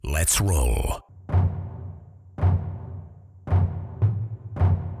Let's roll.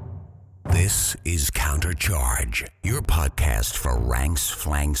 This is Countercharge, your podcast for ranks,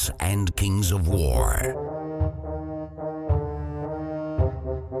 flanks, and kings of war.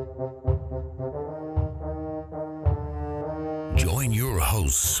 Join your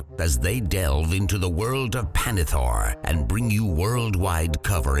hosts as they delve into the world of Panithor and bring you worldwide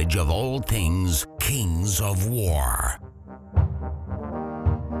coverage of all things Kings of War.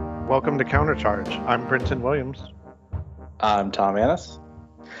 Welcome to Countercharge. I'm Brenton Williams. I'm Tom Annis.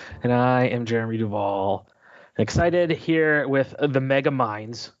 And I am Jeremy Duvall. Excited here with the Mega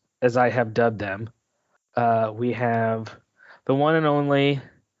Minds, as I have dubbed them. We have the one and only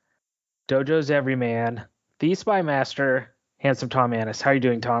Dojo's Everyman, the Spy Master, handsome Tom Annis. How are you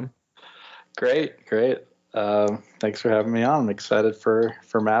doing, Tom? Great. Thanks for having me on. I'm excited for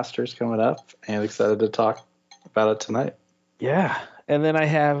Masters coming up and excited to talk about it tonight. Yeah. And then I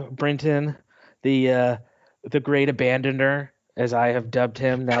have Brenton, the Great Abandoner, as I have dubbed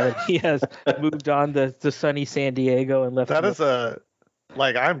him, now that he has moved on to sunny San Diego and left. That is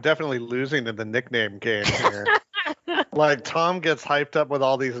I'm definitely losing in the nickname game here. Like, Tom gets hyped up with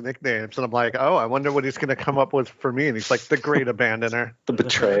all these nicknames, and I'm like, oh, I wonder what he's going to come up with for me. And he's like, the Great Abandoner. The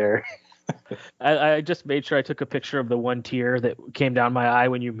Betrayer. I just made sure I took a picture of the one tear that came down my eye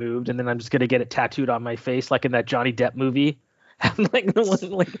when you moved, and then I'm just going to get it tattooed on my face, like in that Johnny Depp movie. Like the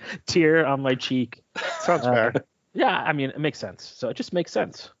one tear on my cheek. Sounds fair. Yeah, I mean, it makes sense. So it just makes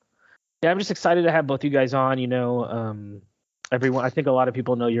sense. Yeah, I'm just excited to have both you guys on. You know, everyone. I think a lot of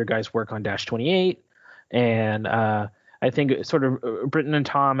people know your guys' work on Dash 28, and I think sort of Brenton and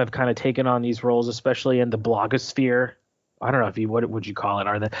Tom have kind of taken on these roles, especially in the blogosphere. I don't know if what would you call it,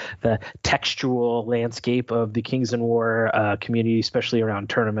 or the textual landscape of the Kings and War community, especially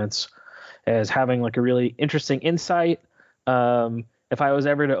around tournaments, as having like a really interesting insight. If I was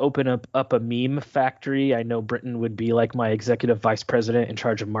ever to open up a meme factory, I know Brenton would be like my executive vice president in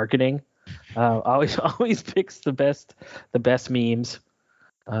charge of marketing. Always picks the best memes.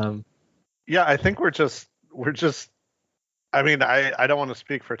 Yeah, I think we're just. I mean, I don't want to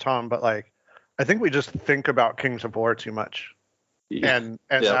speak for Tom, but like, I think we just think about Kings of War too much, and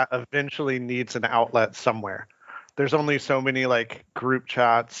that eventually needs an outlet somewhere. There's only so many like group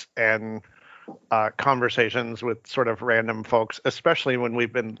chats and conversations with sort of random folks, especially when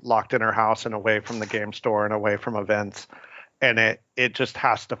we've been locked in our house and away from the game store and away from events, and it just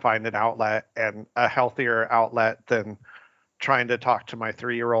has to find an outlet, and a healthier outlet than trying to talk to my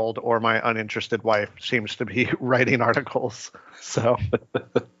 3-year-old or my uninterested wife seems to be writing articles. So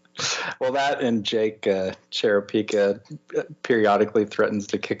well, that and Jake Cherapika periodically threatens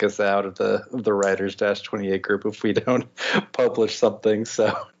to kick us out of the Writers Dash 28 group if we don't publish something.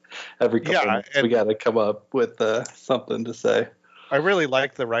 So every couple months we got to come up with something to say. I really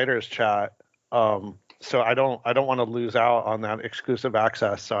like the writers chat, so I don't want to lose out on that exclusive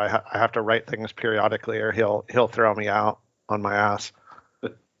access. So I have to write things periodically, or he'll throw me out on my ass.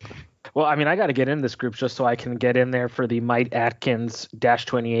 Well, I mean, I got to get in this group just so I can get in there for the Mike Atkins Dash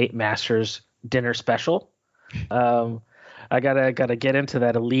 28 Masters dinner special. I gotta get into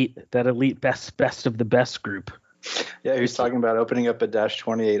that elite best of the best group. Yeah, he was talking about opening up a Dash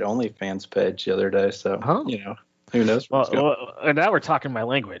 28 OnlyFans page the other day. So, you know, who knows? Well, and now we're talking my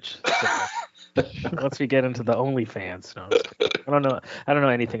language. So once we get into the OnlyFans, no, I don't know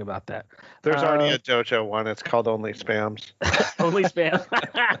anything about that. There's already a Dojo one. It's called Only Spams. Only Spam.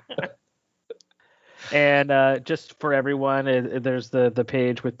 And just for everyone, there's the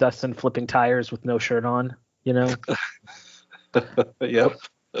page with Dustin flipping tires with no shirt on. You know. Yep.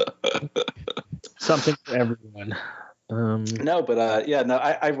 Something for everyone.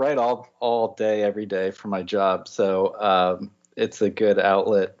 I write all day, every day for my job. So it's a good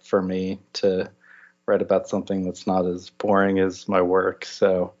outlet for me to write about something that's not as boring as my work.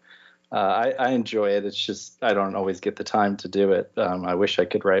 So I enjoy it. It's just I don't always get the time to do it. I wish I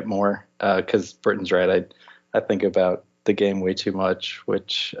could write more because Britton's right. I think about the game way too much,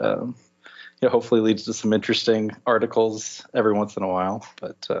 which hopefully leads to some interesting articles every once in a while.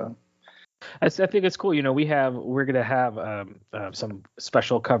 But I think it's cool. You know, we're going to have some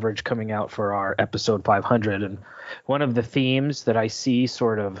special coverage coming out for our episode 500. And one of the themes that I see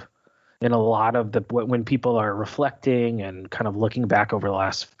sort of in a lot of when people are reflecting and kind of looking back over the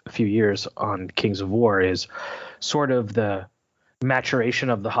last few years on Kings of War is sort of the maturation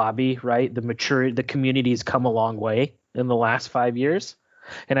of the hobby, right? The community's come a long way in the last 5 years.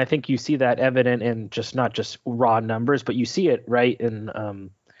 And I think you see that evident in not just raw numbers, but you see it right in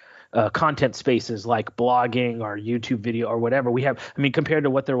content spaces like blogging or YouTube video or whatever. Compared to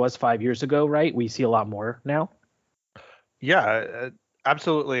what there was 5 years ago, right? We see a lot more now. Yeah,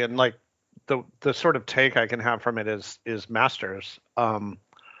 Absolutely, and like the sort of take I can have from it is Masters.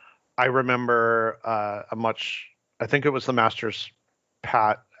 I remember I think it was the Masters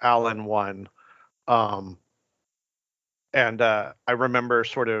Pat Allen won. And I remember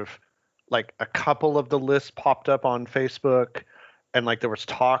sort of like a couple of the lists popped up on Facebook, and like there was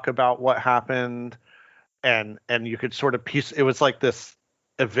talk about what happened, and you could sort of piece. It was like this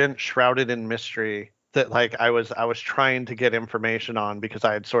event shrouded in mystery that like I was trying to get information on because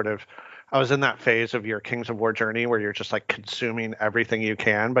I was in that phase of your Kings of War journey where you're just like consuming everything you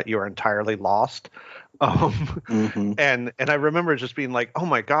can, but you're entirely lost. And I remember just being like, oh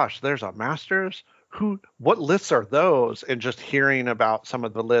my gosh, there's a Masters. What lists are those? And just hearing about some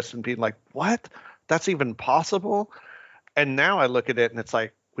of the lists and being like, what? That's even possible? And now I look at it and it's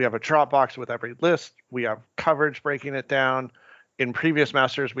like, we have a Dropbox with every list. We have coverage breaking it down. In previous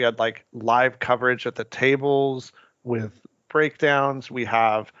Masters, we had like live coverage at the tables with breakdowns. We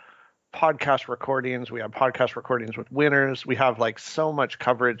have podcast recordings. We have podcast recordings with winners. We have like so much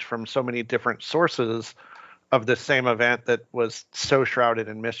coverage from so many different sources of the same event that was so shrouded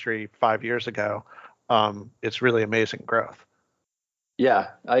in mystery 5 years ago. It's really amazing growth. Yeah,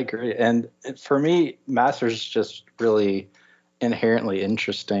 I agree. And for me, Masters is just really inherently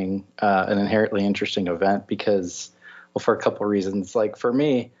interesting, an inherently interesting event because, well, for a couple of reasons. Like for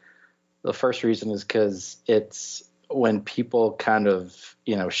me, the first reason is because it's when people kind of,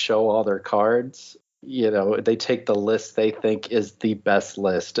 show all their cards, they take the list they think is the best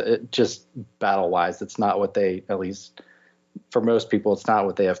list. Just battle wise, it's not what they, at least for most people, it's not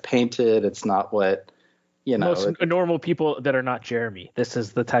what they have painted. It's not what, most normal people that are not Jeremy. This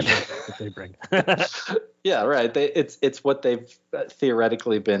is the type of that they bring. Yeah, right. It's what they've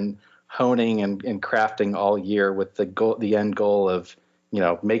theoretically been honing and crafting all year with the end goal of,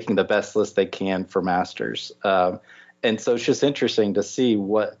 making the best list they can for Masters. And so it's just interesting to see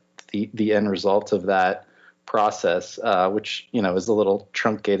what the end result of that process, which, is a little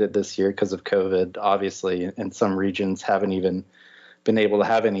truncated this year because of COVID, obviously, and some regions haven't even been able to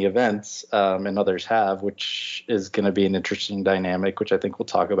have any events, and others have, which is going to be an interesting dynamic, which I think we'll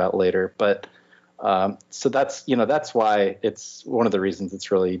talk about later. But so that's why it's one of the reasons it's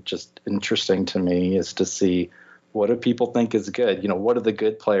really just interesting to me is to see what do people think is good? What do the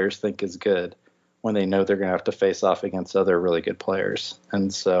good players think is good when they know they're going to have to face off against other really good players?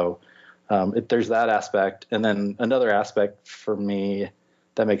 And so there's that aspect. And then another aspect for me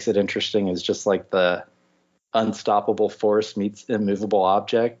that makes it interesting is just like the unstoppable force meets immovable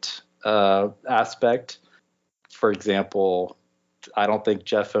object aspect. For example, I don't think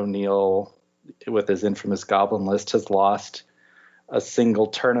Jeff O'Neill, with his infamous Goblin list, has lost a single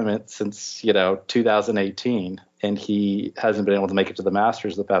tournament since 2018, and he hasn't been able to make it to the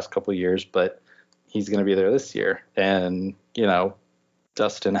Masters the past couple of years, but he's going to be there this year. And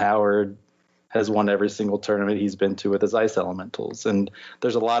Dustin Howard has won every single tournament he's been to with his ice elementals. And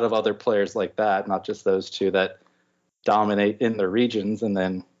there's a lot of other players like that, not just those two, that dominate in their regions. And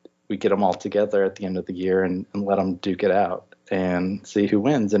then we get them all together at the end of the year and let them duke it out and see who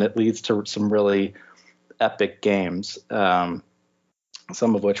wins. And it leads to some really epic games, some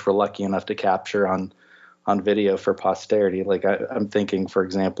of which we're lucky enough to capture on video for posterity. Like I'm thinking, for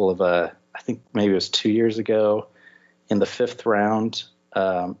example, of I think maybe it was 2 years ago in the 5th round,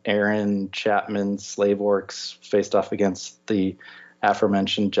 Aaron Chapman's Slave Orcs faced off against the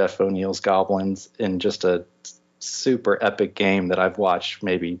aforementioned Jeff O'Neill's Goblins in just a super epic game that I've watched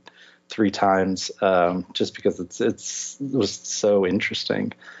maybe 3 times, just because it was so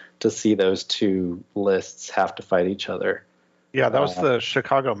interesting to see those two lists have to fight each other. Yeah, that was the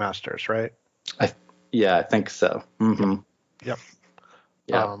Chicago Masters, right? I think so. Mm-hmm. Yep.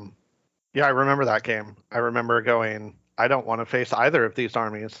 Yeah. Yeah, I remember that game. I remember going, I don't want to face either of these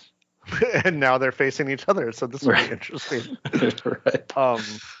armies. And now they're facing each other. So this will be interesting. Right.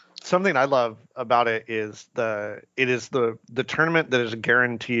 Something I love about it is the tournament that is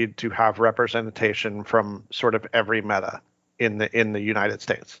guaranteed to have representation from sort of every meta in the United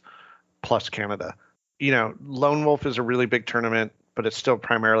States plus Canada. Lone Wolf is a really big tournament, but it's still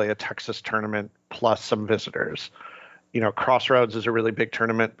primarily a Texas tournament plus some visitors. Crossroads is a really big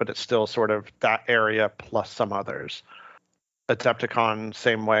tournament, but it's still sort of that area plus some others. Adepticon,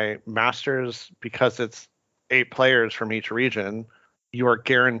 same way. Masters, because it's 8 players from each region, you are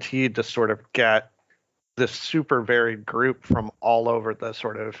guaranteed to sort of get this super varied group from all over the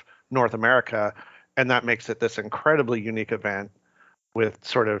sort of North America. And that makes it this incredibly unique event with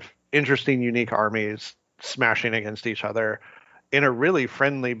sort of interesting, unique armies smashing against each other in a really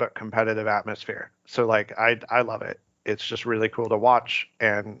friendly but competitive atmosphere. So like, I love it. It's just really cool to watch,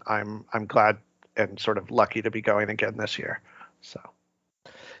 and I'm glad and sort of lucky to be going again this year. So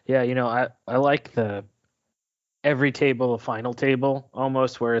Yeah, I like the every table a final table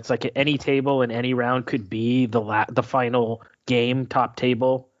almost, where it's like any table in any round could be the final game top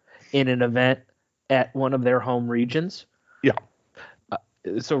table in an event at one of their home regions. Yeah.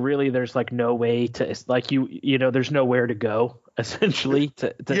 So really, there's like no way to like there's nowhere to go essentially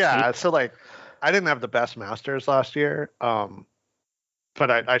to yeah. take. So like, I didn't have the best Masters last year, but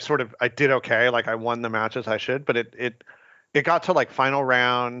I did okay. Like I won the matches I should, but it got to like final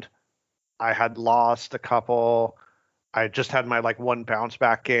round. I had lost a couple. I just had my like one bounce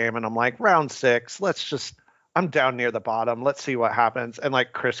back game, and I'm like, round 6, I'm down near the bottom. Let's see what happens. And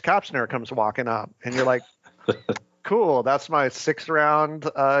like Chris Kapsner comes walking up, and you're like, cool, that's my 6th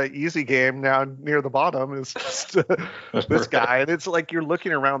round easy game now near the bottom is just this guy. And it's like you're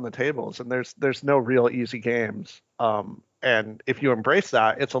looking around the tables, and there's no real easy games. And if you embrace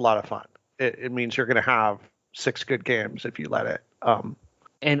that, it's a lot of fun. It means you're going to have 6 good games if you let it.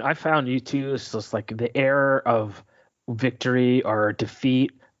 And I found you too, it's just like the error of victory or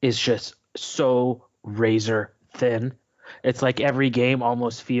defeat is just so razor thin. It's like every game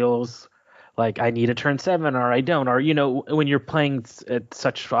almost feels like I need a turn 7 or I don't, or when you're playing at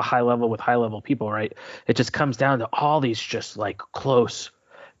such a high level with high level people, right? It just comes down to all these just like close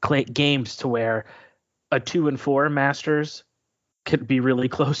games to where a 2 and 4 Masters could be really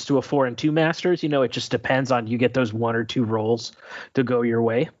close to a 4 and 2 Masters. It just depends on you get those 1 or 2 rolls to go your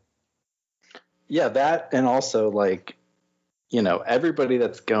way. Yeah, that, and also like, everybody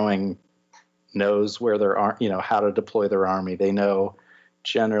that's going knows where how to deploy their army. They know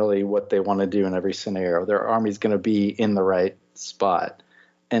generally what they want to do in every scenario. Their army's going to be in the right spot.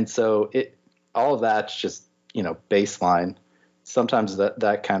 And so all of that's just, baseline. Sometimes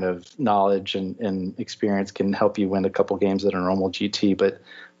that kind of knowledge and experience can help you win a couple games at a normal GT, but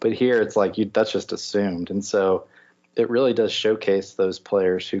here it's like that's just assumed. And so it really does showcase those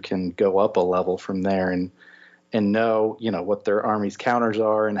players who can go up a level from there and know, what their army's counters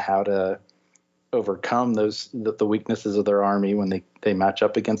are and how to overcome the weaknesses of their army when they match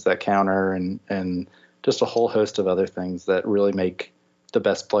up against that counter, and just a whole host of other things that really make the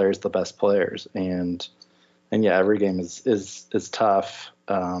best players the best players. And yeah, every game is tough.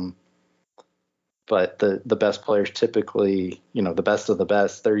 But the best players typically, the best of the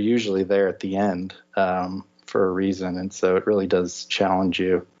best, they're usually there at the end for a reason. And so it really does challenge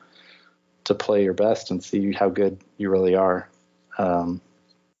you to play your best and see how good you really are.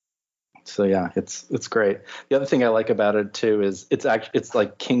 So yeah, it's great. The other thing I like about it too is it's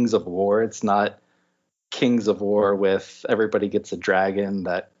like Kings of War. It's not Kings of War with everybody gets a dragon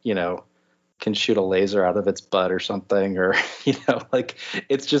that, can shoot a laser out of its butt or something, or, like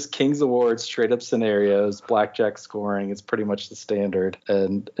it's just Kings of War. It's straight up scenarios, blackjack scoring. It's pretty much the standard.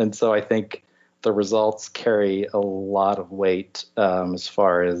 And so I think the results carry a lot of weight as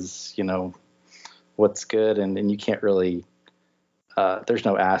far as, what's good. And you can't really, there's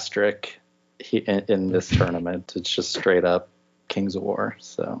no asterisk in this tournament. It's just straight up Kings of War.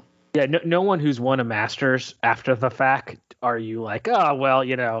 So yeah, no one who's won a Masters after the fact are you like, oh well,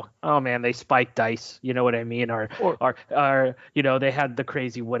 oh man, they spiked dice, you know what I mean, or they had the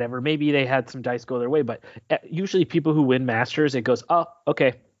crazy whatever. Maybe they had some dice go their way, but usually people who win Masters, it goes, oh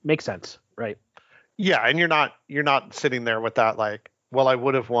okay, makes sense, right? Yeah, and you're not sitting there with that like, well, I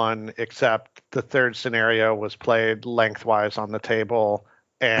would have won, except the 3rd scenario was played lengthwise on the table,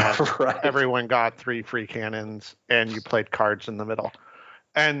 and right. Everyone got 3 free cannons, and you played cards in the middle.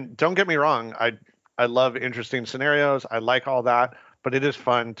 And don't get me wrong, I love interesting scenarios. I like all that, but it is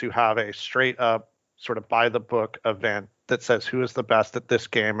fun to have a straight up sort of by the book event that says who is the best at this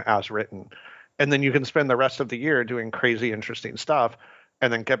game as written. And then you can spend the rest of the year doing crazy, interesting stuff,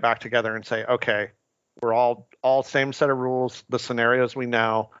 and then get back together and say, okay, we're all same set of rules, the scenarios we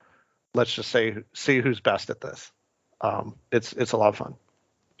know. Let's just see who's best at this. It's a lot of fun.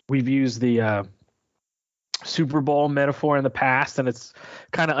 We've used the Super Bowl metaphor in the past, and it's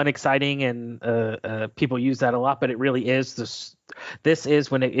kind of unexciting, and people use that a lot, but it really is this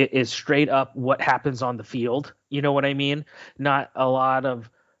is when it is straight up what happens on the field. You know what I mean? Not a lot of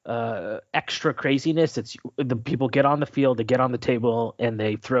extra craziness. It's the people get on the field, they get on the table, and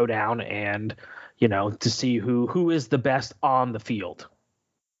they throw down, and to see who is the best on the field.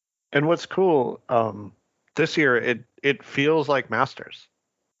 And what's cool this year, it feels like Masters.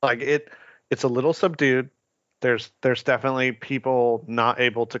 Like it's a little subdued. There's definitely people not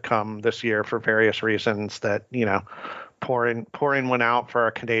able to come this year for various reasons that, pouring one out for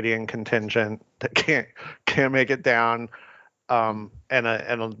a Canadian contingent that can't make it down, and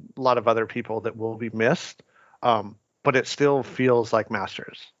a lot of other people that will be missed. But it still feels like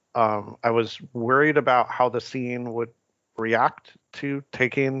Masters. I was worried about how the scene would react to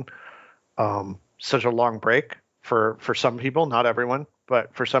taking such a long break for some people, not everyone,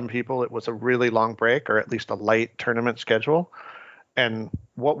 but for some people it was a really long break, or at least a light tournament schedule. And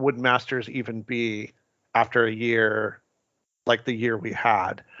what would Masters even be after a year like the year we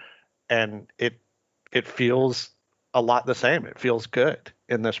had? And it feels a lot the same. It feels good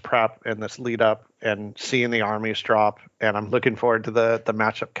in this prep and this lead up and seeing the armies drop. And I'm looking forward to the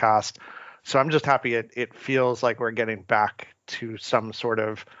matchup cast. So I'm just happy it feels like we're getting back to some sort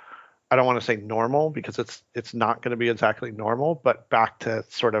of, I don't want to say normal, because it's not going to be exactly normal, but back to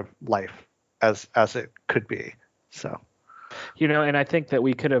sort of life as it could be. So, and I think that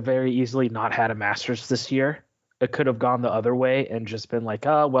we could have very easily not had a Masters this year. It could have gone the other way and just been like,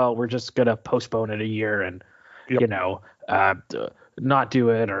 oh, well, we're just going to postpone it a year and, not do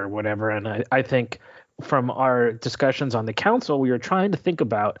it or whatever. And I think from our discussions on the council, we were trying to think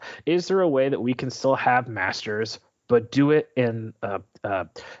about, is there a way that we can still have Masters, but do it in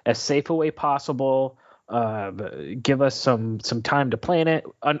as safe a way possible? Give us some time to plan it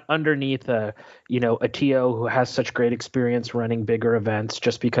underneath a TO who has such great experience running bigger events,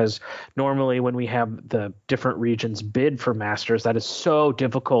 just because normally when we have the different regions bid for Masters, that is so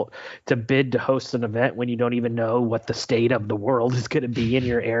difficult to bid to host an event when you don't even know what the state of the world is going to be in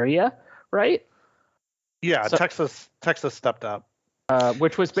your area, right? Yeah, so, Texas stepped up.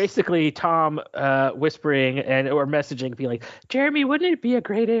 Which was basically Tom whispering or messaging, being like, Jeremy, wouldn't it be a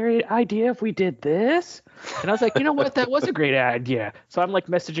great idea if we did this? And I was like, you know what? That was a great idea. So I'm like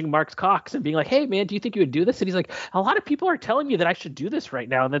messaging Mark Cox and being like, hey, man, do you think you would do this? And he's like, a lot of people are telling me that I should do this right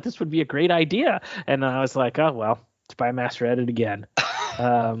now and that this would be a great idea. And I was like, oh, well, let's buy a Master Edit again.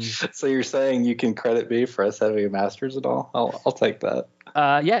 So you're saying you can credit me for us having a Masters at all? I'll take that.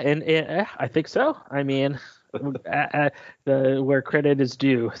 Yeah, and I think so. I mean, where credit is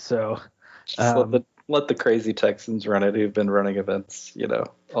due. So let the crazy Texans run it, who've been running events,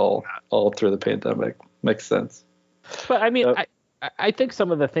 all through the pandemic. Makes sense. But I mean, I think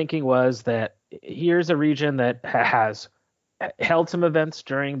some of the thinking was that here's a region that has held some events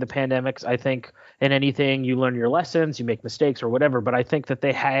during the pandemics. I think in anything, you learn your lessons, you make mistakes or whatever. But I think that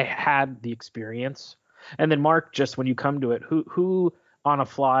they had the experience. And then Mark, just when you come to it, who on a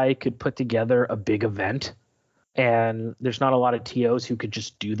fly could put together a big event? And there's not a lot of TOs who could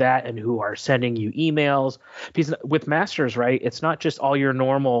just do that and who are sending you emails. Because with Masters, right, it's not just all your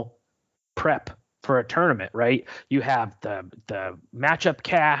normal prep for a tournament, right? You have the matchup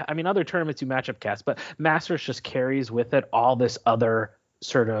cast. I mean, other tournaments do matchup cast, but Masters just carries with it all this other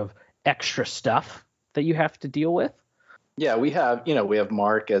sort of extra stuff that you have to deal with. Yeah, we have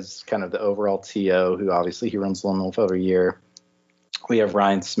Mark as kind of the overall TO, who obviously he runs Lone Wolf every year. We have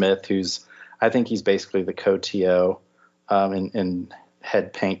Ryan Smith, I think he's basically the co-TO and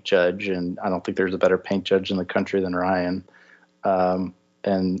head paint judge, and I don't think there's a better paint judge in the country than Ryan.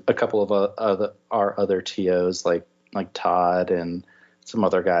 And a couple of our other TOs like Todd and some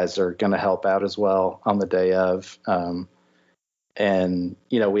other guys are going to help out as well on the day of. And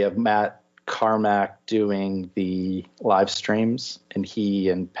we have Matt Carmack doing the live streams, and he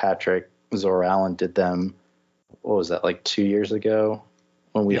and Patrick Zor-Allen did them. What was that, like 2 years ago?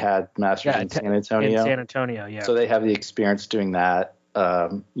 When we had Masters in San Antonio. In San Antonio, yeah. So they have the experience doing that.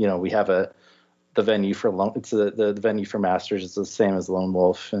 We have the venue for the venue for Masters is the same as Lone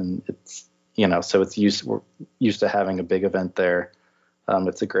Wolf, and it's so we're used to having a big event there.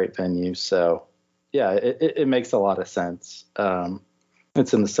 It's a great venue, so yeah, it makes a lot of sense.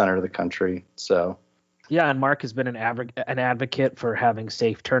 It's in the center of the country, so. Yeah, and Mark has been an advocate for having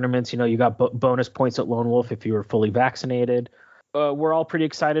safe tournaments. You got bonus points at Lone Wolf if you were fully vaccinated. We're all pretty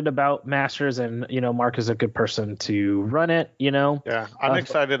excited about Masters, and Mark is a good person to run it. Yeah, I'm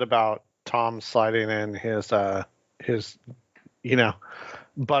excited about Tom sliding in his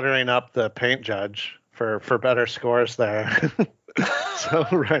buttering up the paint judge for better scores there. So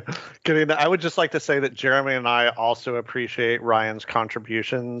right, I would just like to say that Jeremy and I also appreciate Ryan's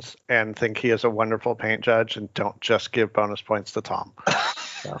contributions and think he is a wonderful paint judge, and don't just give bonus points to Tom.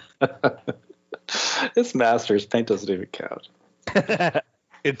 So. It's Masters. Paint doesn't even count.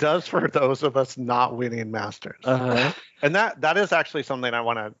 It does for those of us not winning Masters. Uh-huh. And that is actually something I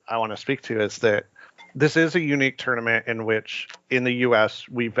want to speak to, is that this is a unique tournament in which in the US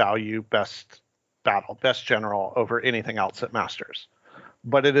we value best general over anything else at Masters.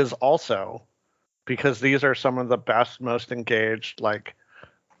 But it is also because these are some of the best, most engaged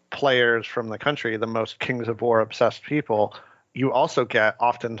players from the country, the most Kings of War obsessed people. You also get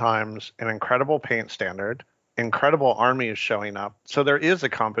oftentimes an incredible paint standard, incredible armies showing up. So there is a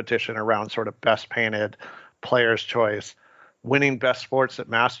competition around sort of best painted, player's choice, winning best sports at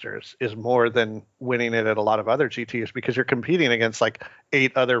Masters is more than winning it at a lot of other GTs, because you're competing against like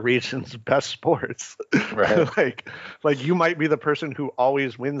 8 other regions' best sports. Right. like you might be the person who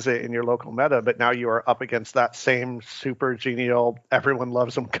always wins it in your local meta, but now you are up against that same super genial, everyone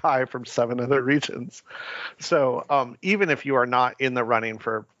loves him guy from 7 other regions. So even if you are not in the running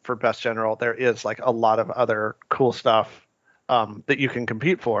for best general, there is like a lot of other cool stuff that you can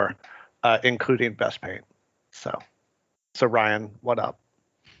compete for, including best paint. So Ryan, what up?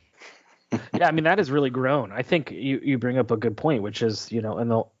 Yeah, I mean, that has really grown. I think you bring up a good point, which is,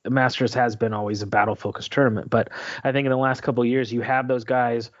 and the Masters has been always a battle-focused tournament, but I think in the last couple of years, you have those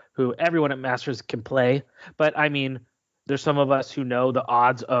guys who everyone at Masters can play. But I mean, there's some of us who know the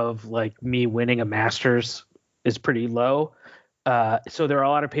odds of like me winning a Masters is pretty low. So there are a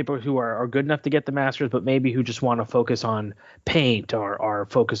lot of people who are good enough to get the Masters, but maybe who just want to focus on paint or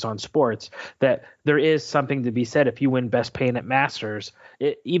focus on sports. That there is something to be said if you win best paint at Masters.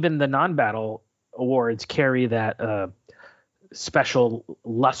 Even the non-battle awards carry that special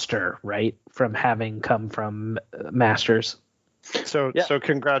luster, right, from having come from Masters. So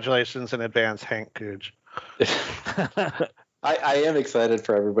congratulations in advance, Hank Googe. I am excited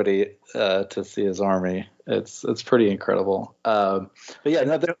for everybody to see his army. It's pretty incredible. But yeah,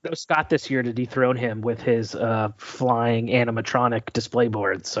 no Scott this year to dethrone him with his flying animatronic display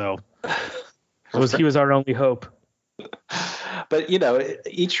board. So he was our only hope. But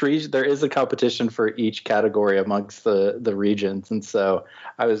each region, there is a competition for each category amongst the regions, and so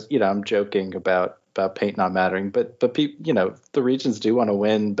I was I'm joking about paint not mattering, but the regions do want to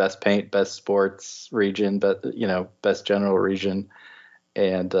win best paint, best sports region, but best general region,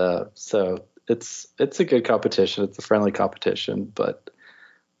 and so it's a good competition. It's a friendly competition, but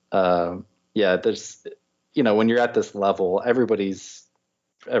there's when you're at this level, everybody's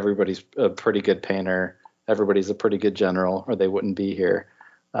a pretty good painter, everybody's a pretty good general, or they wouldn't be here.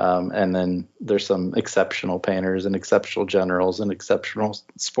 And then there's some exceptional painters and exceptional generals and exceptional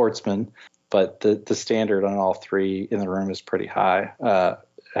sportsmen. But the standard on all 3 in the room is pretty high. It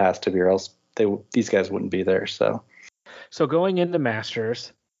has to be, or else these guys wouldn't be there. So going into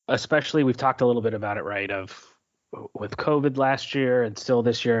Masters, especially, we've talked a little bit about it, right? With COVID last year and still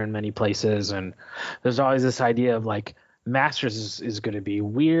this year in many places, and there's always this idea of like Masters is going to be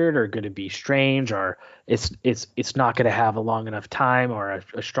weird or going to be strange, or it's not going to have a long enough time or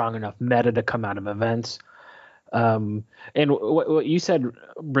a strong enough meta to come out of events. And what you said,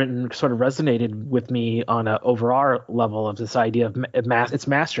 Brenton, sort of resonated with me on an overall level of this idea of it's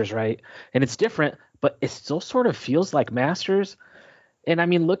Masters, right? And it's different, but it still sort of feels like Masters. And I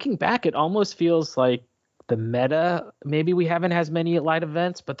mean, looking back, it almost feels like the meta, maybe we haven't as many light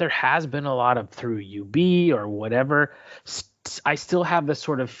events, but there has been a lot of through UB or whatever. I still have this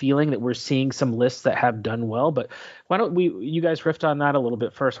sort of feeling that we're seeing some lists that have done well, but why don't you guys riff on that a little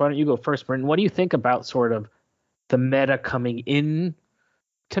bit first? Why don't you go first, Brenton? What do you think about sort of the meta coming in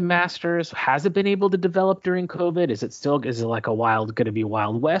to Masters? Has it been able to develop during COVID? Is it like going to be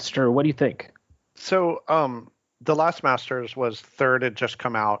Wild West, or what do you think? So the last Masters was third, had just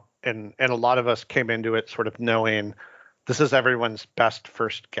come out, and a lot of us came into it sort of knowing this is everyone's best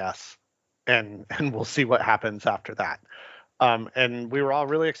first guess, and we'll see what happens after that. And we were all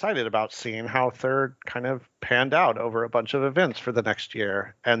really excited about seeing how third kind of panned out over a bunch of events for the next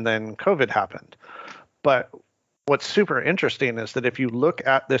year, and then COVID happened. But what's super interesting is that if you look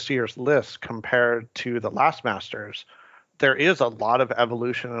at this year's list compared to the last Masters, there is a lot of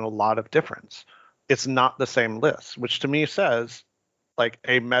evolution and a lot of difference. It's not the same list, which to me says like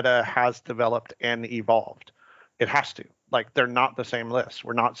a meta has developed and evolved. It has to. Like, they're not the same lists.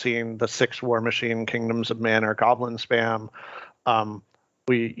 We're not seeing the 6 War Machine, Kingdoms of Men, or Goblin spam.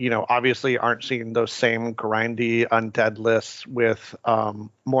 We, obviously aren't seeing those same grindy undead lists with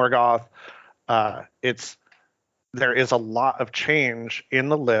Morgoth. There is a lot of change in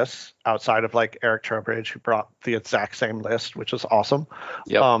the lists outside of like Eric Trowbridge, who brought the exact same list, which is awesome.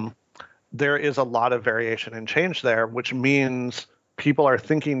 Yep. There is a lot of variation and change there, which means people are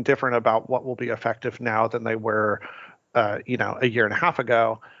thinking different about what will be effective now than they were, a year and a half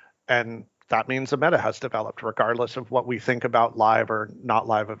ago. And that means the meta has developed, regardless of what we think about live or not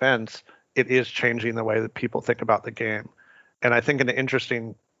live events. It is changing the way that people think about the game. And I think an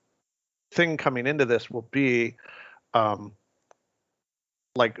interesting thing coming into this will be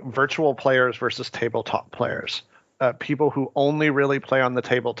like virtual players versus tabletop players, people who only really play on the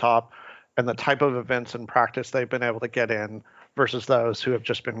tabletop and the type of events and practice they've been able to get in versus those who have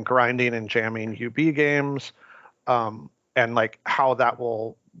just been grinding and jamming UB games, and like how that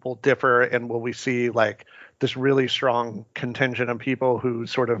will differ. And will we see like this really strong contingent of people who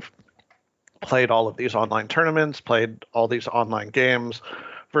sort of played all of these online tournaments, played all these online games,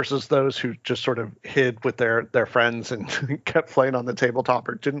 versus those who just sort of hid with their friends and kept playing on the tabletop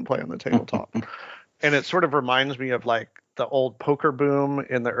or didn't play on the tabletop. And it sort of reminds me of like the old poker boom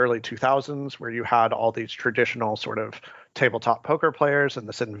in the early 2000s, where you had all these traditional sort of tabletop poker players and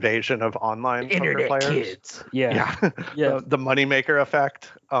this invasion of online Internet poker players. Kids. Yeah. The moneymaker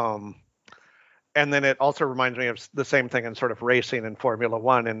effect. And then it also reminds me of the same thing in sort of racing and Formula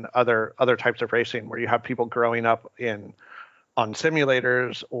One and other types of racing, where you have people growing up on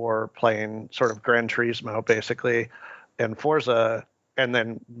simulators or playing sort of Gran Turismo basically and Forza, and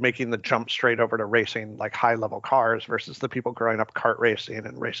then making the jump straight over to racing like high level cars versus the people growing up kart racing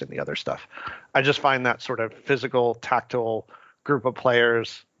and racing the other stuff. I just find that sort of physical, tactile group of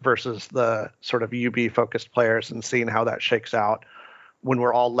players versus the sort of UB focused players, and seeing how that shakes out when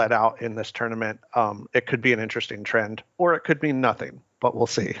we're all let out in this tournament. It could be an interesting trend, or it could be nothing, but we'll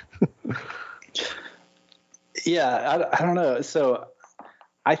see. Yeah, I don't know. So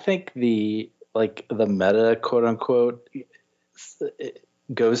I think the meta, quote unquote, it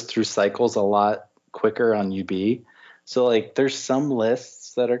goes through cycles a lot quicker on UB. So like there's some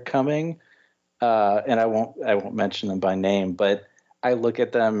lists that are coming, and I won't mention them by name, but I look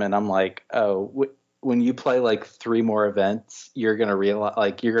at them and I'm like, oh, when you play like 3 more events, you're gonna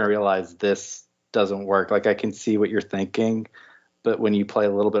realize this doesn't work. Like I can see what you're thinking, but when you play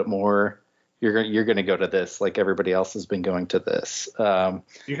a little bit more, you're gonna go to this. Like everybody else has been going to this.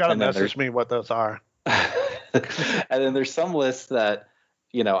 You gotta message me what those are. And then there's some lists that,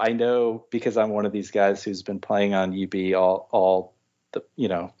 I know because I'm one of these guys who's been playing on UB all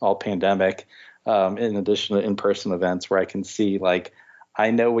pandemic, in addition to in-person events, where I can see like,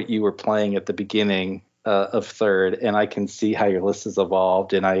 I know what you were playing at the beginning of third, and I can see how your list has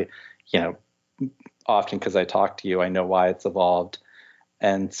evolved. And I, often because I talk to you, I know why it's evolved.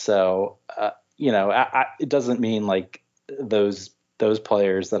 And so, it doesn't mean like those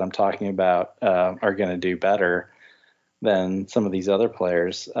players that I'm talking about are going to do better than some of these other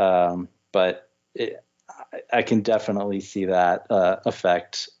players. But I can definitely see that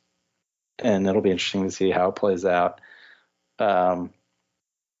effect, and it'll be interesting to see how it plays out. The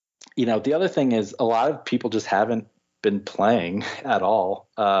other thing is a lot of people just haven't been playing at all.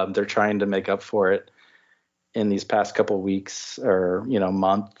 They're trying to make up for it in these past couple of weeks or,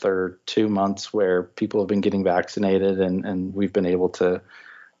 month or 2 months where people have been getting vaccinated and we've been able to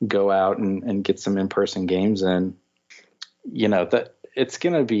go out and get some in-person games in. That it's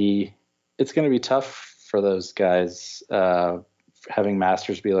going to be tough for those guys, having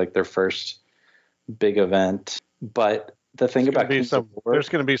Masters be like their first big event. But the thing about there's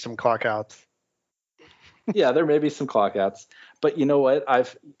going to be some clock outs. Yeah, there may be some clock outs, but you know what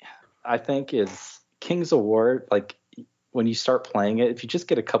I think is King's of War, like when you start playing it, if you just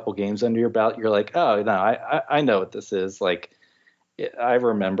get a couple games under your belt, you're like, oh no, I know what this is. Like I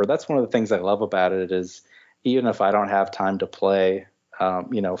remember. That's one of the things I love about it is even if I don't have time to play,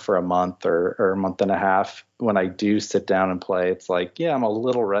 for a month or a month and a half, when I do sit down and play, it's like, yeah, I'm a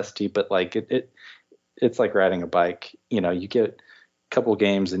little rusty, but like it's like riding a bike. You get a couple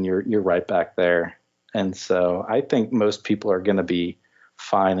games and you're right back there. And so I think most people are going to be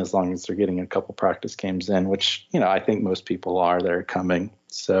fine as long as they're getting a couple practice games in, which, I think most people are. They're coming.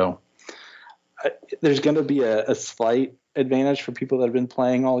 So there's going to be a slight advantage for people that have been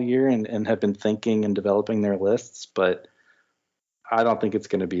playing all year and have been thinking and developing their lists, but I don't think it's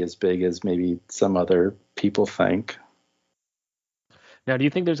going to be as big as maybe some other people think. Now, do you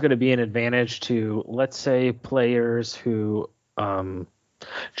think there's going to be an advantage to, let's say, players who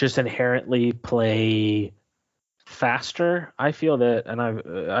just inherently play faster? I feel that, and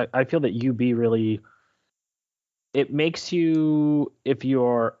I feel that UB really, it makes you, if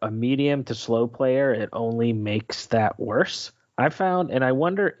you're a medium to slow player, it only makes that worse. I found, and I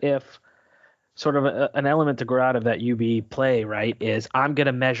wonder if sort of an element to grow out of that UB play, right, is I'm going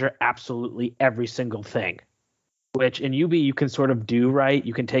to measure absolutely every single thing. Which in UB you can sort of do, right?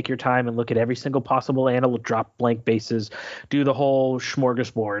 You can take your time and look at every single possible animal, drop blank bases, do the whole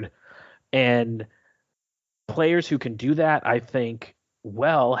smorgasbord. And players who can do that, I think,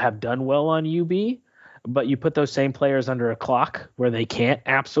 have done well on UB. But you put those same players under a clock where they can't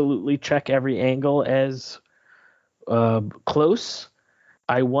absolutely check every angle as close.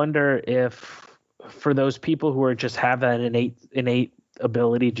 I wonder if for those people who are just have that innate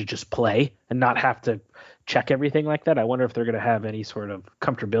ability to just play and not have to check everything like that, I wonder if they're going to have any sort of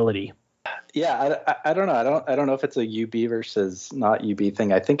comfortability. Yeah, I don't know. I don't know if it's a UB versus not UB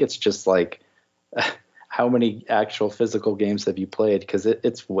thing. I think it's just like how many actual physical games have you played? Because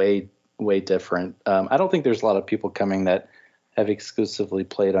it's way different. I don't think there's a lot of people coming that have exclusively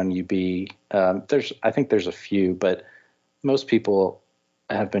played on UB. I think there's a few, but most people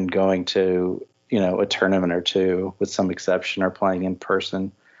have been going to, a tournament or two, with some exception, or playing in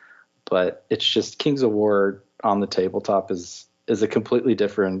person. But it's just Kings of War on the tabletop is a completely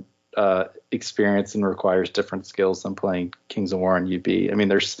different experience and requires different skills than playing Kings of War on UB. I mean,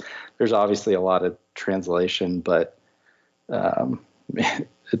 there's obviously a lot of translation, but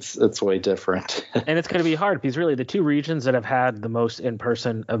it's way different. And it's going to be hard because really the two regions that have had the most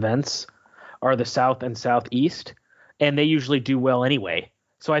in-person events are the South and Southeast, and they usually do well anyway.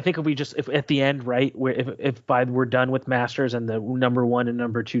 So I think if at the end, right, if we're done with Masters and the number 1 and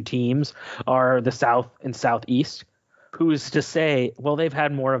number 2 teams are the South and Southeast, who's to say, well, they've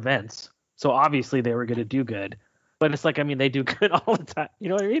had more events, so obviously they were going to do good. But it's like, I mean, they do good all the time. You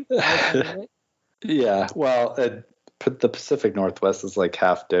know what I mean? Yeah. Well, the Pacific Northwest is like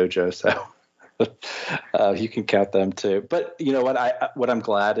half dojo, so you can count them too. But you know what I'm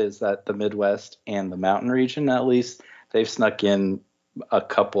glad is that the Midwest and the Mountain region, at least, they've snuck in a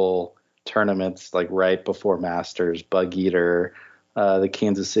couple tournaments like right before Masters, Bug Eater, the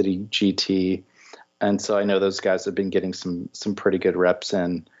Kansas City GT, and so I know those guys have been getting some pretty good reps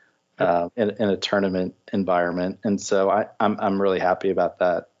in a tournament environment, and so I'm really happy about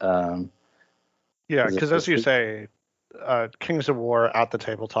that. Yeah, because as you say, Kings of War at the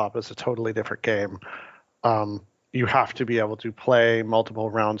tabletop is a totally different game. You have to be able to play multiple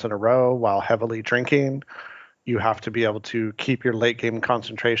rounds in a row while heavily drinking. You have to be able to keep your late game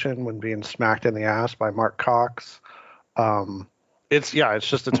concentration when being smacked in the ass by Mark Cox. It's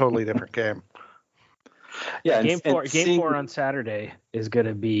just a totally different game. Yeah, game four on Saturday is going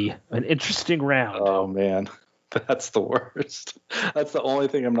to be an interesting round. Oh man, that's the worst. That's the only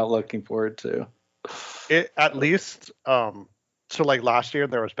thing I'm not looking forward to. It at least so like last year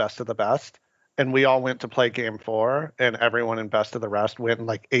there was best of the best, and we all went to play game 4, and everyone in best of the rest went and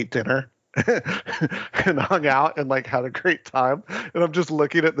like ate dinner and hung out and like had a great time. And I'm just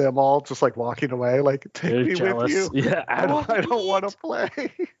looking at them all just like walking away, like take me with you. Yeah, I don't want to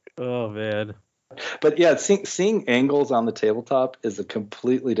play. Oh man. But yeah, seeing angles on the tabletop is a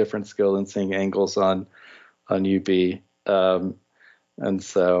completely different skill than seeing angles on UB. And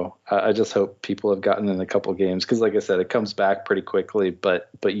so I just hope people have gotten in a couple games, because like I said, it comes back pretty quickly, but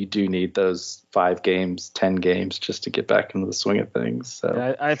you do need those 5 games, 10 games just to get back into the swing of things.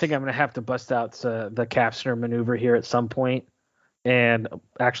 So I think I'm going to have to bust out the Kapsner maneuver here at some point and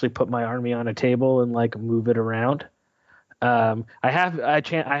actually put my army on a table and like move it around. I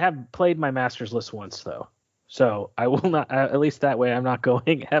have played my Masters list once though, so I will not. At least that way, I'm not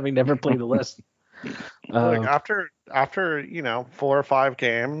going having never played the list. Like after 4 or 5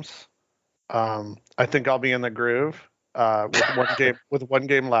 games, I think I'll be in the groove with one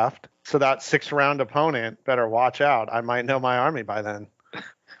game left. So that 6th round opponent better watch out. I might know my army by then.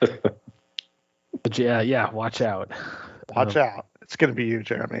 But yeah, watch out. Watch out. It's gonna be you,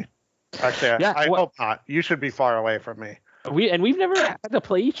 Jeremy. Actually, I hope not. You should be far away from me. We've never had to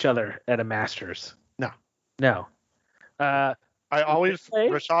play each other at a Masters. No. I always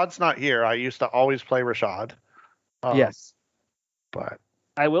Rashad's not here. I used to always play Rashad. Yes, but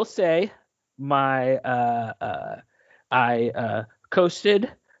I will say I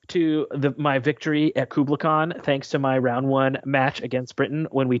coasted to my victory at Kubla Khan thanks to my round 1 match against Britain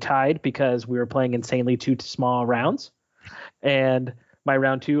when we tied because we were playing insanely 2 small rounds, and my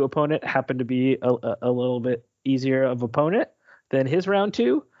round 2 opponent happened to be a little bit easier of opponent than his round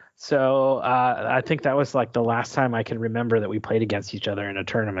 2. So I think that was like the last time I can remember that we played against each other in a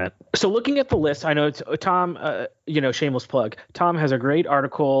tournament. So looking at the list, I know it's Tom, shameless plug. Tom has a great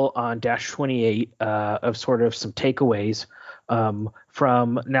article on Dash 28 of sort of some takeaways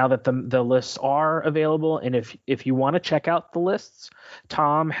from now that the lists are available. And if you want to check out the lists,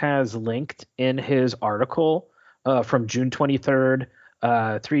 Tom has linked in his article from June 23rd,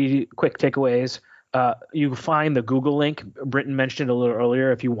 3 quick takeaways. You can find the Google link. Britton mentioned it a little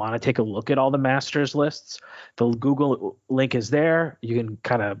earlier. If you want to take a look at all the Masters lists, the Google link is there. You can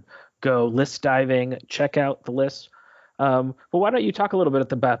kind of go list diving, check out the list. But why don't you talk a little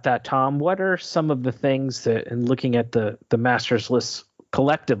bit about that, Tom? What are some of the things that, in looking at the Masters lists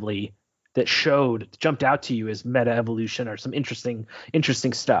collectively, that jumped out to you as meta evolution or some interesting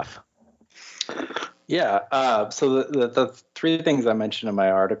stuff? Yeah. So the 3 things I mentioned in my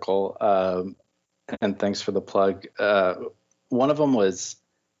article, and thanks for the plug. One of them was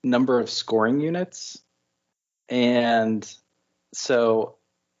number of scoring units. And so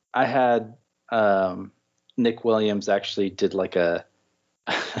I had Nick Williams actually did like a,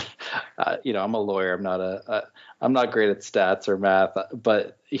 I'm a lawyer. I'm not great at stats or math,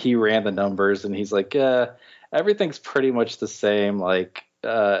 but he ran the numbers and he's like, everything's pretty much the same. Like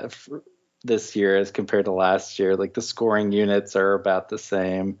this year as compared to last year, like the scoring units are about the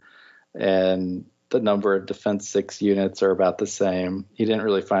same, and the number of defense 6 units are about the same. He didn't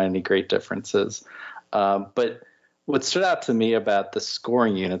really find any great differences. But what stood out to me about the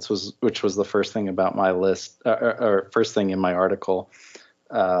scoring units which was the first thing about my list, or first thing in my article,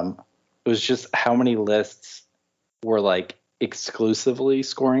 was just how many lists were like exclusively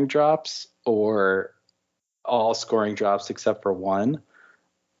scoring drops or all scoring drops except for one.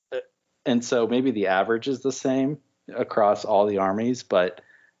 And so maybe the average is the same across all the armies, but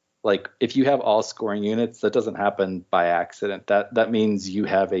like if you have all scoring units, that doesn't happen by accident. That means you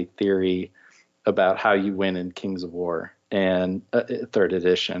have a theory about how you win in Kings of War and 3rd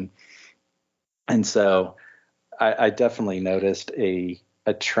edition. And so I definitely noticed a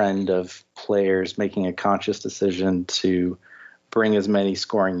trend of players making a conscious decision to bring as many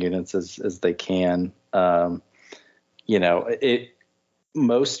scoring units as they can.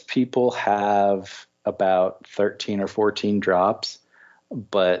 Most people have about 13 or 14 drops,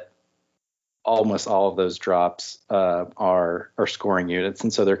 but almost all of those drops are scoring units,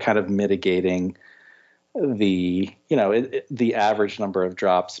 and so they're kind of mitigating the average number of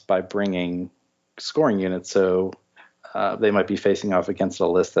drops by bringing scoring units. So they might be facing off against a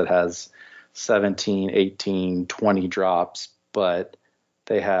list that has 17, 18, 20 drops, but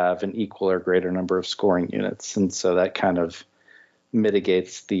they have an equal or greater number of scoring units, and so that kind of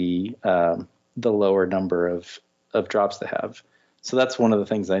mitigates the lower number of drops they have. So that's one of the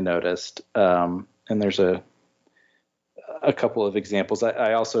things I noticed. And there's a couple of examples.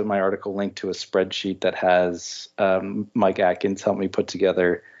 I also, in my article, linked to a spreadsheet that has Mike Atkins helped me put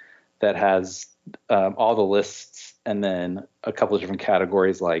together, that has all the lists and then a couple of different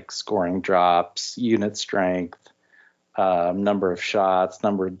categories like scoring drops, unit strength, number of shots,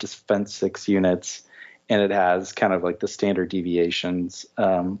 number of defense 6 units. And it has kind of like the standard deviations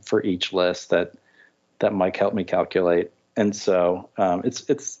for each list that Mike helped me calculate. And so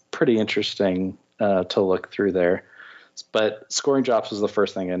it's pretty interesting to look through there. But scoring drops was the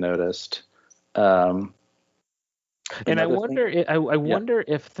first thing I noticed. And I wonder, I wonder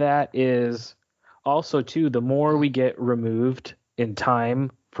if that is also too, the more we get removed in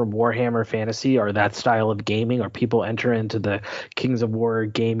time from Warhammer Fantasy or that style of gaming, or people enter into the Kings of War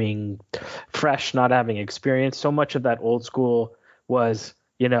gaming fresh, not having experience, so much of that old school was,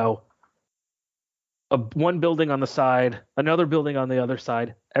 one building on the side, another building on the other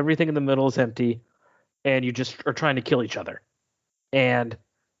side, everything in the middle is empty, and you just are trying to kill each other. And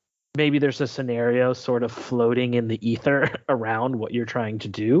maybe there's a scenario sort of floating in the ether around what you're trying to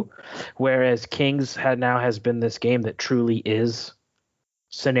do. Whereas Kings has been this game that truly is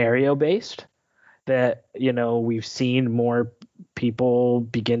scenario based, that, we've seen more people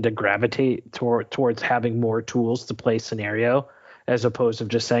begin to gravitate towards having more tools to play scenario, as opposed to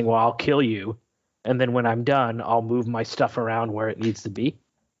just saying, well, I'll kill you, and then when I'm done, I'll move my stuff around where it needs to be.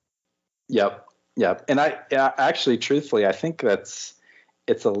 Yep. And I actually, truthfully, I think it's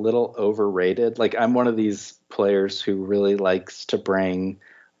a little overrated. Like, I'm one of these players who really likes to bring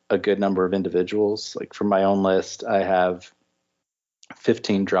a good number of individuals. Like, for my own list, I have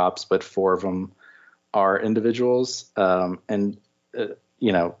 15 drops, but 4 of them are individuals.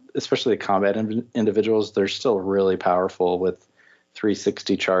 Especially the combat individuals, they're still really powerful with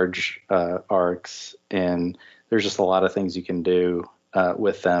 360 charge arcs, and there's just a lot of things you can do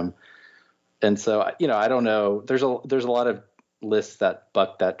with them. And so, I don't know. There's a lot of lists that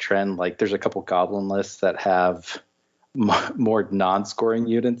buck that trend. Like, there's a couple goblin lists that have more non-scoring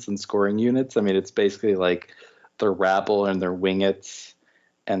units than scoring units. I mean, it's basically like their rabble and their wingets,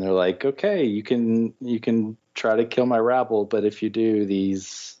 and they're like, okay, you can try to kill my rabble, but if you do,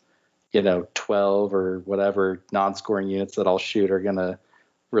 these 12 or whatever non-scoring units that I'll shoot are gonna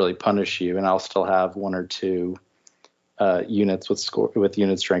really punish you, and I'll still have 1 or 2 units with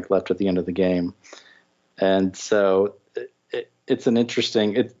unit strength left at the end of the game. And so it's an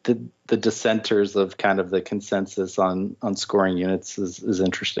interesting, the dissenters of kind of the consensus on scoring units is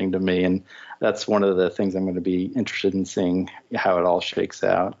interesting to me, and that's one of the things I'm going to be interested in seeing how it all shakes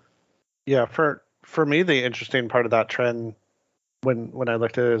out. Yeah, for me, the interesting part of that trend when I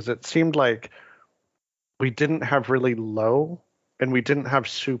looked at it is it seemed like we didn't have really low and we didn't have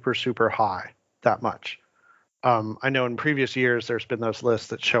super, super high that much. I know in previous years there's been those lists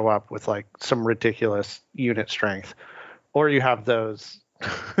that show up with like some ridiculous unit strength, or you have those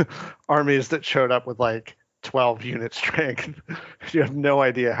armies that showed up with like 12 unit strength. You have no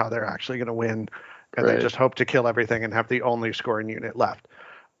idea how they're actually going to win, and They just hope to kill everything and have the only scoring unit left.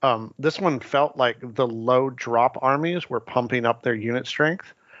 This one felt like the low drop armies were pumping up their unit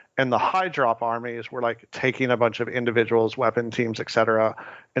strength, And the high drop armies were like taking a bunch of individuals, weapon teams, etc.,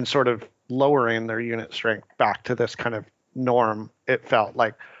 and sort of lowering their unit strength back to this kind of norm. It felt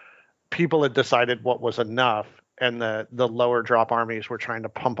like people had decided what was enough, and the lower drop armies were trying to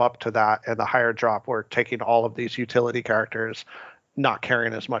pump up to that, and the higher drop were taking all of these utility characters, not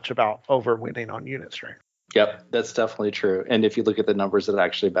caring as much about overwinning on unit strength. Yep, that's definitely true. And if you look at the numbers, it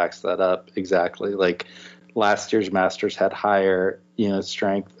actually backs that up exactly. Like last year's Masters had higher unit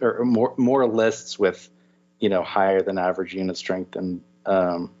strength, or more lists with, higher than average unit strength, and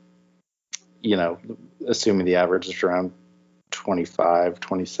assuming the average is around 25,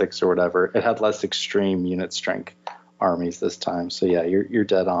 26 or whatever, it had less extreme unit strength armies this time. So yeah, you're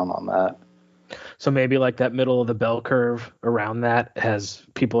dead on that. So maybe like that middle of the bell curve around that, as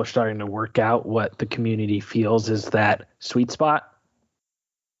people are starting to work out what the community feels is that sweet spot.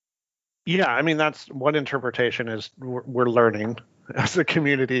 Yeah, I mean, that's one interpretation is we're learning as a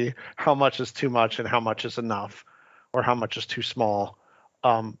community how much is too much and how much is enough, or how much is too small.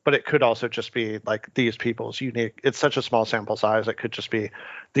 But it could also just be like these people's unique, it's such a small sample size, it could just be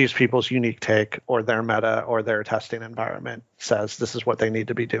these people's unique take, or their meta or their testing environment says this is what they need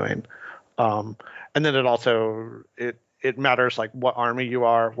to be doing. And then it also, it matters like what army you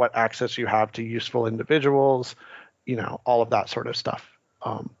are, what access you have to useful individuals, all of that sort of stuff.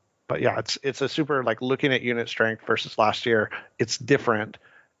 But yeah, it's a super, like, looking at unit strength versus last year, it's different.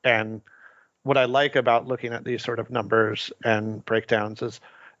 And what I like about looking at these sort of numbers and breakdowns is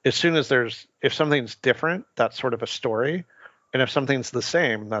as soon as if something's different, that's sort of a story. And if something's the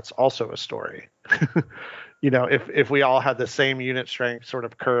same, that's also a story. If we all had the same unit strength sort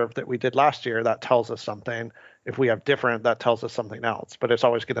of curve that we did last year, that tells us something. If we have different, that tells us something else. But it's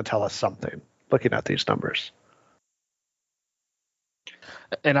always going to tell us something looking at these numbers.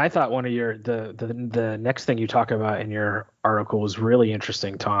 And I thought one of the next thing you talk about in your article was really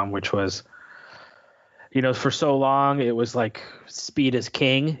interesting, Tom, which was, for so long it was like speed is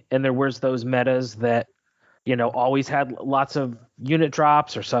king, and there was those metas that always had lots of unit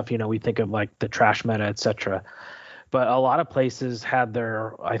drops or stuff. We think of like the trash meta, etc. But a lot of places had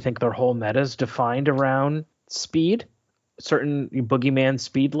their whole metas defined around speed, certain boogeyman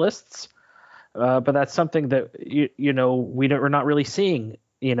speed lists. But that's something that we're not really seeing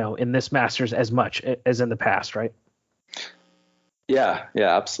in this Masters as much as in the past, right? Yeah,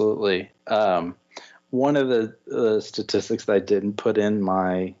 absolutely. One of the statistics that I didn't put in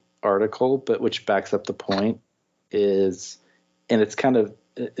my article, but which backs up the point, is, and it's kind of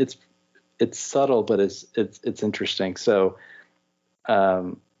it's subtle, but it's interesting. So,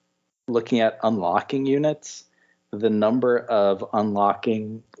 looking at unlocking units, the number of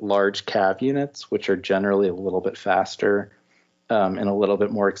unlocking large cav units, which are generally a little bit faster and a little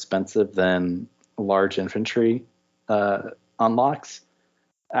bit more expensive than large infantry unlocks,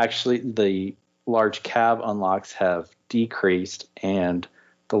 actually the large cav unlocks have decreased and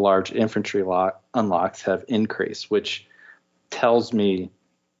the large infantry unlocks have increased, which tells me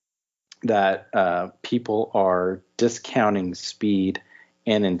that people are discounting speed,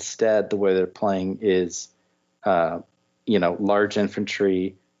 and instead the way they're playing is large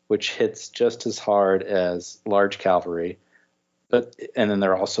infantry, which hits just as hard as large cavalry, and then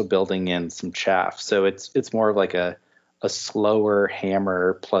they're also building in some chaff. So it's more of like a slower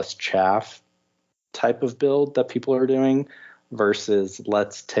hammer plus chaff type of build that people are doing, versus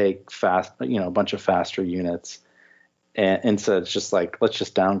let's take a bunch of faster units. And so it's just like, let's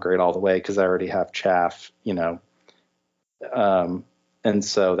just downgrade all the way because I already have chaff, and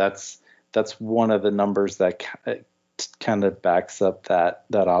so that's one of the numbers that kind of backs up that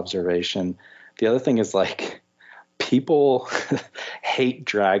observation. The other thing is, like, people hate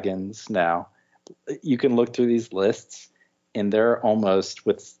dragons now. You can look through these lists, and they're almost,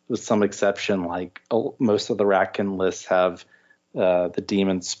 with some exception, like most of the Ratkin lists have the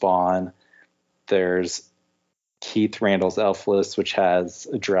demon spawn. There's Keith Randall's elf list, which has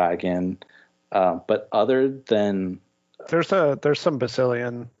a dragon, but other than there's some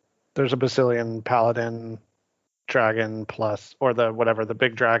Basilian. There's a Basilian paladin dragon plus, or the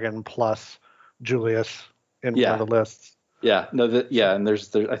big dragon plus Julius in one of the lists. Yeah, no, and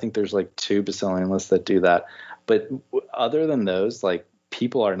there's I think there's like 2 Basilian lists that do that. But other than those, like,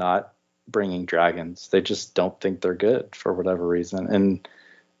 people are not bringing dragons. They just don't think they're good for whatever reason.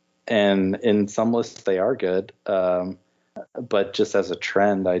 And in some lists they are good, but just as a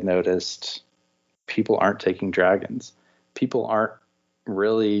trend, I noticed people aren't taking dragons. People aren't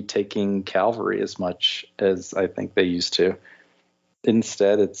really taking cavalry as much as I think they used to.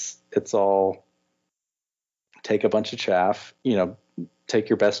 Instead, it's all take a bunch of chaff, take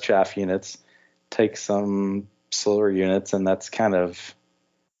your best chaff units, take some slower units, and that's kind of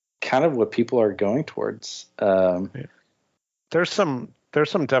kind of what people are going towards. There's some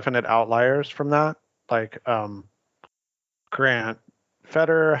definite outliers from that. Like Grant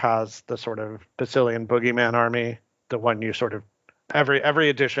Federer has the sort of Basilian Boogeyman army, the one you sort of every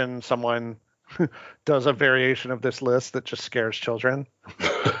edition someone does a variation of this list that just scares children.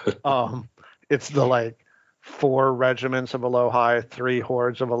 It's the like 4 regiments of Alohi, 3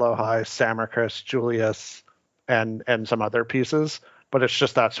 hordes of Alohi, Samarkand, Julius, and some other pieces. But it's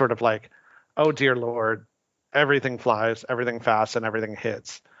just that sort of like, oh dear Lord, everything flies, everything fast, and everything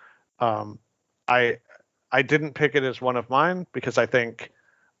hits. I didn't pick it as one of mine because I think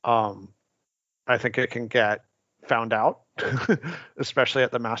it can get found out, especially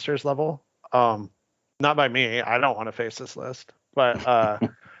at the Masters level. Not by me. I don't want to face this list, but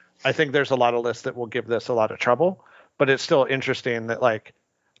I think there's a lot of lists that will give this a lot of trouble. But it's still interesting that like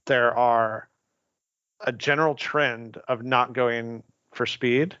there are a general trend of not going for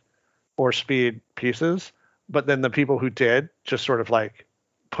speed or speed pieces, but then the people who did just sort of like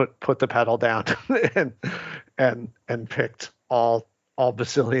put the pedal down and picked all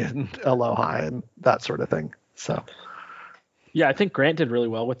Basilian Alohi and that sort of thing. So yeah, I think Grant did really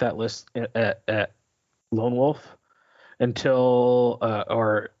well with that list at Lone Wolf until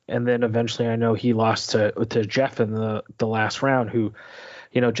and then eventually I know he lost to Jeff in the last round, who,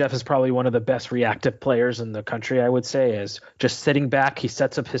 you know, Jeff is probably one of the best reactive players in the country, I would say, is just sitting back, he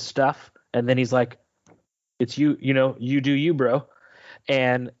sets up his stuff, and then he's like, it's you know, you do you, bro.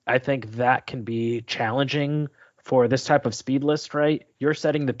 And I think that can be challenging for this type of speed list, right? You're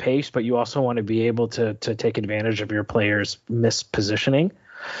setting the pace, but you also want to be able to take advantage of your players' mispositioning.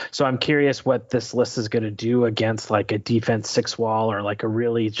 So I'm curious what this list is going to do against like a defense 6 wall or like a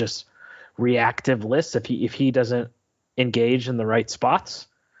really just reactive list. If he doesn't engage in the right spots,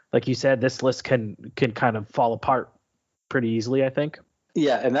 like you said, this list can kind of fall apart pretty easily, I think.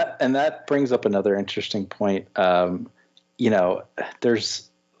 Yeah, and that brings up another interesting point. You know, there's,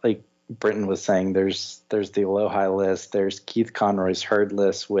 like Britton was saying, there's the Alohi list, there's Keith Conroy's herd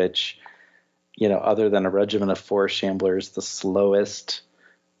list, which, you know, other than a regiment of 4 shamblers, the slowest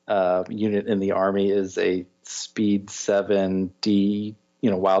unit in the army is a speed 7 D,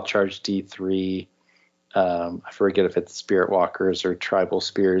 you know, wild charge D3. I forget if it's Spirit Walkers or Tribal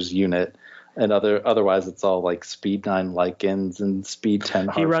Spears unit. And otherwise it's all like speed 9 Lycans and speed 10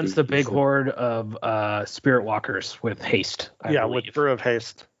 Harpies. He runs the big horde of Spirit Walkers with haste. I believe. With Brew of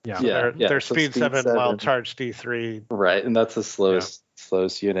Haste. Yeah. So they're so speed 7 wild charge D3. Right, and that's the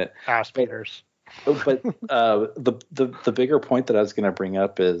slowest unit. Ass beaters. But the bigger point that I was going to bring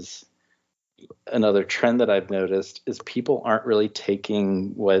up is another trend that I've noticed is people aren't really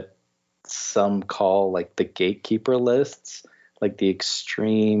taking what some call like the gatekeeper lists, like the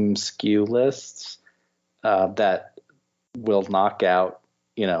extreme skew lists that will knock out,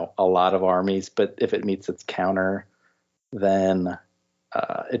 you know, a lot of armies. But if it meets its counter, then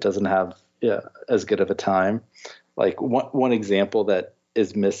it doesn't have as good of a time. Like one example that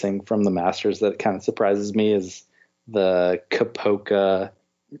is missing from the Masters that kind of surprises me is the Kapoka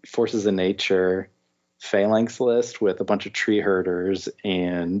Forces of Nature Phalanx list with a bunch of tree herders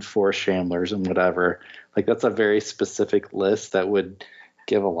and 4 shamblers and whatever. Like that's a very specific list that would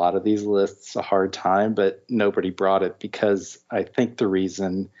give a lot of these lists a hard time, but nobody brought it because I think the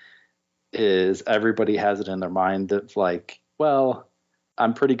reason is everybody has it in their mind that like, well,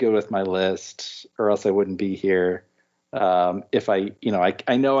 I'm pretty good with my list or else I wouldn't be here. If I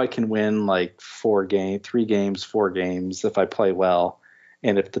know I can win like 3 games, 4 games if I play well.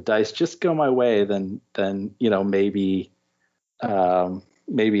 And if the dice just go my way, then you know, maybe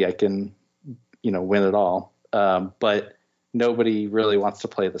I can, you know, win it all. But nobody really wants to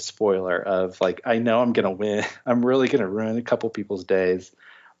play the spoiler of like, I know I'm going to win. I'm really going to ruin a couple people's days,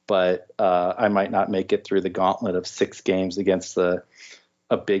 but I might not make it through the gauntlet of 6 games against a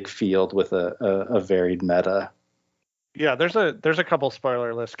big field with a varied meta. Yeah, there's a couple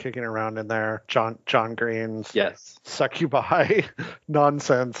spoiler lists kicking around in there. John Green's succubi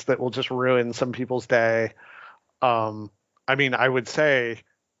nonsense that will just ruin some people's day. I mean, I would say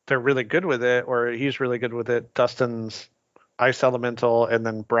they're really good with it, or he's really good with it. Dustin's Ice Elemental and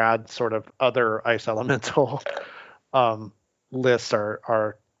then Brad's sort of other Ice Elemental lists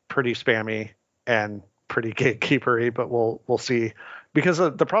are pretty spammy and pretty gatekeepery, but we'll see. Because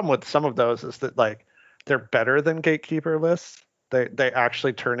the problem with some of those is that like they're better than gatekeeper lists. They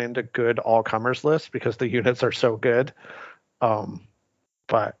actually turn into good all-comers lists because the units are so good.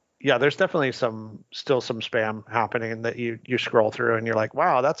 But yeah, there's definitely still some spam happening that you scroll through and you're like,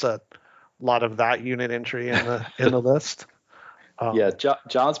 wow, that's a lot of that unit entry in the list. Yeah,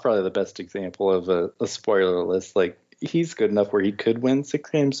 John's probably the best example of a spoiler list. Like he's good enough where he could win 6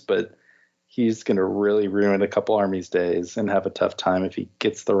 games, but he's going to really ruin a couple armies' days and have a tough time if he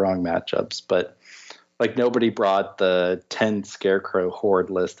gets the wrong matchups. But like, nobody brought the 10 Scarecrow Horde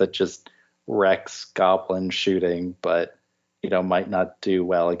list that just wrecks goblin shooting, but might not do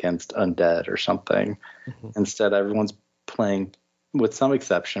well against undead or something. Mm-hmm. Instead, everyone's playing, with some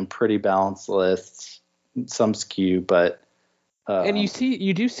exception, pretty balanced lists, some skew, but and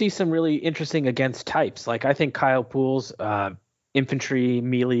you do see some really interesting against types. Like, I think Kyle Poole's infantry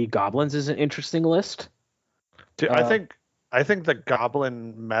melee goblins is an interesting list. Dude, I think the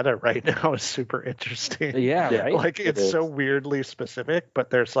goblin meta right now is super interesting. Yeah, right. Like, it's so weirdly specific, but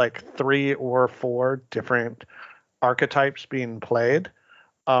there's like 3 or 4 different archetypes being played.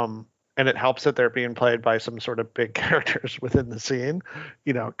 And it helps that they're being played by some sort of big characters within the scene.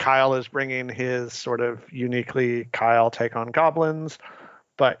 Kyle is bringing his sort of uniquely Kyle take on goblins,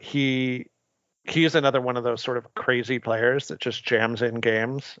 but he's another one of those sort of crazy players that just jams in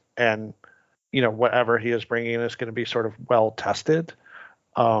games, and whatever he is bringing is going to be sort of well tested.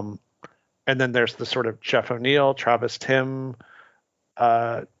 And then there's the sort of Jeff O'Neill, Travis Tim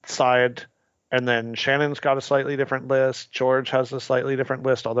side. And then Shannon's got a slightly different list. George has a slightly different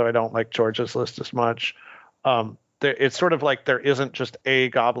list, although I don't like George's list as much. It's sort of like there isn't just a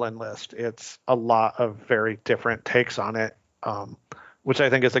goblin list. It's a lot of very different takes on it, which I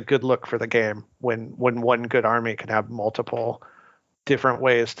think is a good look for the game when one good army can have multiple different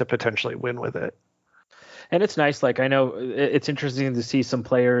ways to potentially win with it. And it's nice. Like, I know it's interesting to see some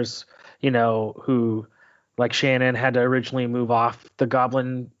players, who, like Shannon, had to originally move off the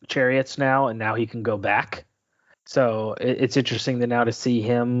goblin chariots now, and now he can go back. So it's interesting to see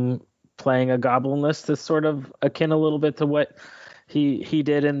him playing a goblin list that's sort of akin a little bit to what he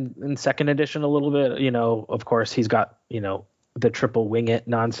did in second edition a little bit. Of course, he's got, the triple wing it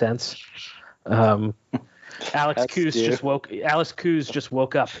nonsense. Alex Coos just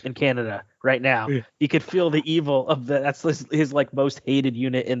woke up in Canada right now. Yeah. He could feel the evil of that's his like most hated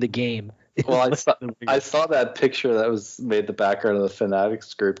unit in the game. Well, I saw that picture that was made the background of the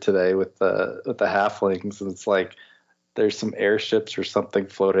Fanatics group today with the halflings, and it's like there's some airships or something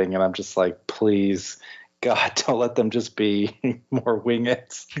floating, and I'm just like, please, God, don't let them just be more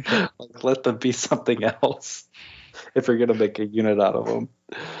wing-its. Like, let them be something else if you're gonna make a unit out of them.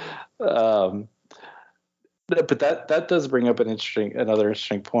 But that does bring up another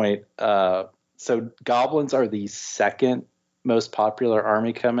interesting point. So goblins are the second most popular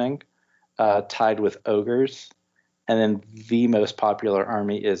army coming, tied with ogres, and then the most popular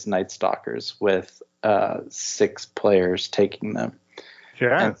army is Night Stalkers with 6 players taking them.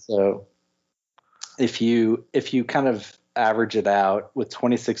 Yeah. And so if you kind of average it out with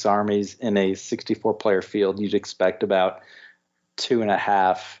 26 armies in a 64 player field, you'd expect about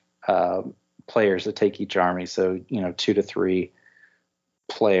 2.5 players to take each army. So 2 to 3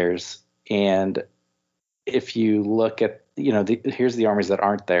 players. And if you look at here's the armies that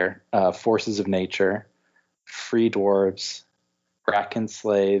aren't there: Forces of Nature, Free Dwarves, Bracken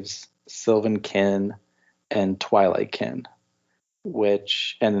Slaves, Sylvan Kin, and Twilight Kin. And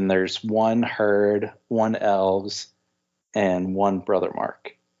then there's 1 Herd, 1 Elves, and 1 Brother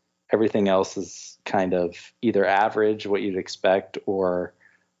Mark. Everything else is kind of either average, what you'd expect, or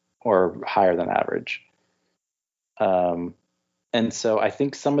higher than average. And so I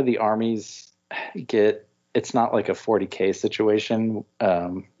think some of the armies it's not like a 40K situation,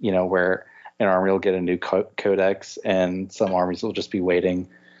 where an army will get a new codex and some armies will just be waiting,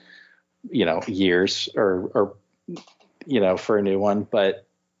 years or for a new one. But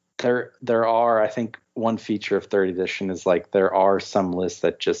there are, I think, one feature of 3rd edition is like there are some lists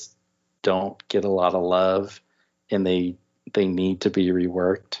that just don't get a lot of love and they need to be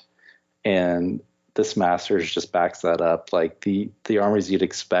reworked. And this Masters just backs that up. Like the armies you'd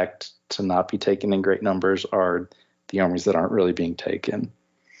expect to not be taken in great numbers are the armies that aren't really being taken.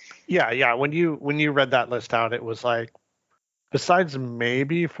 Yeah. When you read that list out, it was like, besides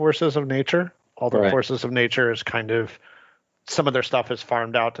maybe Forces of Nature, although right. Forces of Nature is kind of, some of their stuff is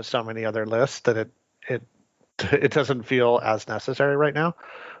farmed out to so many other lists that it doesn't feel as necessary right now.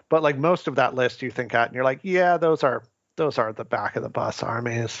 But like most of that list you think at and you're like, yeah, those are the back of the bus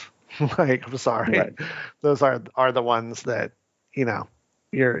armies. Like, I'm sorry. Right. Those are the ones that,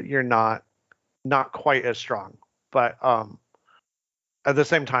 you're not quite as strong. But at the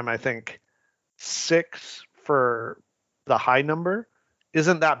same time, I think 6 for the high number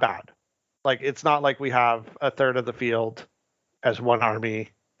isn't that bad. Like, it's not like we have a third of the field as one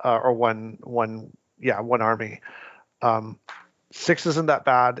army or one army. 6 isn't that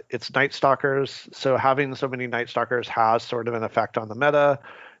bad. It's Night Stalkers, so having so many Night Stalkers has sort of an effect on the meta.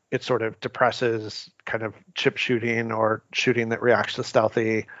 it sort of depresses kind of chip shooting or shooting that reacts to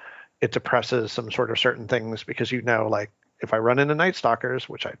stealthy. It depresses some sort of certain things because like if I run into Night Stalkers,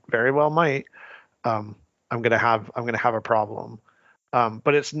 which I very well might, I'm gonna have a problem.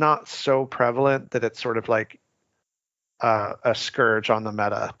 But it's not so prevalent that it's sort of like a scourge on the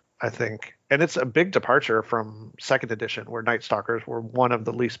meta, I think. And it's a big departure from second edition, where Night Stalkers were one of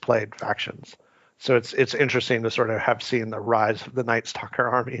the least played factions. So it's interesting to sort of have seen the rise of the Night Stalker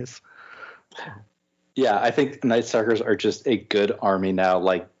armies. Yeah, I think Night Stalkers are just a good army now.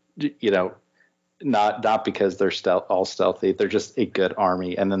 Like, not because they're all stealthy. They're just a good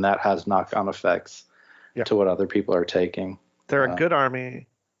army, and then that has knock-on effects to what other people are taking. They're a good army.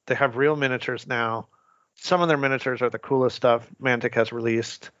 They have real miniatures now. Some of their miniatures are the coolest stuff Mantic has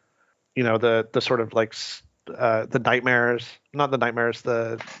released. The sort of like the nightmares, not the nightmares.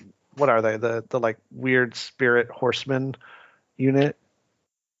 What are they? The like weird spirit horseman unit.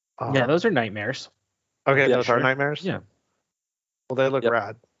 Yeah, those are nightmares. Okay, those are nightmares. Yeah. Well, they look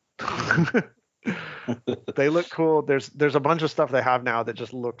rad. They look cool. There's a bunch of stuff they have now that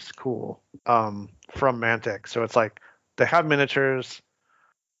just looks cool from Mantic. So it's like they have miniatures.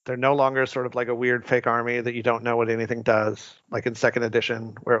 They're no longer sort of like a weird fake army that you don't know what anything does, like in second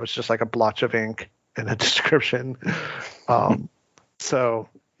edition, where it was just like a blotch of ink and a description. So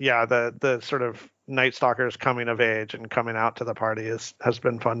yeah, the sort of Night Stalkers coming of age and coming out to the party has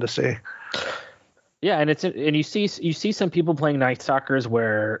been fun to see. Yeah, and you see some people playing Night Stalkers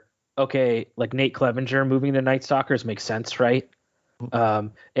where, okay, like Nate Clevenger moving the Night Stalkers makes sense, right?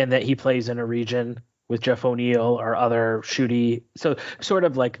 And that he plays in a region with Jeff O'Neill or other shooty. So sort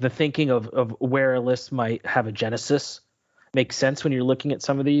of like the thinking of where a list might have a genesis makes sense when you're looking at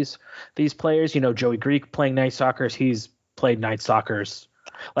some of these players. Joey Greek playing Night Stalkers, he's played Night Stalkers.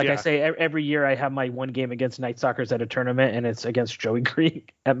 Like I say, every year I have my one game against Night Stalkers at a tournament, and it's against Joey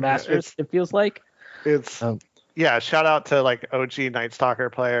Greek at Masters, it feels like. It's shout out to like OG Night Stalker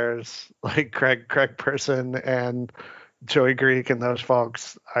players like Craig Person and Joey Greek and those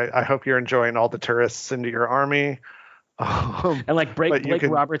folks. I hope you're enjoying all the tourists into your army. And like Blake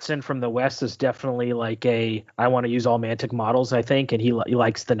Robertson from the West is definitely like I want to use all Mantic models, I think, and he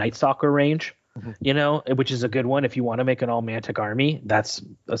likes the Night Stalker range, which is a good one. If you want to make an all Mantic army, that's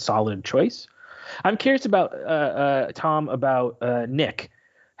a solid choice. I'm curious about Tom, about Nick.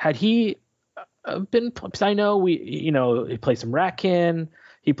 Had he been, because I know he plays some Ratkin,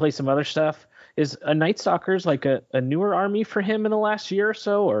 he plays some other stuff. Is a Night Stalkers like a newer army for him in the last year or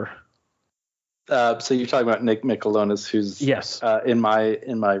so, or? So you're talking about Nick Michelonis, who's in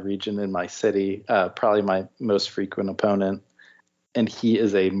my region, in my city, probably my most frequent opponent, and he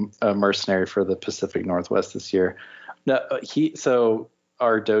is a mercenary for the Pacific Northwest this year. No, so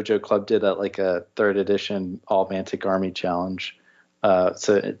our dojo club did a third edition all Mantic army challenge.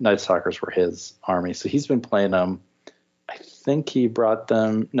 So Night Stalkers were his army, so he's been playing them. I think he brought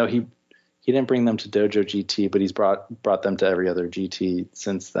them. No, he didn't bring them to Dojo GT, but he's brought them to every other GT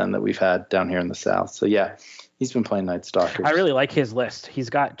since then that we've had down here in the South. So yeah, he's been playing Night Stalkers. I really like his list. He's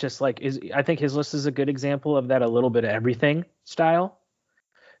got just like I think his list is a good example of that, a little bit of everything style.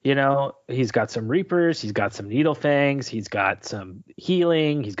 He's got some Reapers, he's got some Needle Fangs, he's got some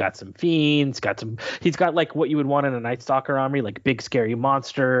healing, he's got some fiends, he's got like what you would want in a Night Stalker army, like big scary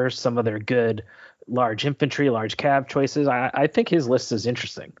monsters, some of their good large infantry, large cav choices. I think his list is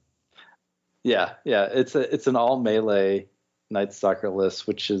interesting. Yeah, it's an all melee Night Stalker list,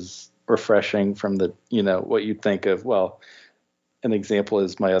 which is refreshing from the what you'd think of. Well, an example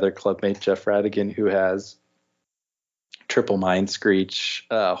is my other clubmate Jeff Radigan, who has triple Mind Screech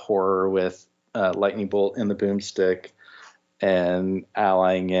horror with lightning bolt in the boomstick and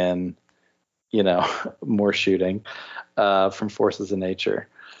allying in more shooting from forces of nature.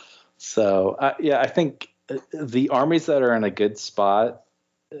 So I think the armies that are in a good spot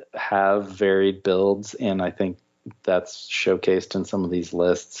have varied builds, and I think that's showcased in some of these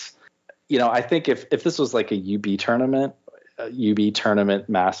lists. I think if this was like a UB tournament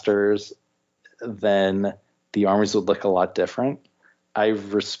Masters, then the armies would look a lot different. I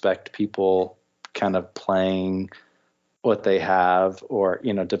respect people kind of playing what they have, or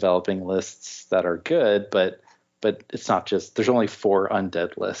developing lists that are good, but it's not just, there's only 4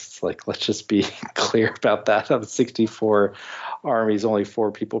 undead lists. Like, let's just be clear about that. Out of 64 armies, only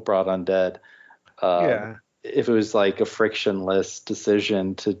 4 people brought undead. If it was like a frictionless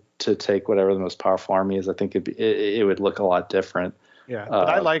decision to take whatever the most powerful army is, I think it would look a lot different. Yeah, but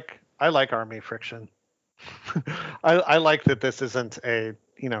I like army friction. I like that this isn't a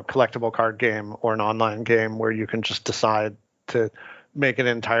collectible card game or an online game where you can just decide to make an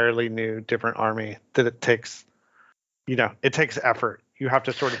entirely new different army. That it takes effort. You have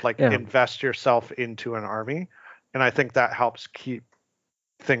to sort of like invest yourself into an army, and I think that helps keep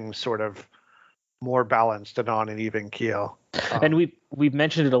things sort of more balanced and on an even keel. And we've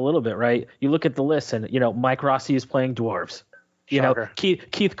mentioned it a little bit, right? You look at the list, and Mike Rossi is playing dwarves.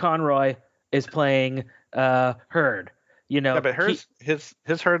 Keith Conroy is playing herd. But his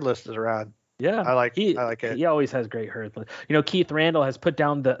herd list is rad. Yeah, I like it. He always has great herd. Keith Randall has put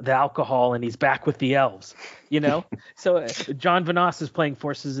down the alcohol, and he's back with the elves. So John Vanasse is playing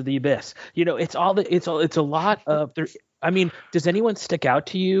Forces of the Abyss. It's a lot of there. I mean, does anyone stick out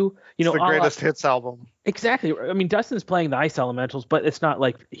to you? It's the greatest hits album. Exactly. I mean, Dustin's playing the Ice Elementals, but it's not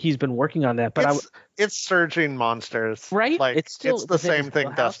like he's been working on that. But it's Surging Monsters, right? Like it's the same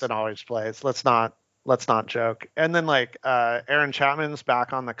thing Dustin always plays. Let's not joke. And then like Aaron Chapman's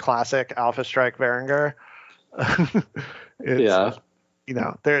back on the classic Alpha Strike Varangur. It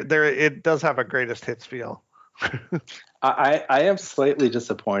does have a greatest hits feel. I am slightly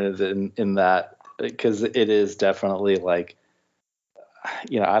disappointed in that, because it is definitely like,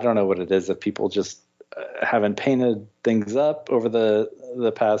 I don't know what it is, if people just haven't painted things up over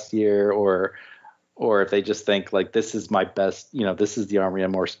the past year, or if they just think like, this is my best, this is the army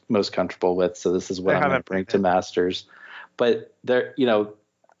I'm most comfortable with, so this is what I'm going to bring to Masters. But there,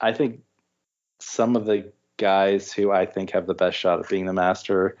 I think some of the guys who I think have the best shot at being the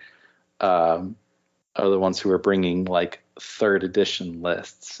Master are the ones who are bringing like 3rd edition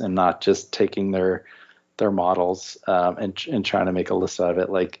lists and not just taking their models and trying to make a list out of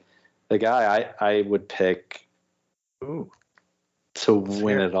it. Like the guy I would pick to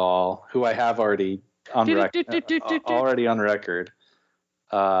win it all, who I have already on record,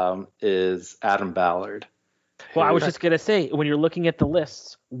 is Adam Ballard. Well, I was just gonna say, when you're looking at the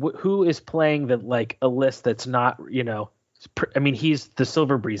lists, who is playing a list that's not, I mean, he's the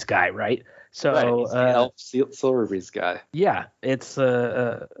Silverbreeze guy, right? So right, he's the Elf Silverbreeze guy. Yeah, it's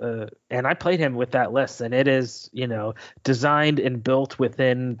and I played him with that list, and it is, designed and built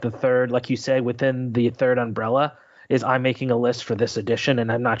within the 3rd, like you said, within the 3rd umbrella. Is I'm making a list for this edition, and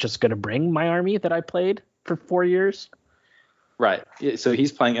I'm not just going to bring my army that I played for 4 years. Right. So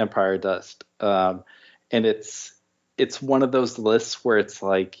he's playing Empire Dust, and it's one of those lists where it's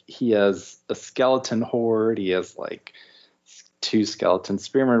like he has a skeleton horde, he has like 2 skeleton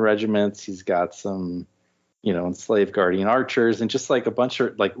spearman regiments, he's got some, enslaved guardian archers, and just like a bunch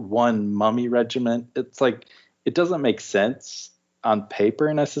of like 1 mummy regiment. It's like, it doesn't make sense on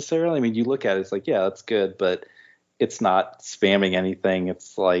paper necessarily. I mean, you look at it, it's like, yeah, that's good, but it's not spamming anything.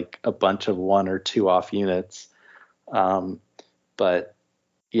 It's like a bunch of 1 or 2 off units. But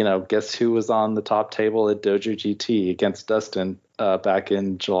guess who was on the top table at Dojo GT against Dustin back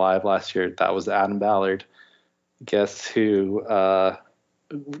in July of last year? That was Adam Ballard. Guess who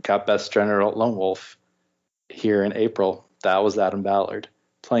got Best General at Lone Wolf here in April? That was Adam Ballard,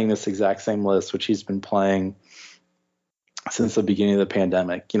 playing this exact same list, which he's been playing since the beginning of the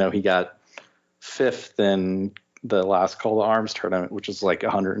pandemic. He got 5th in the last Call to Arms tournament, which is like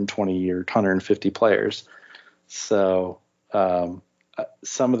 120 or 150 players. So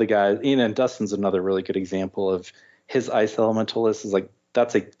some of the guys, and Dustin's another really good example of his Ice Elemental list is like,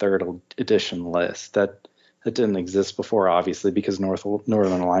 that's a 3rd edition list that didn't exist before, obviously, because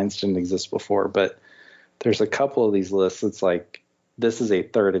Northern Alliance didn't exist before. But there's a couple of these lists. It's like, this is a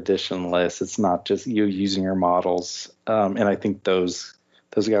 3rd edition list. It's not just you using your models. And I think those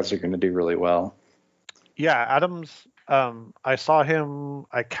guys are going to do really well. Yeah, Adams, I saw him,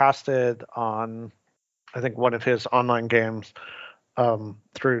 I casted on, I think, one of his online games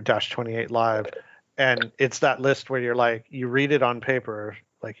through -28 Live. And it's that list where you're like, you read it on paper,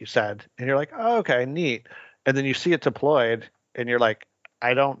 like you said, and you're like, oh, okay, neat. And then you see it deployed, and you're like,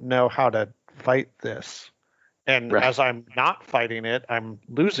 I don't know how to fight this. And as I'm not fighting it, I'm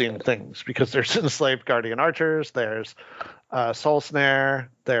losing things, because there's enslaved guardian archers, there's soul snare,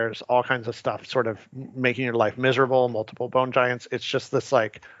 there's all kinds of stuff sort of making your life miserable, multiple bone giants. It's just this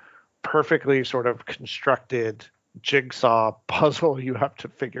like perfectly sort of constructed jigsaw puzzle you have to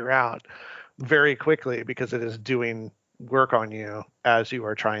figure out very quickly, because it is doing work on you as you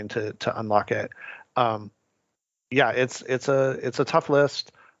are trying to unlock it. It's a tough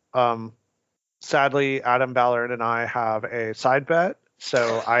list. Sadly, Adam Ballard and I have a side bet,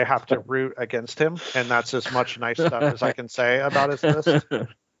 so I have to root against him, and that's as much nice stuff as I can say about his list.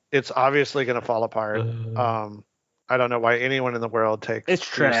 It's obviously going to fall apart. I don't know why anyone in the world takes it's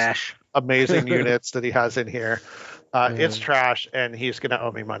trash amazing units that he has in here. It's trash, and he's going to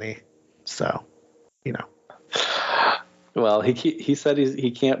owe me money. So, Well, he said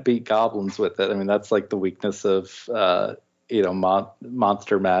he can't beat goblins with it. I mean, that's like the weakness of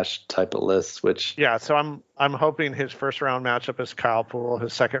monster mash type of lists. Which so I'm hoping his first round matchup is Kyle Poole.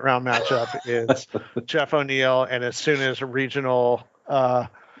 His second round matchup is Jeff O'Neill, and as soon as regional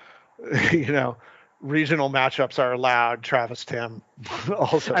regional matchups are allowed, Travis Tim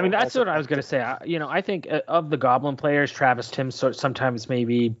also. I mean, that's what I was going to say. I think of the Goblin players, Travis Tim sometimes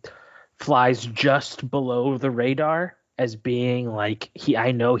maybe flies just below the radar as being like his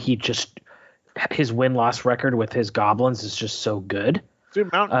win-loss record with his Goblins is just so good.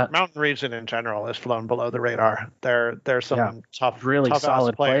 Dude, Mountain region in general is flown below the radar. There's some really tough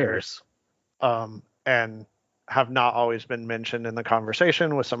solid players. And have not always been mentioned in the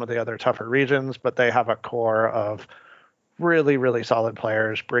conversation with some of the other tougher regions, but they have a core of really, really solid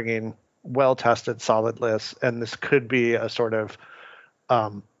players bringing well-tested, solid lists. And this could be a sort of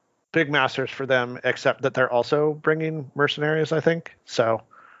big Masters for them, except that they're also bringing mercenaries, I think. So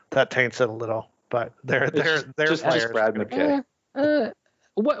that taints it a little, but they're just players. Brad McKay.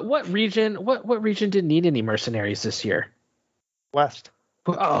 What region didn't need any mercenaries this year? West.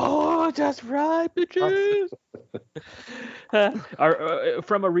 Oh, that's right, bitches.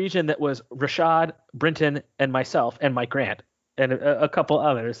 From a region that was Rashad, Brinton, and myself, and Mike Grant, and a couple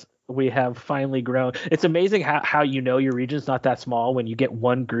others, we have finally grown. It's amazing how your region's not that small when you get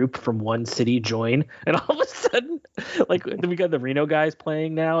one group from one city join, and all of a sudden, like we got the Reno guys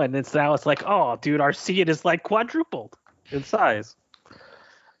playing now, and it's like, oh, dude, our seed is like quadrupled in size.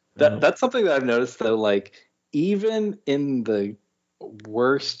 That's something that I've noticed though. Like even in the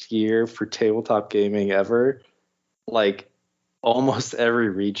worst year for tabletop gaming ever, like almost every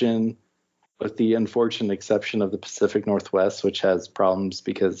region, with the unfortunate exception of the Pacific Northwest, which has problems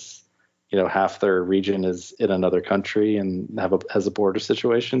because half their region is in another country and has a border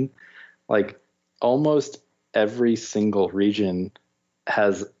situation, like almost every single region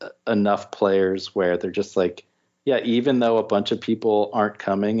has enough players where they're just like, yeah, even though a bunch of people aren't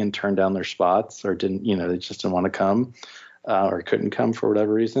coming and turned down their spots or didn't, they just didn't want to come, or couldn't come for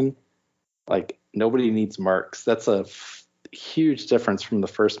whatever reason, like nobody needs mercs. That's a huge difference from the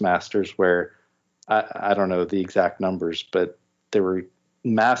first Masters where I don't know the exact numbers, but there were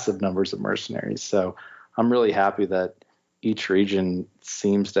massive numbers of mercenaries. So I'm really happy that each region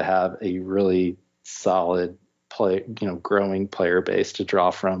seems to have a really solid growing player base to draw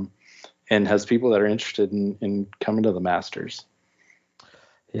from, and has people that are interested in coming to the Masters.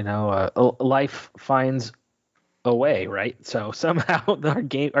 Life finds a way, right? So somehow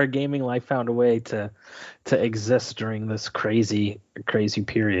our gaming life found a way to exist during this crazy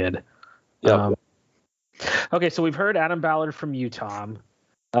period. Yep. Okay, so we've heard Adam Ballard from you, Tom.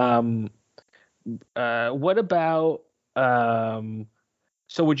 What about so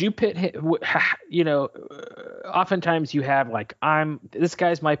would you pit him? Oftentimes you have like, this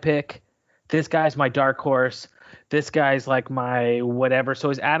guy's my pick, this guy's my dark horse, this guy's like my whatever.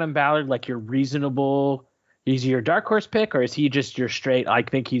 So is Adam Ballard like your reasonable? Is he your dark horse pick, or is he just your straight? I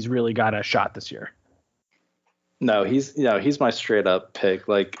think he's really got a shot this year. No, he's my straight up pick.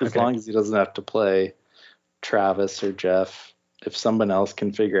 Like as long as he doesn't have to play Travis or Jeff, if someone else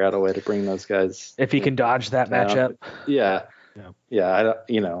can figure out a way to bring those guys, if he can dodge that matchup, I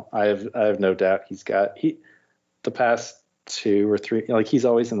have no doubt the past 2 or 3, like he's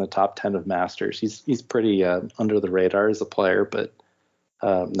always in the top 10 of Masters. He's pretty under the radar as a player, but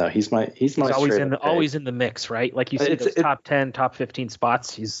no, he's always in the mix, right? Like you said, those top 10, top 15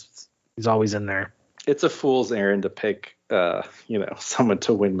 spots, he's always in there. It's a fool's errand to pick someone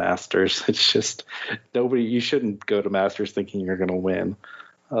to win Masters. It's just you shouldn't go to Masters thinking you're going to win.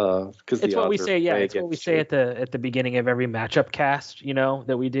 Because it's what we say. Yeah, it's what we say at the beginning of every matchup cast,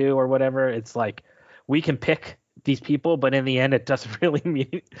 that we do or whatever. It's like we can pick these people, but in the end, it doesn't really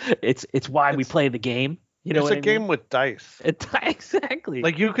mean it's why we play the game. It's a game with dice. Exactly.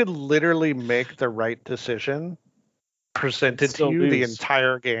 Like you could literally make the right decision presented to you the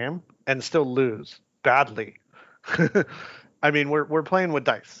entire game and still lose badly. I mean, we're playing with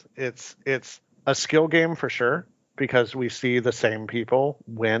dice. It's a skill game for sure, because we see the same people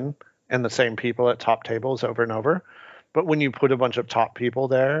win and the same people at top tables over and over. But when you put a bunch of top people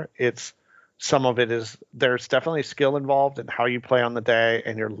there, there's definitely skill involved in how you play on the day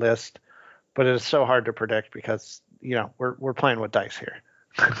and your list. But it is so hard to predict because, we're playing with dice here.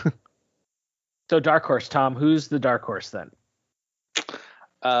 So dark horse, Tom, who's the dark horse then?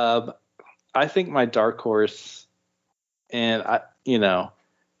 I think my dark horse, and a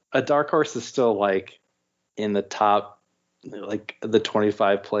dark horse is still like in the top, like the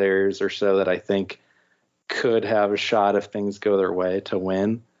 25 players or so that I think could have a shot if things go their way to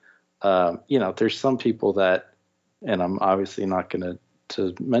win. There's some people that, and I'm obviously not going to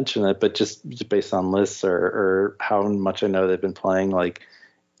to mention it, but just based on lists or how much I know they've been playing, like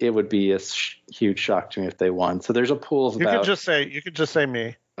it would be a huge shock to me if they won. So there's a pool of about. You could just say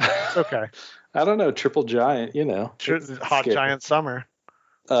me. It's okay. I don't know, triple giant, Hot giant summer.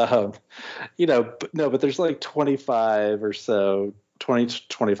 But there's like 25 or so, 20 to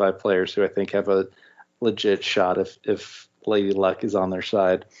 25 players who I think have a legit shot if Lady Luck is on their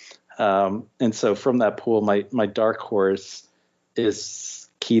side. And so from that pool, my dark horse is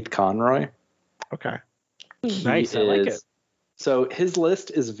Keith Conroy. Okay. Nice. I like it. So his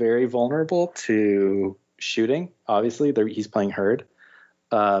list is very vulnerable to shooting. Obviously, he's playing Herd.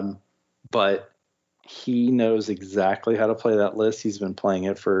 But he knows exactly how to play that list. He's been playing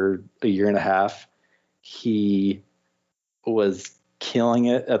it for a year and a half. He was killing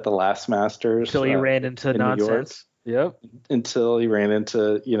it at the last Masters. Until he ran into nonsense. Yep. Until he ran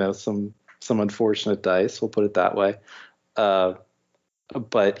into, some unfortunate dice. We'll put it that way.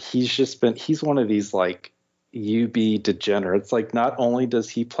 But he's one of these like UB degenerates. Like not only does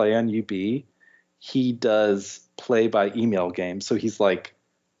he play on UB, he does play by email games. So he's like,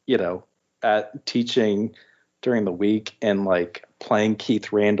 at teaching during the week and like playing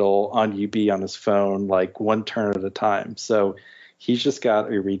Keith Randall on UB on his phone, like one turn at a time. So he's just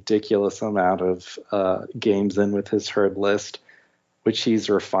got a ridiculous amount of games in with his Herd list, which he's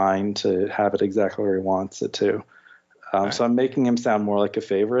refined to have it exactly where he wants it to. Right. So I'm making him sound more like a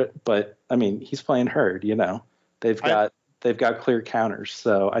favorite, but I mean, he's playing Herd, they've got clear counters.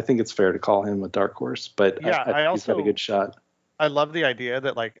 So I think it's fair to call him a dark horse, but I he's got a good shot. I love the idea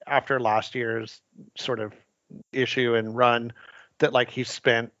that like after last year's sort of issue and run that like he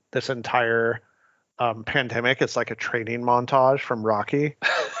spent this entire pandemic. It's like a training montage from Rocky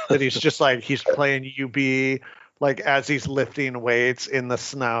that he's just like, he's playing UB like as he's lifting weights in the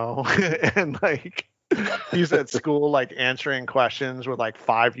snow and like he's at school like answering questions with like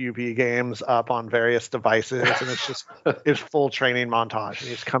 5 UB games up on various devices, and it's just his full training montage. And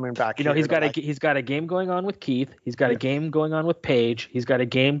he's coming back. He's got a game going on with Keith. He's got a game going on with Paige. He's got a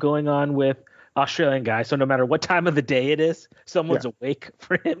game going on with Australian guy. So no matter what time of the day it is, someone's awake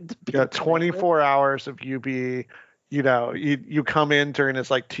for him to be. 24 hours of UB. You come in during his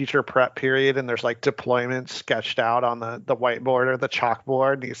like teacher prep period, and there's like deployments sketched out on the whiteboard or the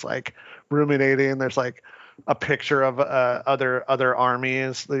chalkboard, and he's like ruminating. There's like a picture of other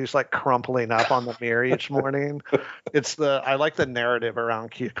armies that he's like crumpling up on the mirror each morning. I like the narrative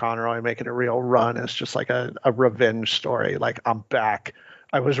around Keith Conroy making a real run. It's just like a revenge story. Like, I'm back.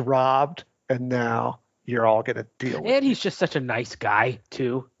 I was robbed, and now you're all gonna deal with it. And he's just such a nice guy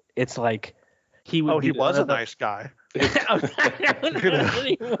too. It's like he was a nice guy. You're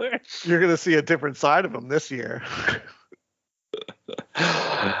gonna see a different side of him this year.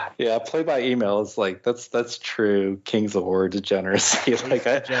 Yeah, play by email is like that's true Kings of War degeneracy. Like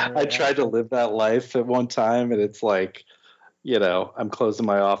I tried to live that life at one time, and it's like, I'm closing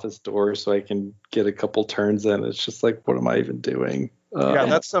my office door so I can get a couple turns in. It's just like, what am I even doing?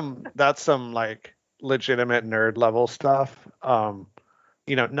 That's some like legitimate nerd level stuff.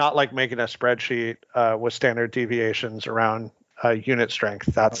 Not like making a spreadsheet with standard deviations around unit strength.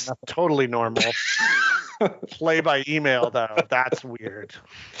 That's totally normal. Play by email, though, that's weird.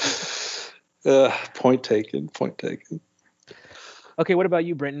 Point taken. Okay, what about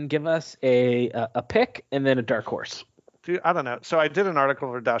you, Brenton? Give us a pick and then a dark horse. Dude, I don't know. So I did an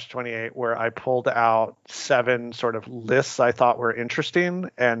article for Dash 28 where I pulled out 7 sort of lists I thought were interesting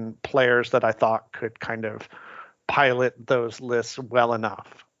and players that I thought could kind of pilot those lists well enough.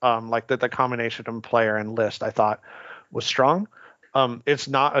 Like the combination of player and list I thought was strong. It's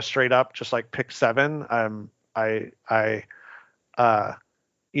not a straight up just like pick 7. I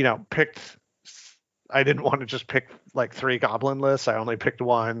didn't want to just pick like 3 goblin lists. I only picked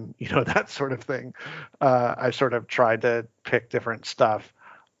 1, that sort of thing. I sort of tried to pick different stuff.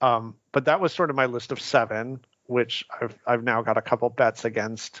 But that was sort of my list of 7, which I've now got a couple bets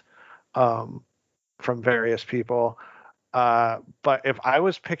against from various people. But if I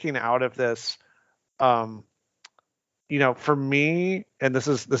was picking out of this, for me, and this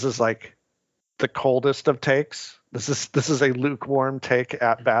is like the coldest of takes. This is a lukewarm take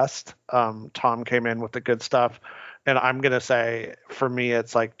at best. Tom came in with the good stuff, and I'm gonna say for me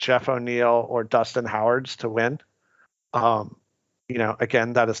it's like Jeff O'Neill or Dustin Howards to win.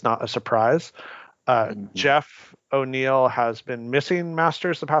 Again, that is not a surprise. Jeff O'Neill has been missing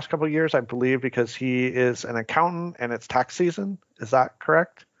Masters the past couple of years, I believe, because he is an accountant and it's tax season. Is that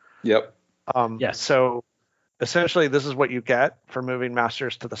correct? Yep. Yes. So essentially, this is what you get for moving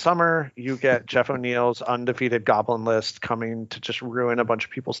Masters to the summer. You get Jeff O'Neill's undefeated Goblin list coming to just ruin a bunch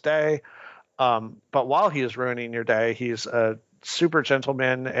of people's day. But while he is ruining your day, he's a super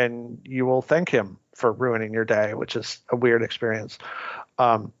gentleman, and you will thank him for ruining your day, which is a weird experience.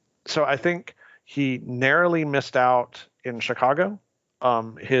 So I think he narrowly missed out in Chicago.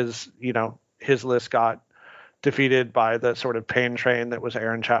 His list got defeated by the sort of pain train that was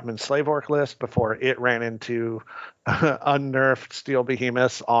Aaron Chapman's Slave Orc list before it ran into unnerfed Steel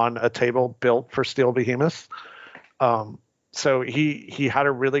Behemoths on a table built for Steel Behemoths. So he had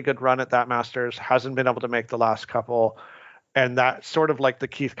a really good run at that Masters, hasn't been able to make the last couple. And that sort of like the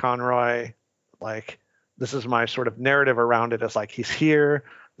Keith Conroy, like, this is my sort of narrative around it, is like, he's here,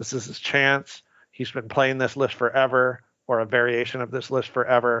 this is his chance. He's been playing this list forever, or a variation of this list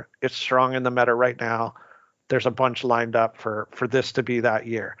forever. It's strong in the meta right now. There's a bunch lined up for this to be that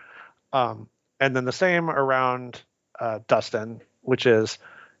year. And then the same around Dustin, which is,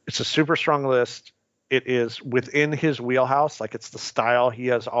 it's a super strong list. It is within his wheelhouse. Like, it's the style he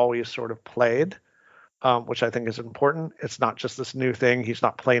has always sort of played, which I think is important. It's not just this new thing. He's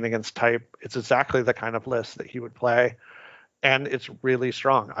not playing against type. It's exactly the kind of list that he would play. And it's really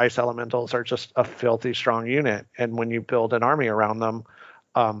strong. Ice Elementals are just a filthy strong unit. And when you build an army around them,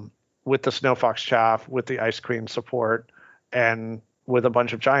 with the Snow Fox Chaff, with the Ice Queen support, and with a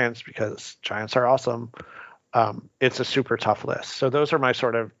bunch of Giants, because Giants are awesome, it's a super tough list. So those are my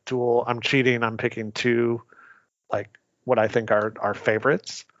sort of dual. I'm cheating. I'm picking two, like, what I think are our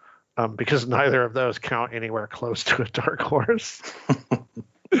favorites, because neither of those count anywhere close to a dark horse.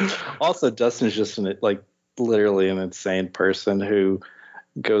 Also, Dustin's just literally an insane person who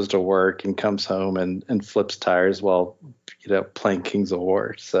goes to work and comes home and flips tires while playing Kings of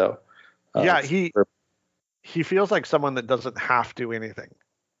War. So yeah, he feels like someone that doesn't have to do anything.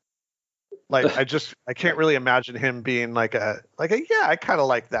 Like, I can't really imagine him being like a yeah, I kind of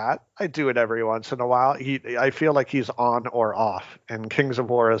like that. I do it every once in a while. I feel like he's on or off, and Kings of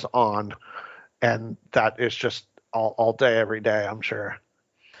War is on, and that is just all day, every day, I'm sure.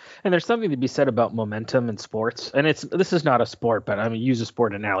 And there's something to be said about momentum in sports. And this is not a sport, but I mean, use a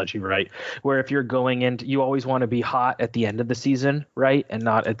sport analogy, right? Where if you're going into, you always want to be hot at the end of the season, right? And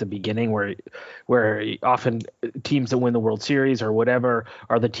not at the beginning, where often teams that win the World Series or whatever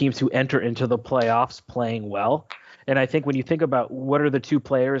are the teams who enter into the playoffs playing well. And I think when you think about what are the two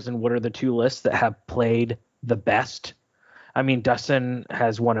players and what are the two lists that have played the best, I mean, Dustin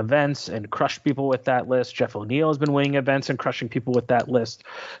has won events and crushed people with that list. Jeff O'Neill has been winning events and crushing people with that list.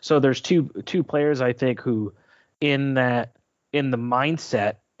 So there's two players, I think, who in the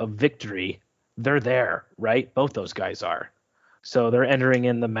mindset of victory, they're there, right? Both those guys are. So they're entering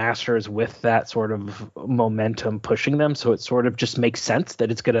in the Masters with that sort of momentum pushing them. So it sort of just makes sense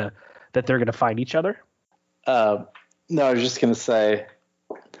that they're gonna find each other. No, I was just gonna say,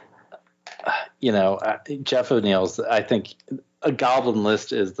 Jeff O'Neill's, I think a Goblin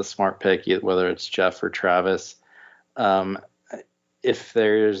list is the smart pick, whether it's Jeff or Travis. If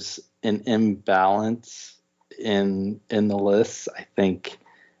there's an imbalance in the lists, I think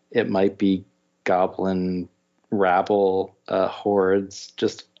it might be Goblin rabble hordes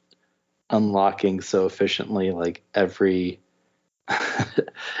just unlocking so efficiently, like every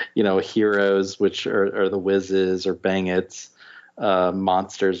heroes, which are the whizzes or bangits,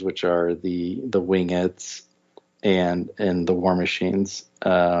 monsters, which are the wingets, and the war machines,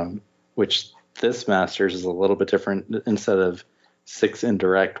 which this Masters is a little bit different. Instead of 6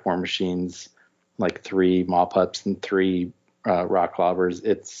 indirect war machines, like 3 mop ups and 3 rock lobbers,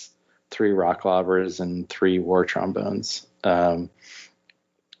 it's 3 rock lobbers and 3 war trombones,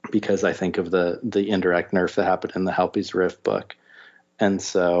 because I think of the indirect nerf that happened in the Helpy's Rift book. And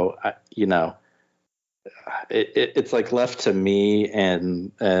so it's like left to me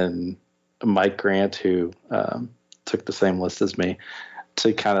and Mike Grant, who took the same list as me,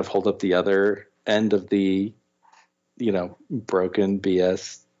 to kind of hold up the other end of the broken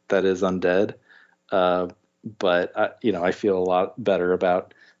BS that is Undead. But I feel a lot better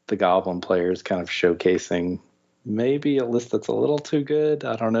about the Goblin players kind of showcasing maybe a list that's a little too good.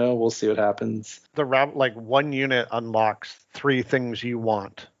 I don't know. We'll see what happens. Like one unit unlocks 3 things you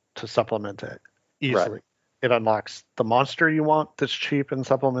want to supplement it easily. Right. It unlocks the monster you want that's cheap and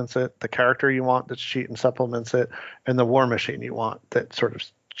supplements it, the character you want that's cheap and supplements it, and the war machine you want that sort of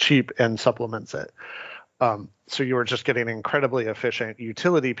cheap and supplements it. So you were just getting incredibly efficient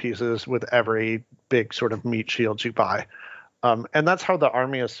utility pieces with every big sort of meat shield you buy. And that's how the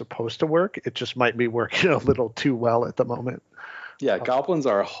army is supposed to work. It just might be working a little too well at the moment. Yeah, goblins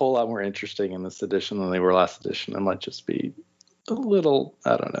are a whole lot more interesting in this edition than they were last edition. It might just be a little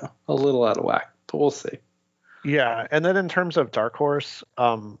out of whack, but we'll see. Yeah, and then in terms of Dark Horse,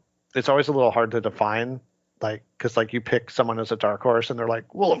 it's always a little hard to define Like, because like you pick someone as a dark horse, and they're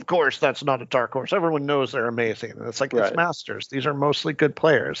like, well, of course that's not a dark horse. Everyone knows they're amazing, and it's like it's Masters. These are mostly good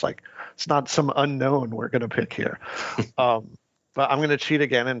players. Like, it's not some unknown we're gonna pick here. But I'm gonna cheat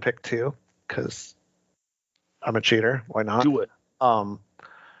again and pick 2 because I'm a cheater. Why not? Do it.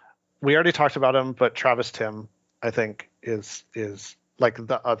 We already talked about him, but Travis Tim, I think, is like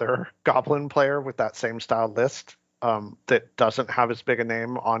the other Goblin player with that same style list that doesn't have as big a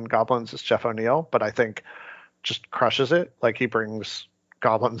name on Goblins as Jeff O'Neill, but I think just crushes it. Like, he brings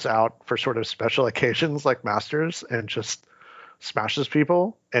Goblins out for sort of special occasions like Masters and just smashes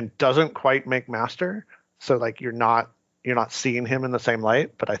people and doesn't quite make Master. So like you're not seeing him in the same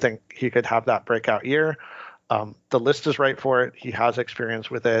light, but I think he could have that breakout year. The list is right for it. He has experience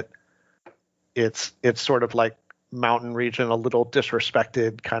with it. It's sort of like mountain region, a little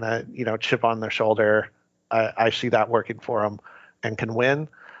disrespected, kind of, chip on their shoulder. I see that working for him and can win.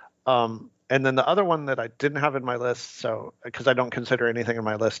 And then the other one that I didn't have in my list, so because I don't consider anything in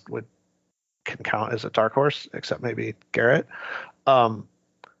my list can count as a dark horse, except maybe Garrett. I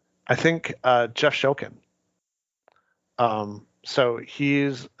think Jeff Shokin. So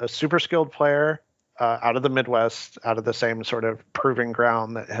he's a super skilled player out of the Midwest, out of the same sort of proving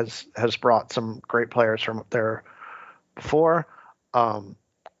ground that has brought some great players from up there before.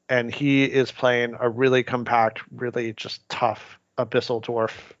 And he is playing a really compact, really just tough Abyssal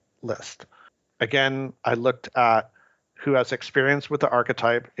Dwarf list. Again, I looked at who has experience with the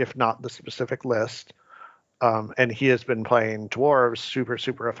archetype, if not the specific list. And he has been playing dwarves super,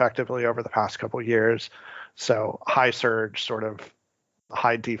 super effectively over the past couple of years. So high surge, sort of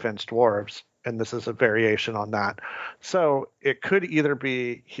high defense dwarves. And this is a variation on that. So it could either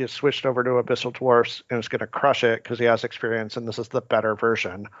be he has switched over to Abyssal Dwarfs and is going to crush it because he has experience and this is the better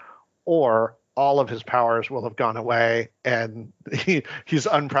version, or all of his powers will have gone away and he's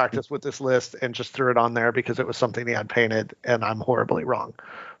unpracticed with this list and just threw it on there because it was something he had painted, and I'm horribly wrong.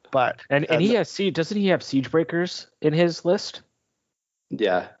 But and he has doesn't he have siege breakers in his list?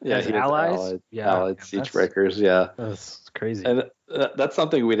 Yeah, he has allies. Allied siege breakers. Yeah, that's crazy. And that's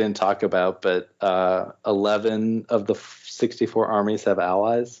something we didn't talk about, but 11 of the 64 armies have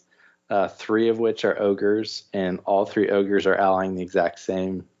allies. 3 of which are ogres, and all 3 ogres are allying the exact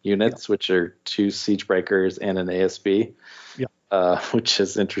same units, which are 2 siege breakers and an ASB, which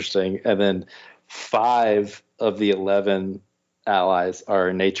is interesting. And then 5 of the 11 allies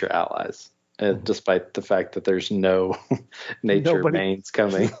are nature allies, despite the fact that there's no nature mains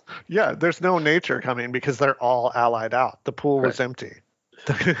coming. Yeah, there's no nature coming because they're all allied out. The pool was empty.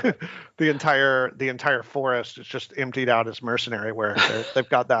 The entire forest is just emptied out as mercenary, where they've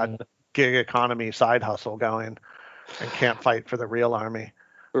got that gig economy side hustle going and can't fight for the real army.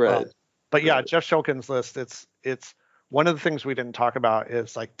 Right. But yeah, Jeff Shokin's list, it's one of the things we didn't talk about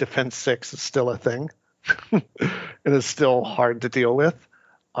is like defense 6 is still a thing. It is still hard to deal with.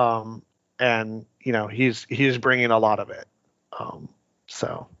 And he's bringing a lot of it.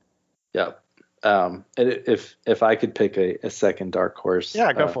 So yeah. And if I could pick a second dark horse,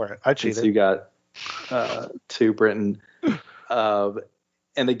 go for it. I cheated. You got 2 Britain,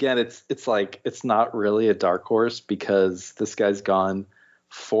 and again, it's like it's not really a dark horse because this guy's gone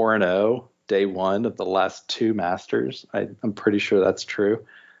 4-0 day 1 of the last 2 Masters. I'm pretty sure that's true.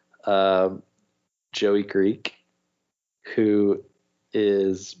 Joey Greek, who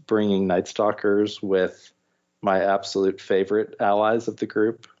is bringing Night Stalkers with my absolute favorite allies of the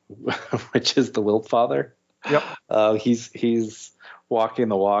group, which is the Wildfather. Yep. He's walking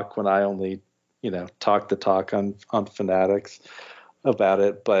the walk when I only, talk the talk on Fanatics about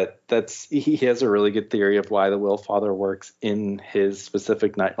it. But he has a really good theory of why the Wildfather works in his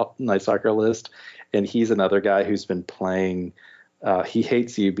specific Night Stalker list. And he's another guy who's been playing. He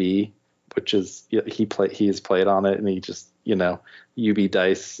hates UB, which is he has played on it, and he just UB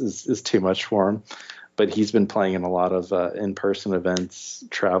dice is too much for him. But he's been playing in a lot of in-person events,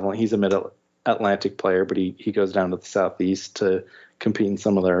 traveling. He's a mid-Atlantic player, but he goes down to the Southeast to compete in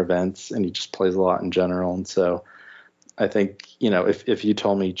some of their events, and he just plays a lot in general. And so I think, if you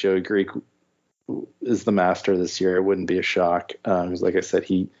told me Joey Greek is the master this year, it wouldn't be a shock. Because like I said,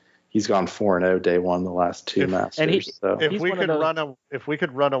 he's gone 4-0 day 1 the last 2 Masters. And if we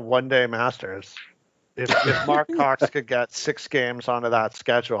could run a one-day Masters, if Mark Cox could get 6 games onto that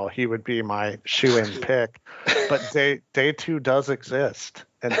schedule, he would be my shoe-in pick. But day 2 does exist,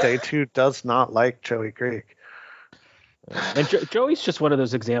 and day 2 does not like Joey Greek. And Joey's just one of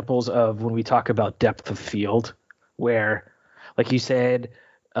those examples of when we talk about depth of field, where, like you said,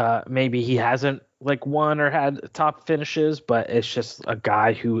 maybe he hasn't won or had top finishes, but it's just a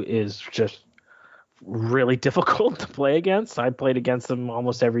guy who is just really difficult to play against. I played against him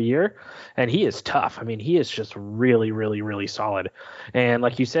almost every year, and he is tough. I mean, he is just really, really, really solid. And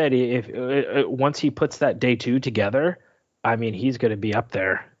like you said, if once he puts that day 2 together, I mean, he's going to be up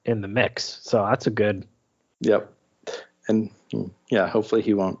there in the mix. So that's a good. Yep. And yeah, hopefully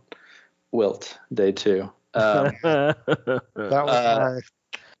he won't wilt day 2. That was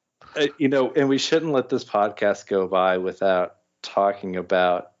and we shouldn't let this podcast go by without talking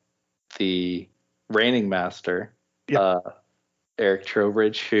about the reigning master, Eric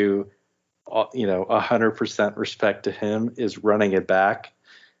Trowbridge, who, 100% respect to him, is running it back.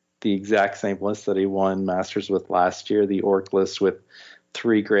 The exact same list that he won Masters with last year, the Orc list with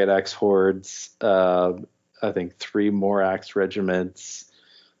 3 Great Axe Hordes, I think 3 Morax regiments,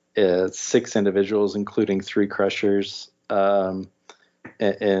 6 individuals, including 3 Crushers, and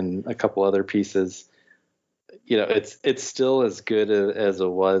a couple other pieces. It's still as good as it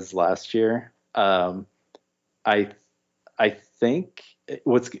was last year. I think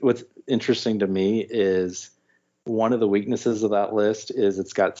what's interesting to me is one of the weaknesses of that list is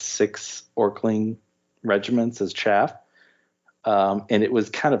it's got 6 Orkling regiments as chaff, and it was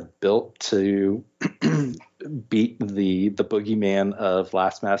kind of built to beat the boogeyman of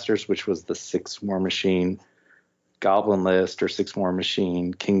last Masters, which was the 6 War Machine Goblin list or 6 War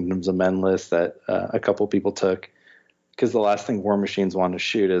Machine Kingdoms of Men list that a couple people took, because the last thing War Machines want to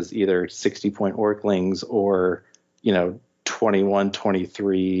shoot is either 60-point Orklings or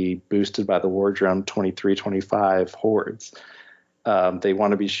 21-23 boosted by the War Drum 23-25 hordes. They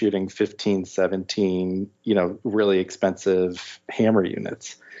want to be shooting 15-17 really expensive hammer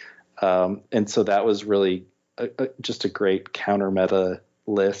units, and so that was really just a great counter meta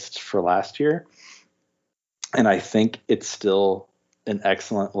list for last year. And I think it's still an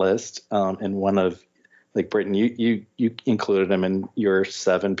excellent list. And one of, like, Britton, you included him in your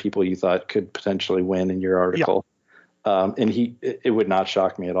 7 people you thought could potentially win in your article. Yeah. And it would not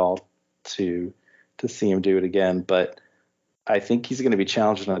shock me at all to see him do it again. But I think he's going to be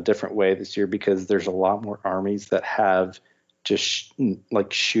challenged in a different way this year, because there's a lot more armies that have just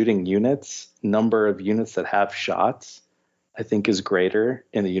shooting units. Number of units that have shots, I think, is greater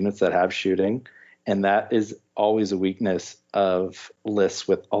in the units that have shooting. And that is always a weakness of lists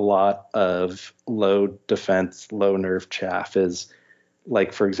with a lot of low defense, low nerf chaff. Is,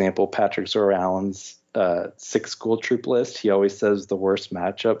 like, for example, Patrick Zora-Allen's 6 school troop list. He always says the worst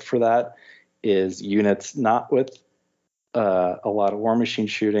matchup for that is units not with a lot of War Machine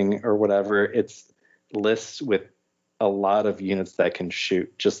shooting or whatever. It's lists with a lot of units that can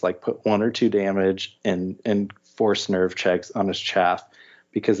shoot, just like put 1 or 2 damage and force nerve checks on his chaff.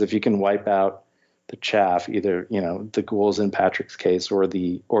 Because if you can wipe out the chaff, either the ghouls in Patrick's case or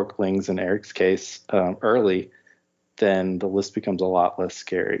the Orklings in Eric's case early, then the list becomes a lot less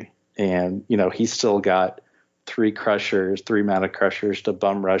scary. And he's still got 3 Crushers, 3 mana Crushers to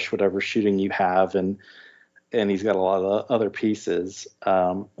bum rush whatever shooting you have, and he's got a lot of other pieces.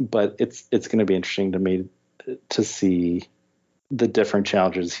 But it's going to be interesting to me to see the different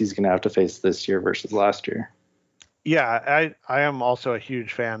challenges he's going to have to face this year versus last year. Yeah, I am also a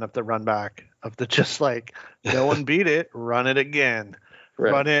huge fan of the run back, of the just like, no one beat it, run it again.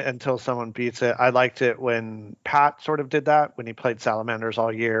 Right. Run it until someone beats it. I liked it when Pat sort of did that, when he played Salamanders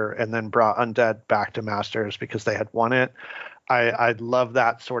all year and then brought Undead back to Masters because they had won it. I love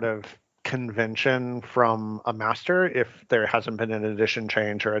that sort of convention from a Master if there hasn't been an edition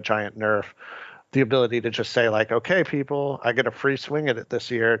change or a giant nerf. The ability to just say, like, okay, people, I get a free swing at it this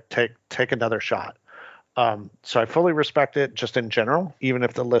year. Take another shot. So I fully respect it just in general, even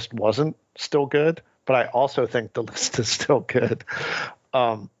if the list wasn't still good. But I also think the list is still good.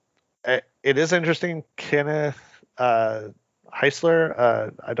 It is interesting. Kenneth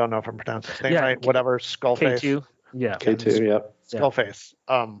Heisler, I don't know if I'm pronouncing his name right. Whatever, Skullface. K2. Yeah. K2, yep. Skullface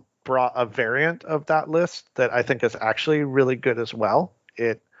brought a variant of that list that I think is actually really good as well.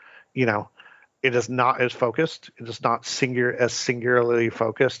 It is not as focused. It is not singularly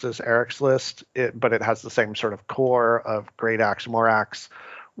focused as Eric's list, but it has the same sort of core of Great Axe, Morax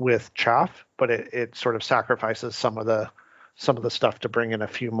with chaff, but it sort of sacrifices some of the stuff to bring in a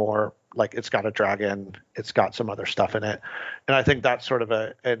few more. Like, it's got a dragon, it's got some other stuff in it, and I think that's sort of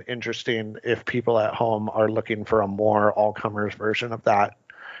an interesting, if people at home are looking for a more all-comers version of that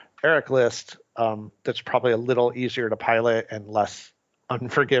Eric list, that's probably a little easier to pilot and less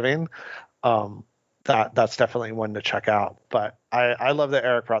unforgiving. That's definitely one to check out. But I love that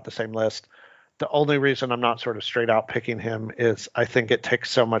Eric brought the same list. The only reason I'm not sort of straight out picking him is I think it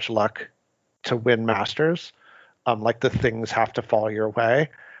takes so much luck to win Masters. Like, the things have to fall your way,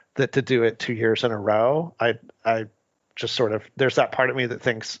 that to do it 2 years in a row, I just sort of, there's that part of me that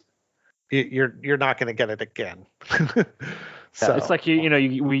thinks you're not going to get it again. So it's like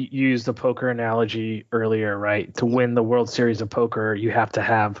we used the poker analogy earlier, right? To win the World Series of Poker, you have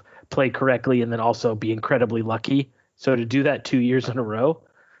to play correctly and then also be incredibly lucky. So to do that 2 years in a row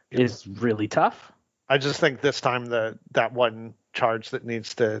is really tough. I just think this time that one charge that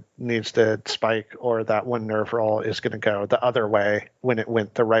needs to spike, or that one nerve roll, is going to go the other way when it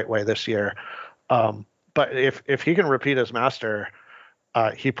went the right way this year. But if he can repeat as master,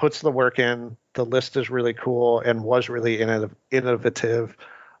 he puts the work in. The list is really cool and was really innovative.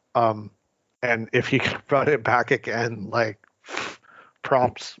 And if he can run it back again, like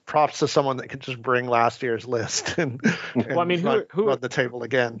props to someone that could just bring last year's list and well, I mean, who run the table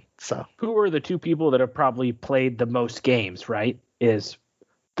again. So who are the two people that have probably played the most games, right? Is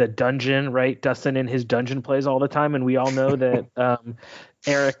the dungeon, right? Dustin in his dungeon plays all the time, and we all know that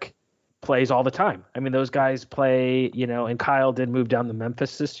Eric plays all the time. I mean, those guys play, and Kyle did move down to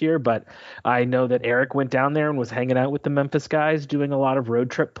Memphis this year, but I know that Eric went down there and was hanging out with the Memphis guys doing a lot of road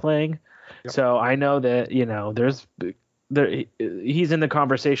trip playing. Yep. So I know that, he's in the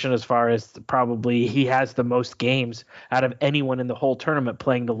conversation as far as probably he has the most games out of anyone in the whole tournament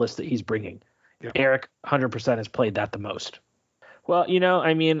playing the list that he's bringing. Yep. Eric 100% has played that the most. Well,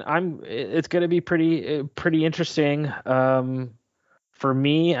 I mean, it's going to be pretty interesting. For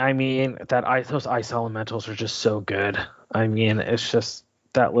me, I mean, those ice elementals are just so good. I mean, it's just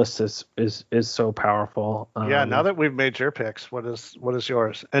that list is so powerful. Yeah. Now that we've made your picks, what is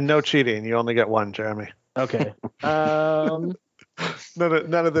yours? And no cheating. You only get one, Jeremy. Okay. None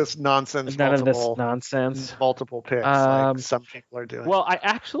of this nonsense. Multiple picks, like some people are doing. Well, I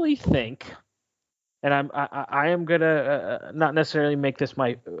actually think, and I am gonna not necessarily make this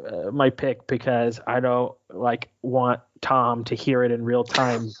my pick because I don't want Tom to hear it in real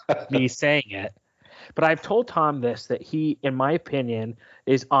time, me saying it. But I've told Tom that he, in my opinion,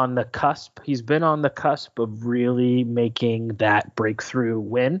 is on the cusp. He's been on the cusp of really making that breakthrough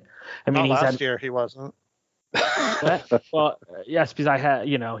win. I mean, last year he wasn't. Well, yes, because I had,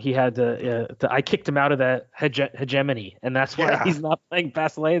 he had I kicked him out of the hegemony, and that's why he's not playing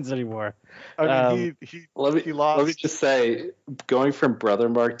Basileans anymore. I mean, he lost. Let me just say, going from Brother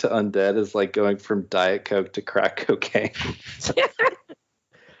Mark to Undead is like going from Diet Coke to crack cocaine.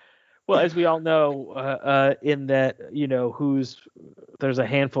 Well, as we all know, in that, there's a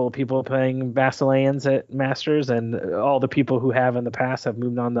handful of people playing Basileans at Masters, and all the people who have in the past have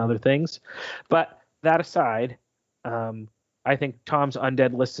moved on to other things. But that aside, I think Tom's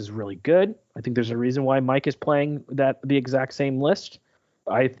Undead list is really good. I think there's a reason why Mike is playing the exact same list.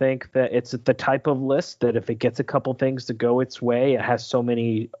 I think that it's the type of list that if it gets a couple things to go its way, it has so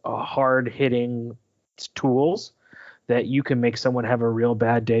many hard-hitting tools that you can make someone have a real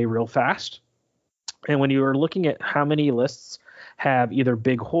bad day real fast. And when you are looking at how many lists have either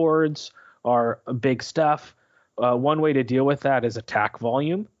big hordes or big stuff, one way to deal with that is attack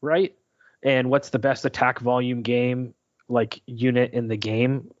volume, right? And what's the best attack volume unit in the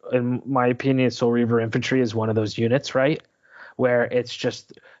game? In my opinion, Soul Reaver Infantry is one of those units, right? Where it's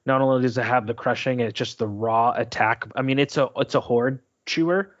just, not only does it have the crushing, it's just the raw attack. I mean, it's a horde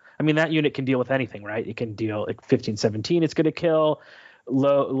chewer. I mean, that unit can deal with anything, right? It can deal 15, 17. It's going to kill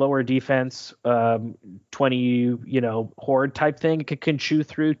lower defense, 20, horde type thing. It can chew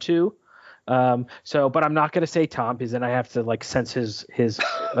through too. But I'm not going to say Tom, because then I have to sense his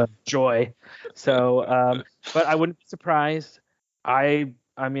joy. So, but I wouldn't be surprised. I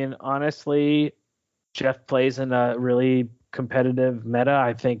mean, honestly, Jeff plays in a really competitive meta.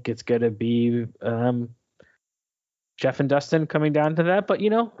 I think it's going to be, Jeff and Dustin coming down to that, but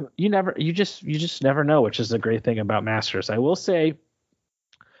you just never know, which is the great thing about Masters. I will say,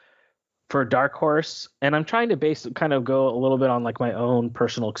 for Dark Horse, and I'm trying to go a little bit on my own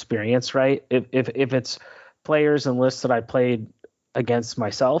personal experience, right? If it's players and lists that I played against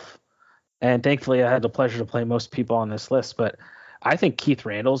myself, and thankfully I had the pleasure to play most people on this list, but I think Keith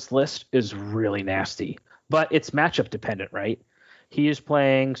Randall's list is really nasty, but it's matchup dependent, right? He is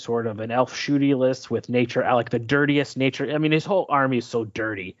playing sort of an elf shooty list with nature, the dirtiest nature. I mean, his whole army is so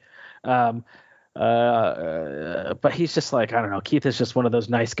dirty. But he's just I don't know. Keith is just one of those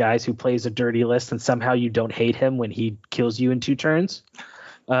nice guys who plays a dirty list, and somehow you don't hate him when he kills you in 2 turns.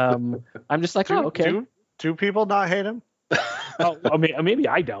 I'm just okay. Do people not hate him? Well, maybe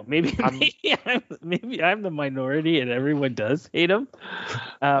I don't. Maybe I'm the minority, and everyone does hate him.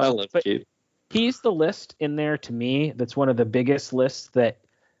 I love Keith. He's the list in there to me that's one of the biggest lists that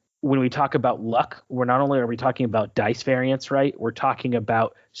when we talk about luck, not only are we talking about dice variance, right? We're talking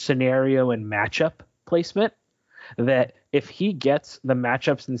about scenario and matchup placement. That if he gets the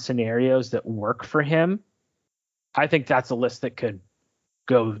matchups and scenarios that work for him, I think that's a list that could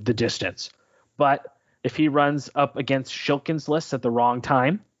go the distance. But if he runs up against Shilkin's list at the wrong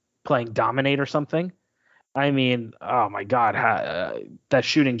time, playing Dominate or something, I mean, oh my God, that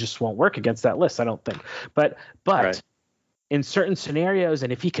shooting just won't work against that list, I don't think. But right. In certain scenarios,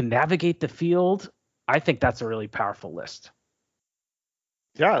 and if he can navigate the field, I think that's a really powerful list.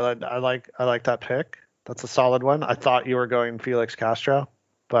 Yeah, I like that pick. That's a solid one. I thought you were going Felix Castro,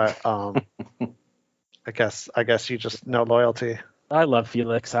 but I guess you just know loyalty. I love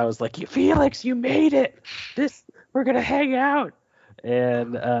Felix. I was like, Felix, you made it. We're gonna hang out.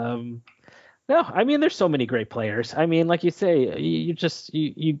 And no, I mean, there's so many great players. I mean, like you say,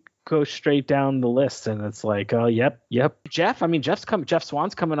 you go straight down the list, and it's like, oh, yep. Jeff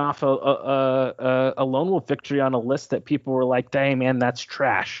Swan's coming off a Lone Wolf victory on a list that people were like, dang, man, that's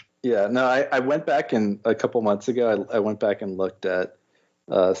trash. Yeah, no, I went back a couple months ago. I went back and looked at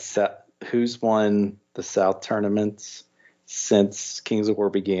who's won the South tournaments since Kings of War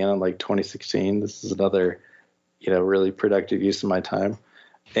began in like 2016. This is another, really productive use of my time.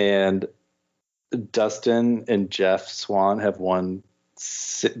 And Dustin and Jeff Swan have won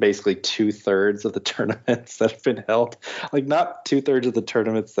basically 2/3 of the tournaments that have been held. Like, not 2/3 of the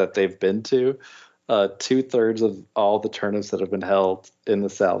tournaments that they've been to, 2/3 of all the tournaments that have been held in the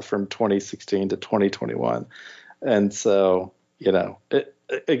South from 2016 to 2021. And so,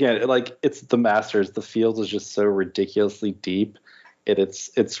 it's the Masters. The field is just so ridiculously deep.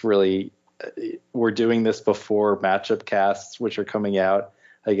 It's really, we're doing this before matchup casts, which are coming out.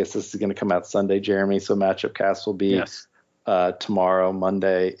 I guess this is going to come out Sunday, Jeremy. So matchup casts will be tomorrow,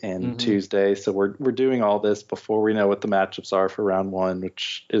 Monday, and Tuesday. So we're doing all this before we know what the matchups are for round one,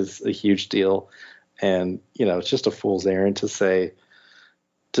 which is a huge deal. And it's just a fool's errand to say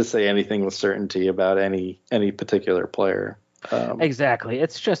anything with certainty about any particular player. Exactly.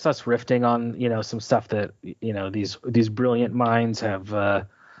 It's just us riffing on some stuff that these brilliant minds have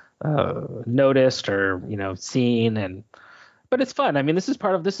noticed or seen, but it's fun. I mean, this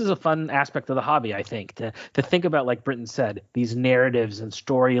is a fun aspect of the hobby, I think, to think about, like Britton said, these narratives and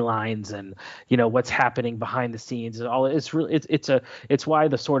storylines and what's happening behind the scenes and all. It's why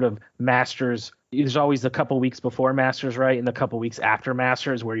the sort of Masters, there's always the couple weeks before Masters, right, and the couple weeks after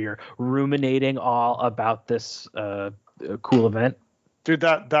Masters where you're ruminating all about this cool event. Dude,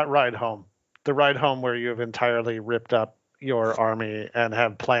 that ride home, the ride home where you've entirely ripped up your army and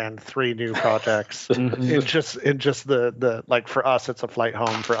have planned 3 new projects in just the like, for us it's a flight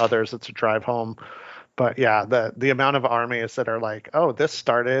home, for others it's a drive home. But yeah, the amount of armies that are like, oh, this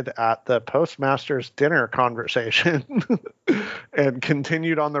started at the Postmasters dinner conversation and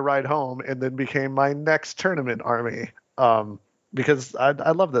continued on the ride home and then became my next tournament army, because I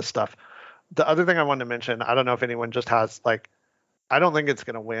love this stuff. The other thing I wanted to mention, I don't know if anyone just has, like, I don't think it's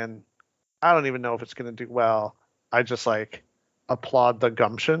going to win. I don't even know if it's going to do well. I just applaud the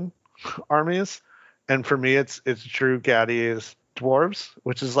gumption armies. And for me, it's Drew Gaddy's dwarves,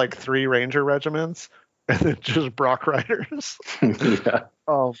 which is 3 ranger regiments and then just Brock Riders. Yeah.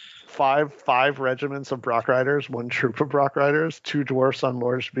 5 regiments of Brock Riders, 1 troop of Brock Riders, 2 dwarfs on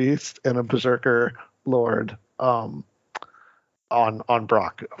Lord's Beast, and a Berserker Lord on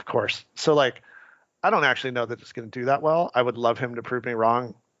Brock, of course. So I don't actually know that it's going to do that well. I would love him to prove me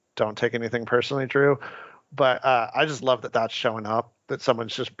wrong. Don't take anything personally, Drew. But I just love that that's showing up, that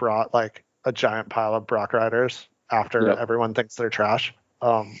someone's just brought a giant pile of Brock Riders after everyone thinks they're trash.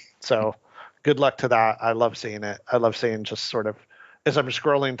 So good luck to that. I love seeing it. I love seeing just sort of, as I'm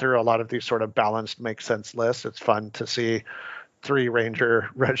scrolling through a lot of these sort of balanced, make sense lists, it's fun to see 3 ranger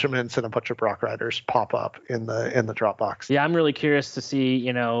regiments and a bunch of Brock Riders pop up in the drop box. Yeah, I'm really curious to see,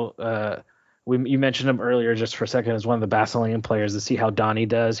 you mentioned him earlier just for a second as one of the Basilean players, to see how Donnie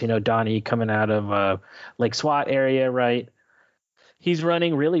does. Donnie coming out of Lake Swat area, right? He's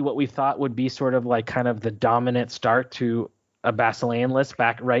running really what we thought would be sort of kind of the dominant start to a Basilean list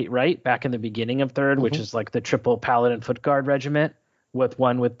back in the beginning of third, which is the triple Paladin Foot Guard regiment with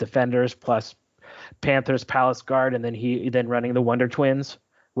Defenders plus Panthers Palace Guard, and then he running the Wonder Twins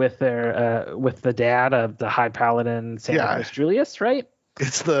with their with the dad of the High Paladin Saint Julius, right?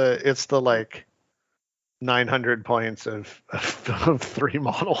 It's the 900 points of 3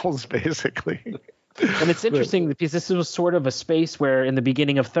 models basically. And it's interesting because this was sort of a space where in the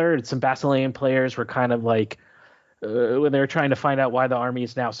beginning of third, some Basilean players were kind of when they were trying to find out why the army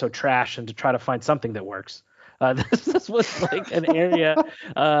is now so trash and to try to find something that works. This was an area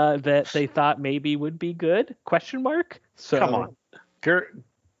that they thought maybe would be good, ? So come on.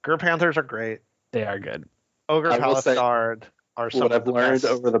 Gur Panthers are great. They are good. Ogre Palace Guard are some what I've learned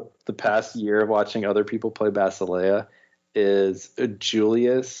over the past year of watching other people play Basilea is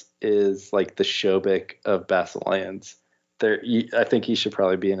Julius is the Shobik of Basileans. I think he should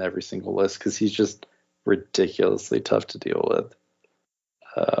probably be in every single list because he's just ridiculously tough to deal with.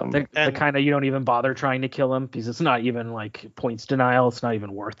 The kind of you don't even bother trying to kill him because it's not even like points denial. It's not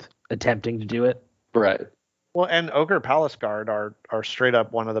even worth attempting to do it. Right. Well, and Ogre Palace Guard are straight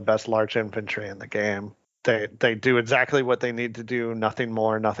up one of the best large infantry in the game. They do exactly what they need to do, nothing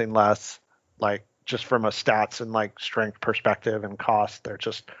more, nothing less. Like just from a stats and like strength perspective and cost, they're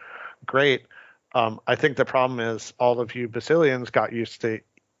just great. I think the problem is all of you Basilians got used to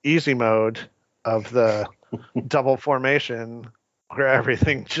easy mode of the double formation where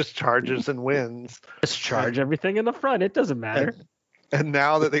everything just charges and wins. Just charge everything in the front. It doesn't matter. And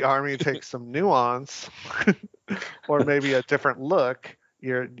now that the army takes some nuance or maybe a different look,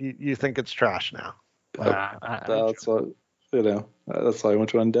 you think it's trash now. That's what that's why I went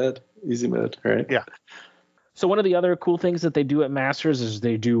to Undead easy mode, right? Yeah. So one of the other cool things that they do at Masters is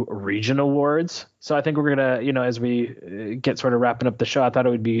they do region awards. So I think we're gonna, as we get sort of wrapping up the show, I thought it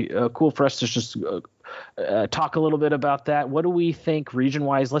would be cool for us to just talk a little bit about that. What do we think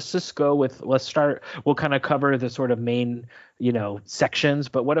region-wise? Let's start. We'll kind of cover the sort of main, sections.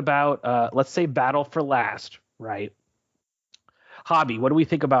 But what about let's say battle for last, right? Hobby. What do we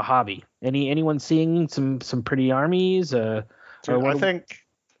think about Hobby? Anyone seeing some pretty armies? I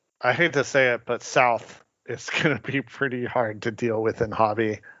hate to say it, but South. It's going to be pretty hard to deal with in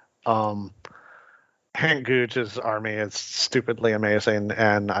Hobby. Hank Googe's army is stupidly amazing,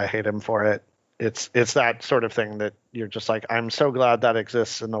 and I hate him for it. It's that sort of thing that you're just like, I'm so glad that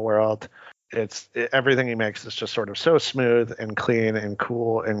exists in the world. Everything he makes is just sort of so smooth and clean and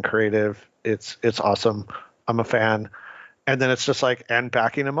cool and creative. It's awesome. I'm a fan. And then it's just like, and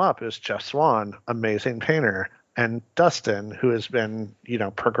backing him up is Jeff Swan, amazing painter. And Dustin, who has been,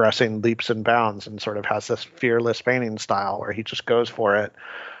 progressing leaps and bounds and sort of has this fearless painting style where he just goes for it.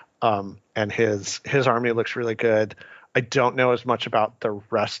 And his army looks really good. I don't know as much about the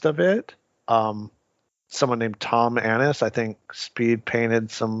rest of it. Someone named Tom Annis, I think, speed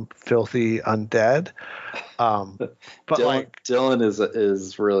painted some filthy undead. But Dylan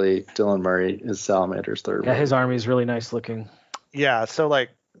Murray is Salamander's third. Yeah, his army is really nice looking. Yeah, so like.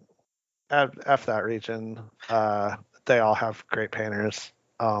 F that region. They all have great painters.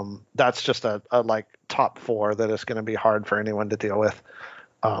 That's just a like top 4 that is going to be hard for anyone to deal with.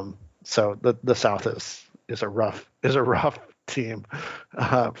 So the South is a rough team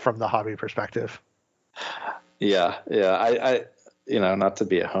from the Hobby perspective. Yeah. I not to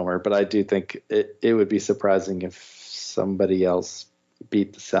be a homer, but I do think it would be surprising if somebody else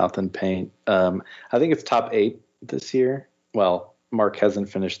beat the South in paint. I think it's top 8 this year. Well, Mark hasn't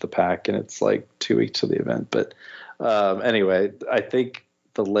finished the pack, and it's like 2 weeks to the event. But anyway, I think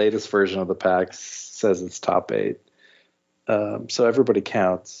the latest version of the pack says it's top 8. So everybody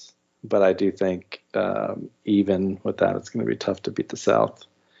counts. But I do think even with that, it's going to be tough to beat the South.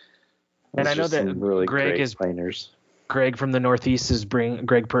 And I know that really Greg great painters. Greg from the Northeast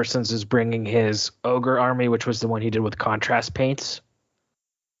Greg Persons is bringing his Ogre army, which was the one he did with contrast paints.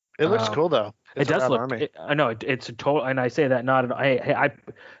 It looks cool though. It does look. I know it's a total, and I say that not. I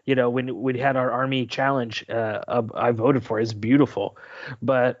when we had our army challenge, I voted for it. It's beautiful,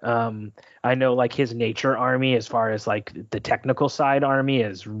 but I know like his nature army, as far as like the technical side army,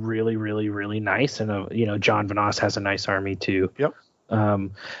 is really, really, really nice, and John Vanoss has a nice army too. Yep.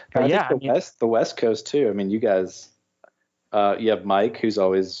 The West Coast too. I mean, you guys, you have Mike, who's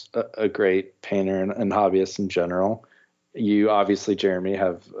always a great painter and hobbyist in general. You obviously, Jeremy,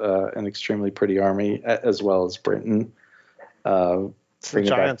 have an extremely pretty army, as well as Brinton. The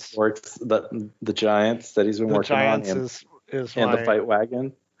Giants. The Giants that he's been working on, and the Fight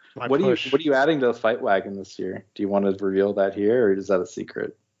Wagon. What are you adding to the Fight Wagon this year? Do you want to reveal that here, or is that a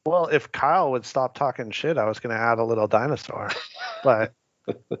secret? Well, if Kyle would stop talking shit, I was going to add a little dinosaur, but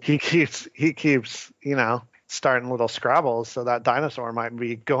he keeps starting little Scrabbles, so that dinosaur might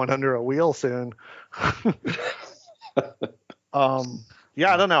be going under a wheel soon.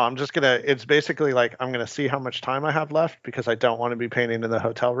 Yeah, I don't know. It's basically like I'm gonna see how much time I have left because I don't want to be painting in the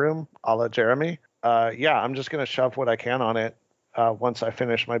hotel room, a la Jeremy. I'm just gonna shove what I can on it once I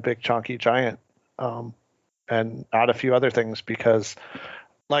finish my big chunky giant, and add a few other things because,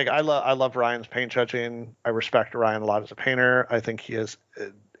 like, I love Ryan's paint judging. I respect Ryan a lot as a painter. I think he is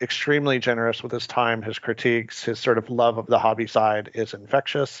extremely generous with his time, his critiques, his sort of love of the hobby side is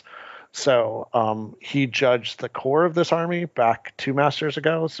infectious. So he judged the core of this army back 2 Masters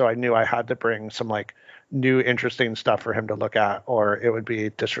ago. So I knew I had to bring some like new interesting stuff for him to look at, or it would be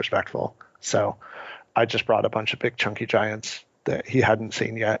disrespectful. So I just brought a bunch of big chunky giants that he hadn't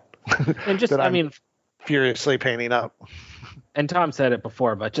seen yet. And just, furiously painting up. And Tom said it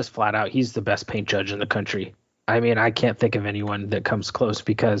before, but just flat out, he's the best paint judge in the country. I mean, I can't think of anyone that comes close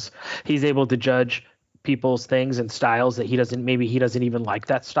because he's able to judge people's things and styles that he doesn't even like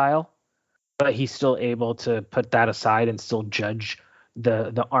that style, but he's still able to put that aside and still judge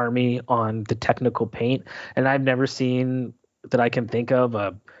the army on the technical paint. And I've never seen that I can think of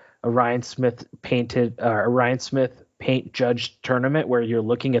a Ryan Smith paint judged tournament where you're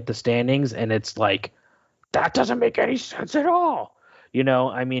looking at the standings and it's like that doesn't make any sense at all.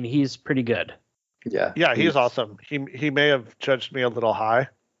 I mean, he's pretty good. Yeah, he's awesome. He may have judged me a little high,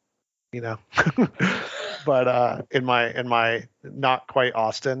 but in my not quite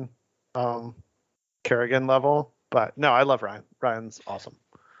Austin Kerrigan level. But no, I love Ryan. Ryan's awesome.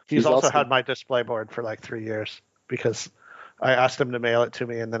 He's also had my display board for like 3 years because I asked him to mail it to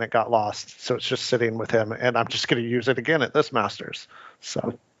me and then it got lost. So it's just sitting with him and I'm just going to use it again at this Masters.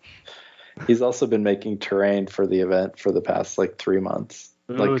 So he's also been making terrain for the event for the past like 3 months.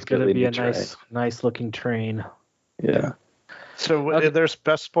 Ooh, it's going to be a nice looking terrain. Yeah. So there's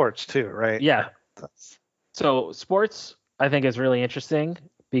best sports too, right? Yeah. So sports, I think, is really interesting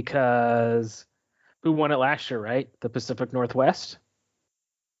because who won it last year, right? The Pacific Northwest.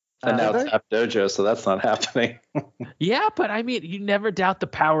 And now it's Tap Dojo, so that's not happening. Yeah, but I mean, you never doubt the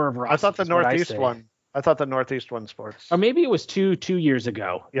power of Rossi. I thought the Northeast won. I thought the Northeast won sports. Or maybe it was two years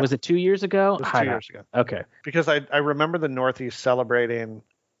ago. Yeah. Was it 2 years ago? It was 2 years ago. Okay. Because I remember the Northeast celebrating,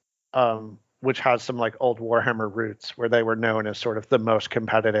 which has some like old Warhammer roots, where they were known as sort of the most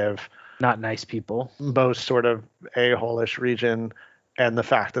competitive, not nice people, most sort of a-hole-ish region, and the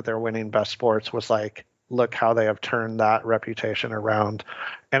fact that they're winning best sports was like, look how they have turned that reputation around.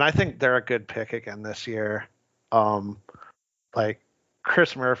 And I think they're a good pick again this year. Like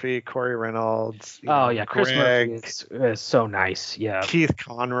Chris Murphy, Corey Reynolds. Chris Murphy is so nice. Yeah. Keith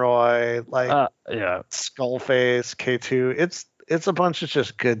Conroy, Skullface, K2. It's a bunch of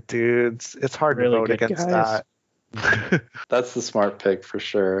just good dudes. It's hard really to vote against guys. That. That's the smart pick for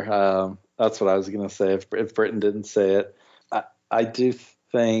sure. That's what I was going to say if Britain didn't say it. I do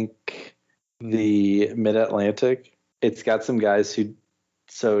think the Mid-Atlantic, it's got some guys who,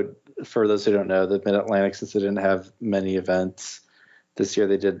 so for those who don't know, the Mid-Atlantic, since they didn't have many events this year,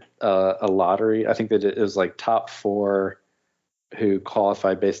 they did a lottery. I think it was like top 4 who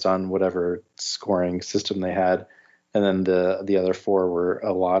qualified based on whatever scoring system they had. And then the other 4 were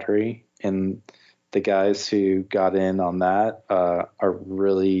a lottery. And the guys who got in on that are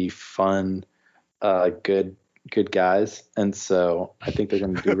really fun, good guys, and so I think they're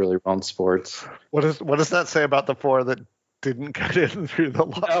going to do really well in sports. What does that say about the 4 that didn't get in through the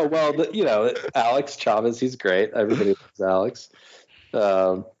lottery? Oh well, Alex Chavez, he's great. Everybody loves Alex.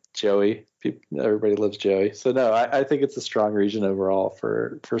 Joey, everybody loves Joey. So no, I think it's a strong region overall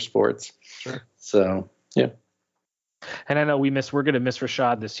for sports. Sure. So yeah. And I know we're going to miss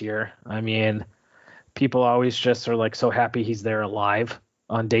Rashad this year. I mean, people always just are like so happy he's there alive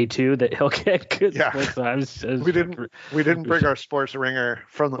on day 2 that he'll get good sports times. We didn't bring our sports ringer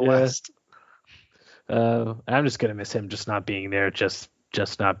from the West. I'm just gonna miss him just not being there, just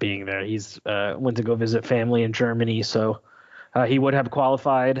not being there. He's went to go visit family in Germany, so he would have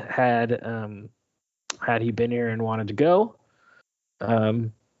qualified had he been here and wanted to go.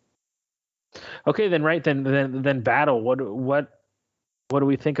 Okay, then battle. What do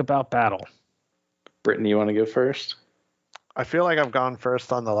we think about battle? Brittany, you want to go first? I feel like I've gone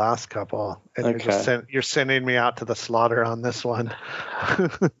first on the last couple, and you're sending me out to the slaughter on this one.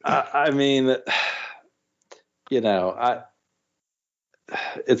 I mean,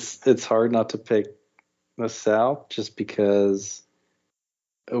 it's hard not to pick the South just because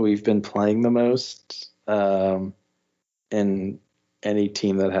we've been playing the most, and any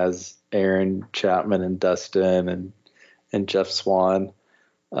team that has Aaron Chapman and Dustin and Jeff Swan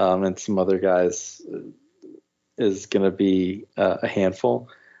and some other guys is going to be a handful.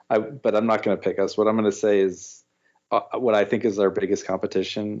 But I'm not going to pick us. What I'm going to say is what I think is our biggest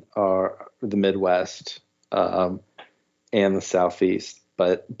competition are the Midwest and the Southeast.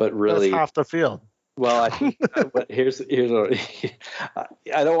 But really, that's half the field. Well, I think here's what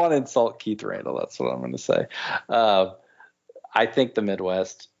I don't want to insult Keith Randall. That's what I'm going to say. I think the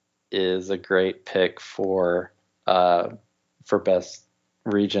Midwest is a great pick for best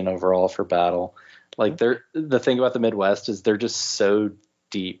region overall for battle. Like the thing about the Midwest is they're just so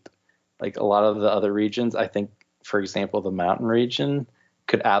deep. Like a lot of the other regions, I think, for example, the mountain region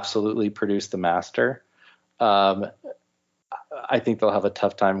could absolutely produce the master. I think they'll have a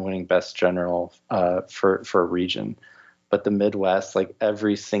tough time winning best general for a region. But the Midwest, like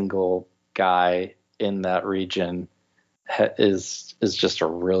every single guy in that region is just a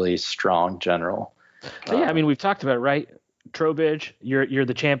really strong general. Yeah, I mean, we've talked about it, right? Trowbridge, you're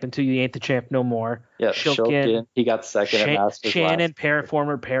the champ until you ain't the champ no more. Yeah, Shilkin, he got second at Masters. Shannon,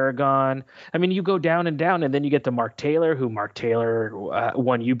 former Paragon. I mean, you go down, and then you get to Mark Taylor, who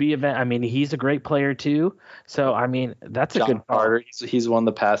won UB event. I mean, he's a great player too. So I mean, that's John a good Carter. He's won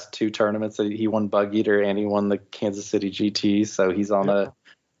the past 2 tournaments. He won Bug Eater and he won the Kansas City GT. So he's on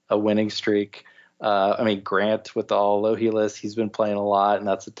a winning streak. I mean, Grant with the all Alohi list, he's been playing a lot, and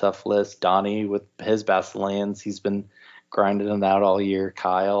that's a tough list. Donnie with his Basileans, he's been grinding them out all year.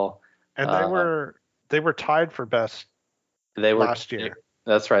 Kyle. And they were tied for best last year.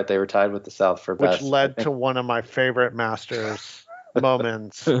 That's right. They were tied with the South for best. Which led to one of my favorite Masters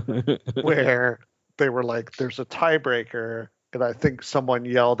moments where they were like, there's a tiebreaker, and I think someone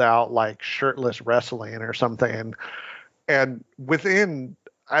yelled out like shirtless wrestling or something. And within,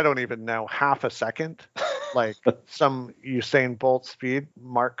 I don't even know, half a second, like some Usain Bolt speed,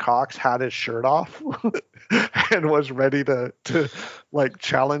 Mark Cox had his shirt off and was ready to like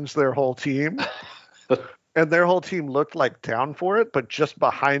challenge their whole team. And their whole team looked like down for it, but just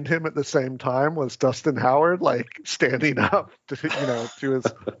behind him at the same time was Dustin Howard, like standing up to his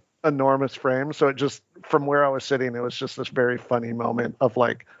enormous frame. So it just, from where I was sitting, it was just this very funny moment of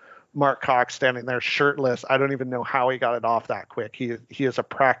like Mark Cox standing there shirtless. I don't even know how he got it off that quick. He is a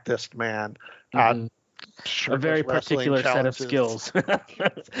practiced man at a very particular set of skills.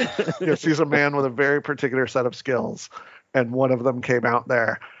 Yes, he's a man with a very particular set of skills, and one of them came out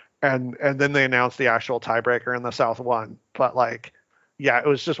there. And then they announced the actual tiebreaker and the South won. But like, yeah, it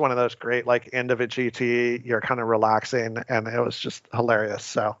was just one of those great like end of a GT. You're kind of relaxing, and it was just hilarious.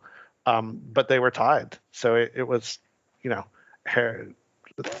 So, but they were tied. So it was,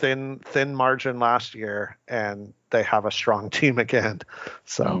 thin margin last year, and they have a strong team again.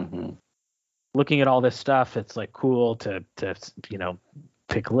 So, looking at all this stuff, it's like cool to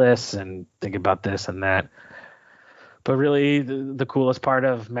pick lists and think about this and that. But really, the coolest part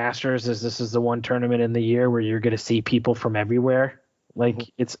of Masters is this is the one tournament in the year where you're going to see people from everywhere.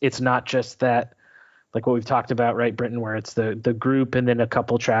 Like it's not just that, like what we've talked about, right, Britton, where it's the group and then a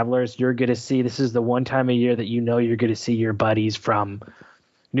couple travelers. You're going to see, this is the one time a year that you're going to see your buddies from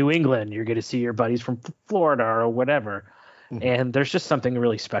New England. You're going to see your buddies from Florida or whatever. And there's just something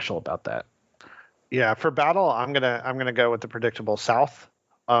really special about that. Yeah, for battle, I'm gonna go with the predictable South.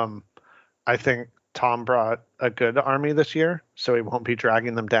 I think Tom brought a good army this year, so he won't be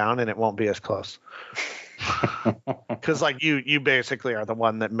dragging them down, and it won't be as close. Because like you basically are the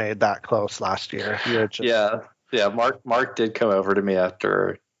one that made that close last year. Yeah. Mark did come over to me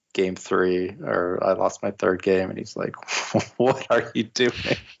after game 3, or I lost my 3rd game, and he's like, "What are you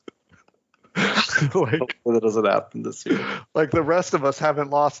doing?" Like, that doesn't happen this year. Like the rest of us haven't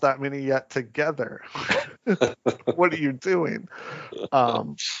lost that many yet together. What are you doing?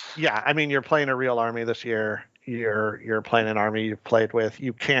 Yeah, I mean, you're playing a real army this year. You're playing an army you've played with.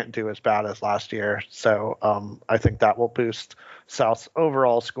 You can't do as bad as last year. So I think that will boost South's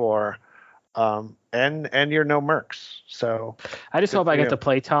overall score. And you're no mercs. So I just hope I get to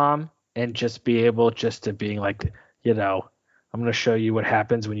play Tom and just be able to being like, I'm going to show you what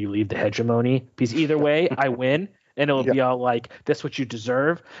happens when you leave the hegemony. Because either way, I win. And it'll be all like, that's what you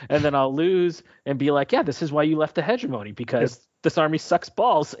deserve. And then I'll lose and be like, yeah, this is why you left the hegemony, because this army sucks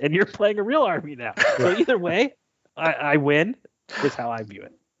balls and you're playing a real army now. So either way, I win is how I view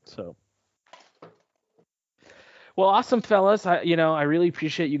it. So, well, awesome, fellas. I really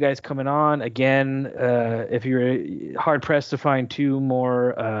appreciate you guys coming on. Again, if you're hard pressed to find 2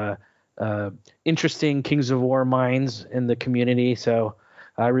 more interesting Kings of War minds in the community. So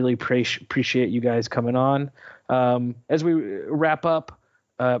I really appreciate you guys coming on. As we wrap up,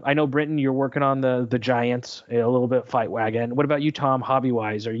 I know, Britton, you're working on the Giants, a little bit Fight Wagon. What about you, Tom,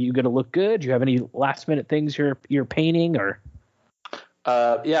 hobby-wise? Are you going to look good? Do you have any last-minute things you're painting? Or?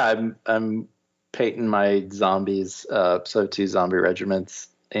 Yeah, I'm painting my zombies, so 2 zombie regiments,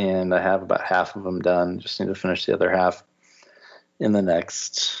 and I have about half of them done. Just need to finish the other half in the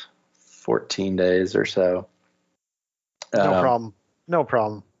next 14 days or so. No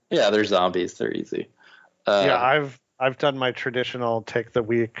problem. Yeah, they're zombies. They're easy. Yeah, I've done my traditional take the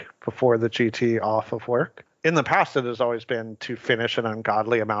week before the GT off of work. In the past, it has always been to finish an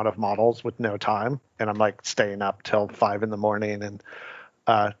ungodly amount of models with no time. And I'm like staying up till 5 a.m.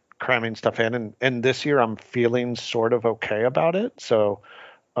 and cramming stuff in. And this year I'm feeling sort of okay about it. So,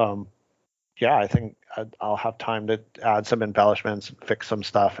 yeah, I think I'll have time to add some embellishments, fix some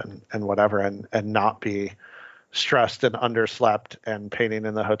stuff and whatever, and not be stressed and underslept and painting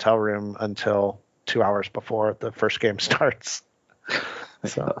in the hotel room until 2 hours before the first game starts.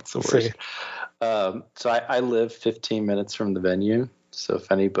 So that's the worst. So I live 15 minutes from the venue. So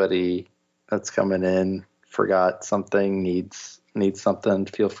if anybody that's coming in forgot something, needs something,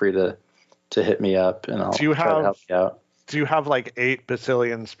 feel free to hit me up and I'll try to help you out. Do you have like 8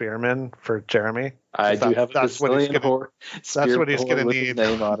 bazillion spearmen for Jeremy? I do have that's what he's gonna with need. His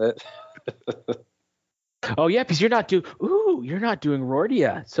name on it. Oh yeah, because you're not doing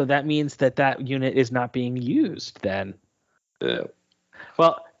Rordia, so that means that unit is not being used then. Yeah.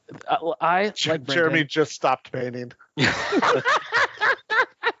 Well, I like Jeremy just stopped painting.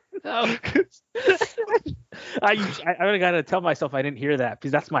 No. I got to tell myself I didn't hear that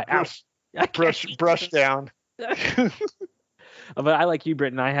because that's my out. Brush down. But I like you,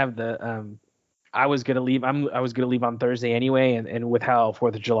 Britton. I have the I was gonna leave. I was gonna leave on Thursday anyway, and with how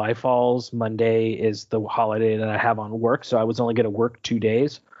 4th of July falls, Monday is the holiday that I have on work, so I was only gonna work 2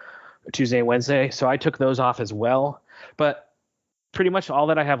 days, Tuesday and Wednesday. So I took those off as well. But pretty much all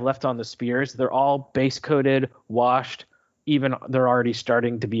that I have left on the spears, they're all base coated, washed. Even they're already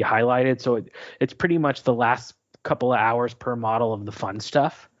starting to be highlighted. So it's pretty much the last couple of hours per model of the fun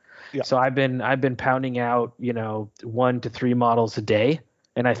stuff. Yeah. So I've been pounding out 1 to 3 models a day.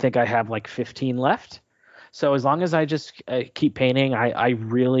 And I think I have like 15 left. So as long as I just keep painting, I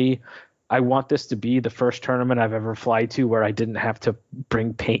want this to be the first tournament I've ever fly to where I didn't have to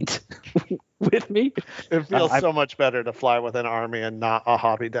bring paint with me. It feels so much better to fly with an army and not a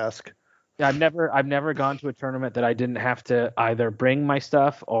hobby desk. I've never gone to a tournament that I didn't have to either bring my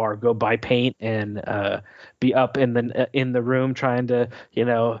stuff or go buy paint and be up in the room trying to,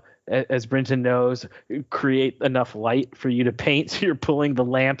 as Brinton knows, create enough light for you to paint. So you're pulling the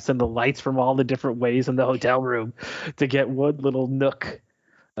lamps and the lights from all the different ways in the hotel room to get one little nook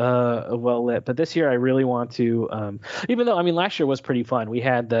well lit. But this year I really want to, even though last year was pretty fun. We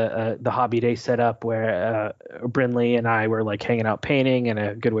had the hobby day set up where Brinley and I were like hanging out painting and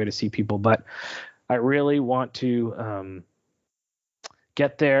a good way to see people. But I really want to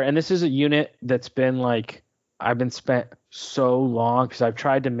get there. And this is a unit that's been like, I've been spent so long because I've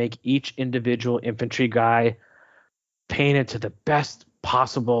tried to make each individual infantry guy painted to the best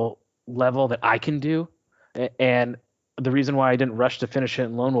possible level that I can do. And the reason why I didn't rush to finish it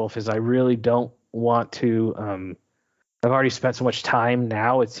in Lone Wolf is I really don't want to. I've already spent so much time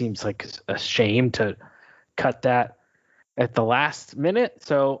now. It seems like a shame to cut that at the last minute.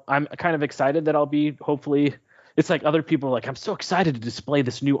 So I'm kind of excited that I'll be hopefully. It's like other people are like, I'm so excited to display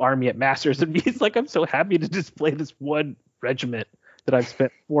this new army at Masters. And me, it's like, I'm so happy to display this one regiment that I've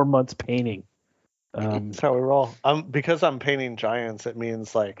spent 4 months painting. That's how we roll. Because I'm painting giants, it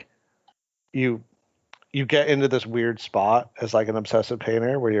means like you get into this weird spot as like an obsessive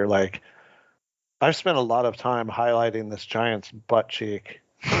painter where you're like, I've spent a lot of time highlighting this giant's butt cheek.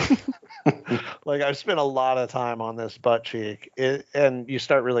 Like I've spent a lot of time on this butt cheek, and you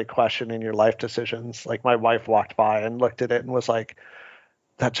start really questioning your life decisions. Like my wife walked by and looked at it and was like,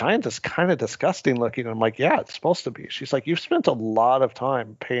 that giant is kind of disgusting looking. And I'm like, yeah, it's supposed to be. She's like, you've spent a lot of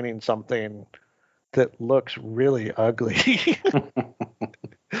time painting something that looks really ugly.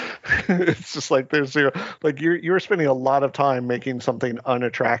 It's just like you're spending a lot of time making something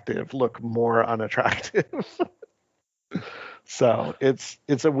unattractive look more unattractive. So it's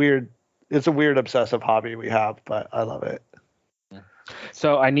a weird obsessive hobby we have, but I love it.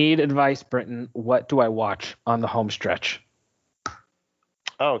 So I need advice, Brinton. What do I watch on the home stretch?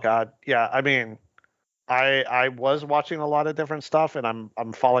 Oh God. Yeah. I mean, I was watching a lot of different stuff, and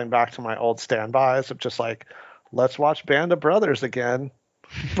I'm falling back to my old standbys of just like, let's watch Band of Brothers again.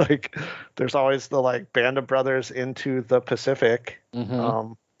 Like there's always the like Band of Brothers Into the Pacific.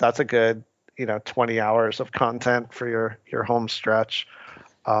 Mm-hmm. That's a good 20 hours of content for your home stretch.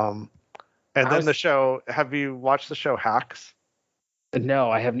 And then the show, have you watched the show Hacks? No,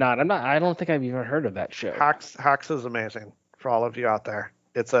 I have not. I don't think I've even heard of that show. Hacks is amazing for all of you out there.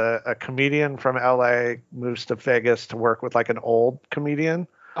 It's a comedian from LA moves to Vegas to work with like an old comedian.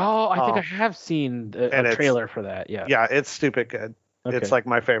 Oh, I think I have seen a trailer for that. Yeah. Yeah, it's stupid good. Okay. It's like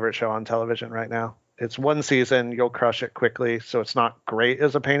my favorite show on television right now. It's one season. You'll crush it quickly. So it's not great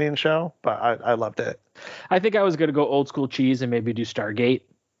as a painting show, but I loved it. I think I was going to go old school cheese and maybe do Stargate,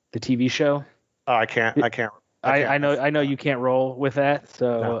 the TV show. Oh, I can't. I know you can't roll with that.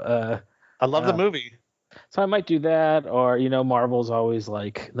 So no. I love the movie. So I might do that, or Marvel's always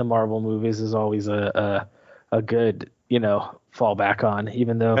like the Marvel movies is always a good fallback on,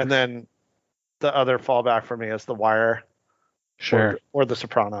 even though. And then the other fallback for me is The Wire. Sure. Or The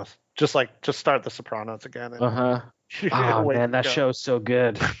Sopranos. Just start The Sopranos again. Oh man, that show's so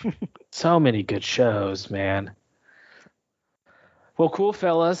good. So many good shows, man. Well, cool,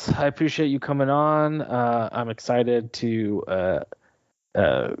 fellas. I appreciate you coming on. I'm excited to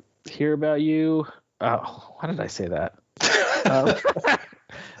hear about you. Why did I say that?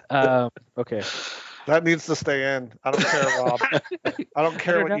 Okay. That needs to stay in. I don't care, Rob. I don't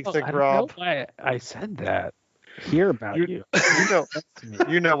care what you think, Rob. I don't know why I said that. Hear about you.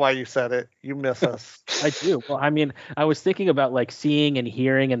 You know why you said it. You miss us. I do. Well, I mean, I was thinking about like seeing and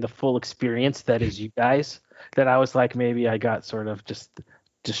hearing and the full experience that is you guys, that I was like, maybe I got sort of just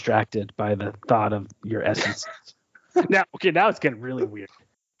distracted by the thought of your essence. Now it's getting really weird.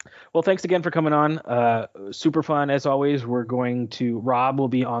 Well, thanks again for coming on. Super fun as always. Rob will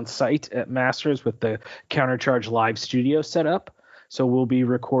be on site at Masters with the Countercharge live studio set up. So we'll be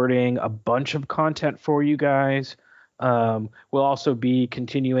recording a bunch of content for you guys. We'll also be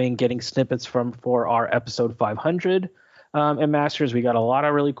continuing getting snippets for our episode 500 at Masters. We got a lot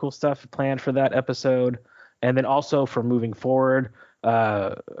of really cool stuff planned for that episode. And then also for moving forward,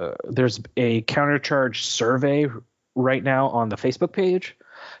 there's a Countercharge survey right now on the Facebook page.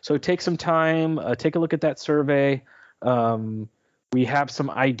 So take some time, take a look at that survey. We have some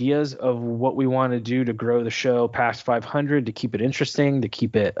ideas of what we want to do to grow the show past 500, to keep it interesting, to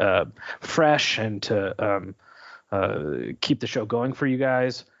keep it fresh, and to keep the show going for you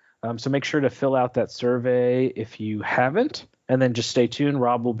guys. So make sure to fill out that survey if you haven't, and then just stay tuned.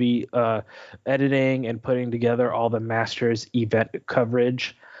 Rob will be editing and putting together all the Masters event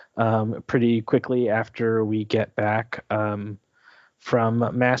coverage pretty quickly after we get back from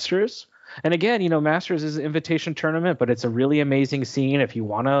Masters. And again, Masters is an invitation tournament, but it's a really amazing scene. If you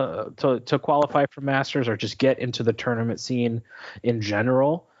want to qualify for Masters or just get into the tournament scene in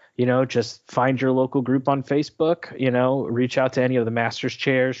general, just find your local group on Facebook, reach out to any of the Masters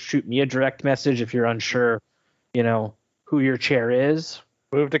chairs, shoot me a direct message if you're unsure, who your chair is.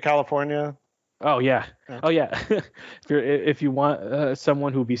 Move to California. Oh yeah. If you want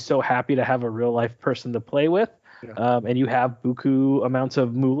someone who'd be so happy to have a real life person to play with, and you have buku amounts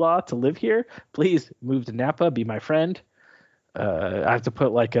of moolah to live here, please move to Napa, be my friend. I have to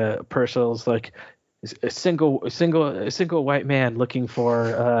put like a personal's like a single white man looking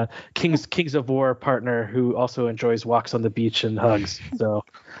for Kings of War partner who also enjoys walks on the beach and hugs. So,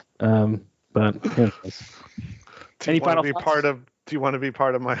 but anyways. Do you want to be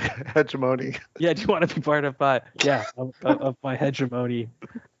part of my hegemony? Yeah, do you want to be part of of my hegemony?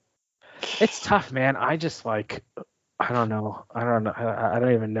 It's tough, man. I just I don't know. I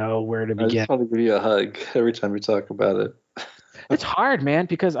don't even know where to begin. I just want to give you a hug every time you talk about it. It's hard, man,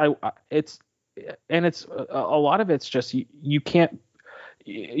 because it's a lot of it's just you can't.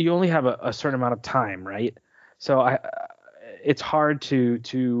 You only have a certain amount of time, right? So it's hard to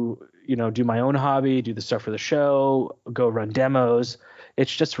do my own hobby, do the stuff for the show, go run demos.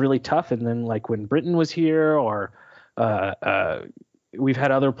 It's just really tough. And then like when Britton was here, or we've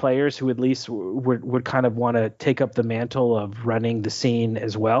had other players who at least would kind of want to take up the mantle of running the scene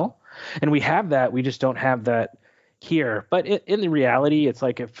as well. And we have that. We just don't have that here. But in the reality, it's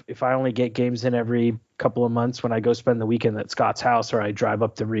like if I only get games in every couple of months when I go spend the weekend at Scott's house or I drive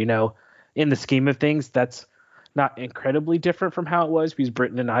up to Reno, in the scheme of things, that's not incredibly different from how it was, because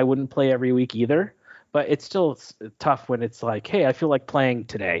Britton and I wouldn't play every week either. But it's still tough when it's like, hey, I feel like playing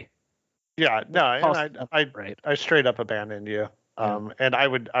today. Yeah, no, I straight up abandoned you. And I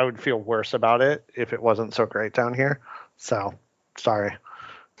would feel worse about it if it wasn't so great down here. So sorry.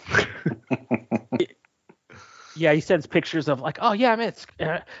 Yeah, he sends pictures of like, oh yeah,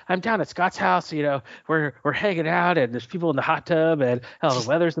 I'm down at Scott's house. We're hanging out and there's people in the hot tub and the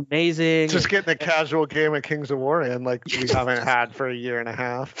weather's amazing. Just getting a casual game of Kings of War in like we haven't had for a year and a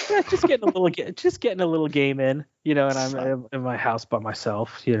half. Yeah, just getting a little game in, and I'm in my house by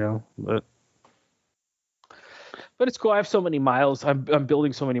myself, But it's cool. I have so many miles. I'm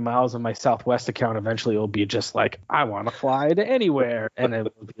building so many miles on my Southwest account. Eventually, it'll be just like, I want to fly to anywhere, and it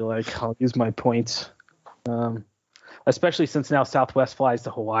will be like, I'll use my points. Especially since now Southwest flies to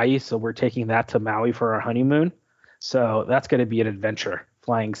Hawaii, so we're taking that to Maui for our honeymoon. So that's going to be an adventure,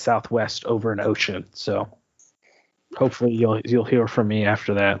 flying Southwest over an ocean. So hopefully you'll hear from me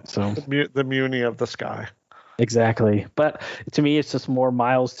after that. So the Muni of the sky. Exactly. But to me, it's just more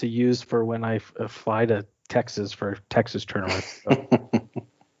miles to use for when I fly to Texas for Texas tournaments. So.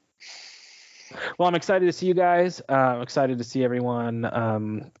 Well, I'm excited to see you guys. I'm excited to see everyone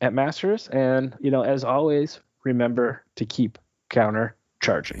at Masters. And, as always, remember to keep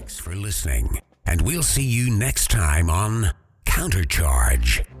countercharging. Thanks for listening. And we'll see you next time on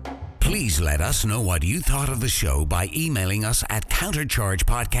Countercharge. Please let us know what you thought of the show by emailing us at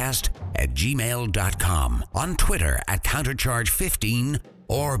counterchargepodcast@gmail.com, on Twitter at countercharge15,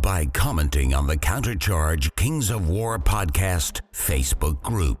 or by commenting on the Countercharge Kings of War podcast Facebook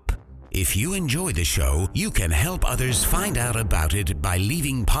group. If you enjoy the show, you can help others find out about it by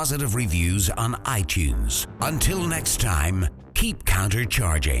leaving positive reviews on iTunes. Until next time, keep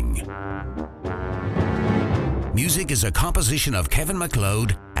countercharging. Music is a composition of Kevin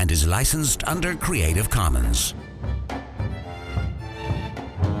MacLeod and is licensed under Creative Commons.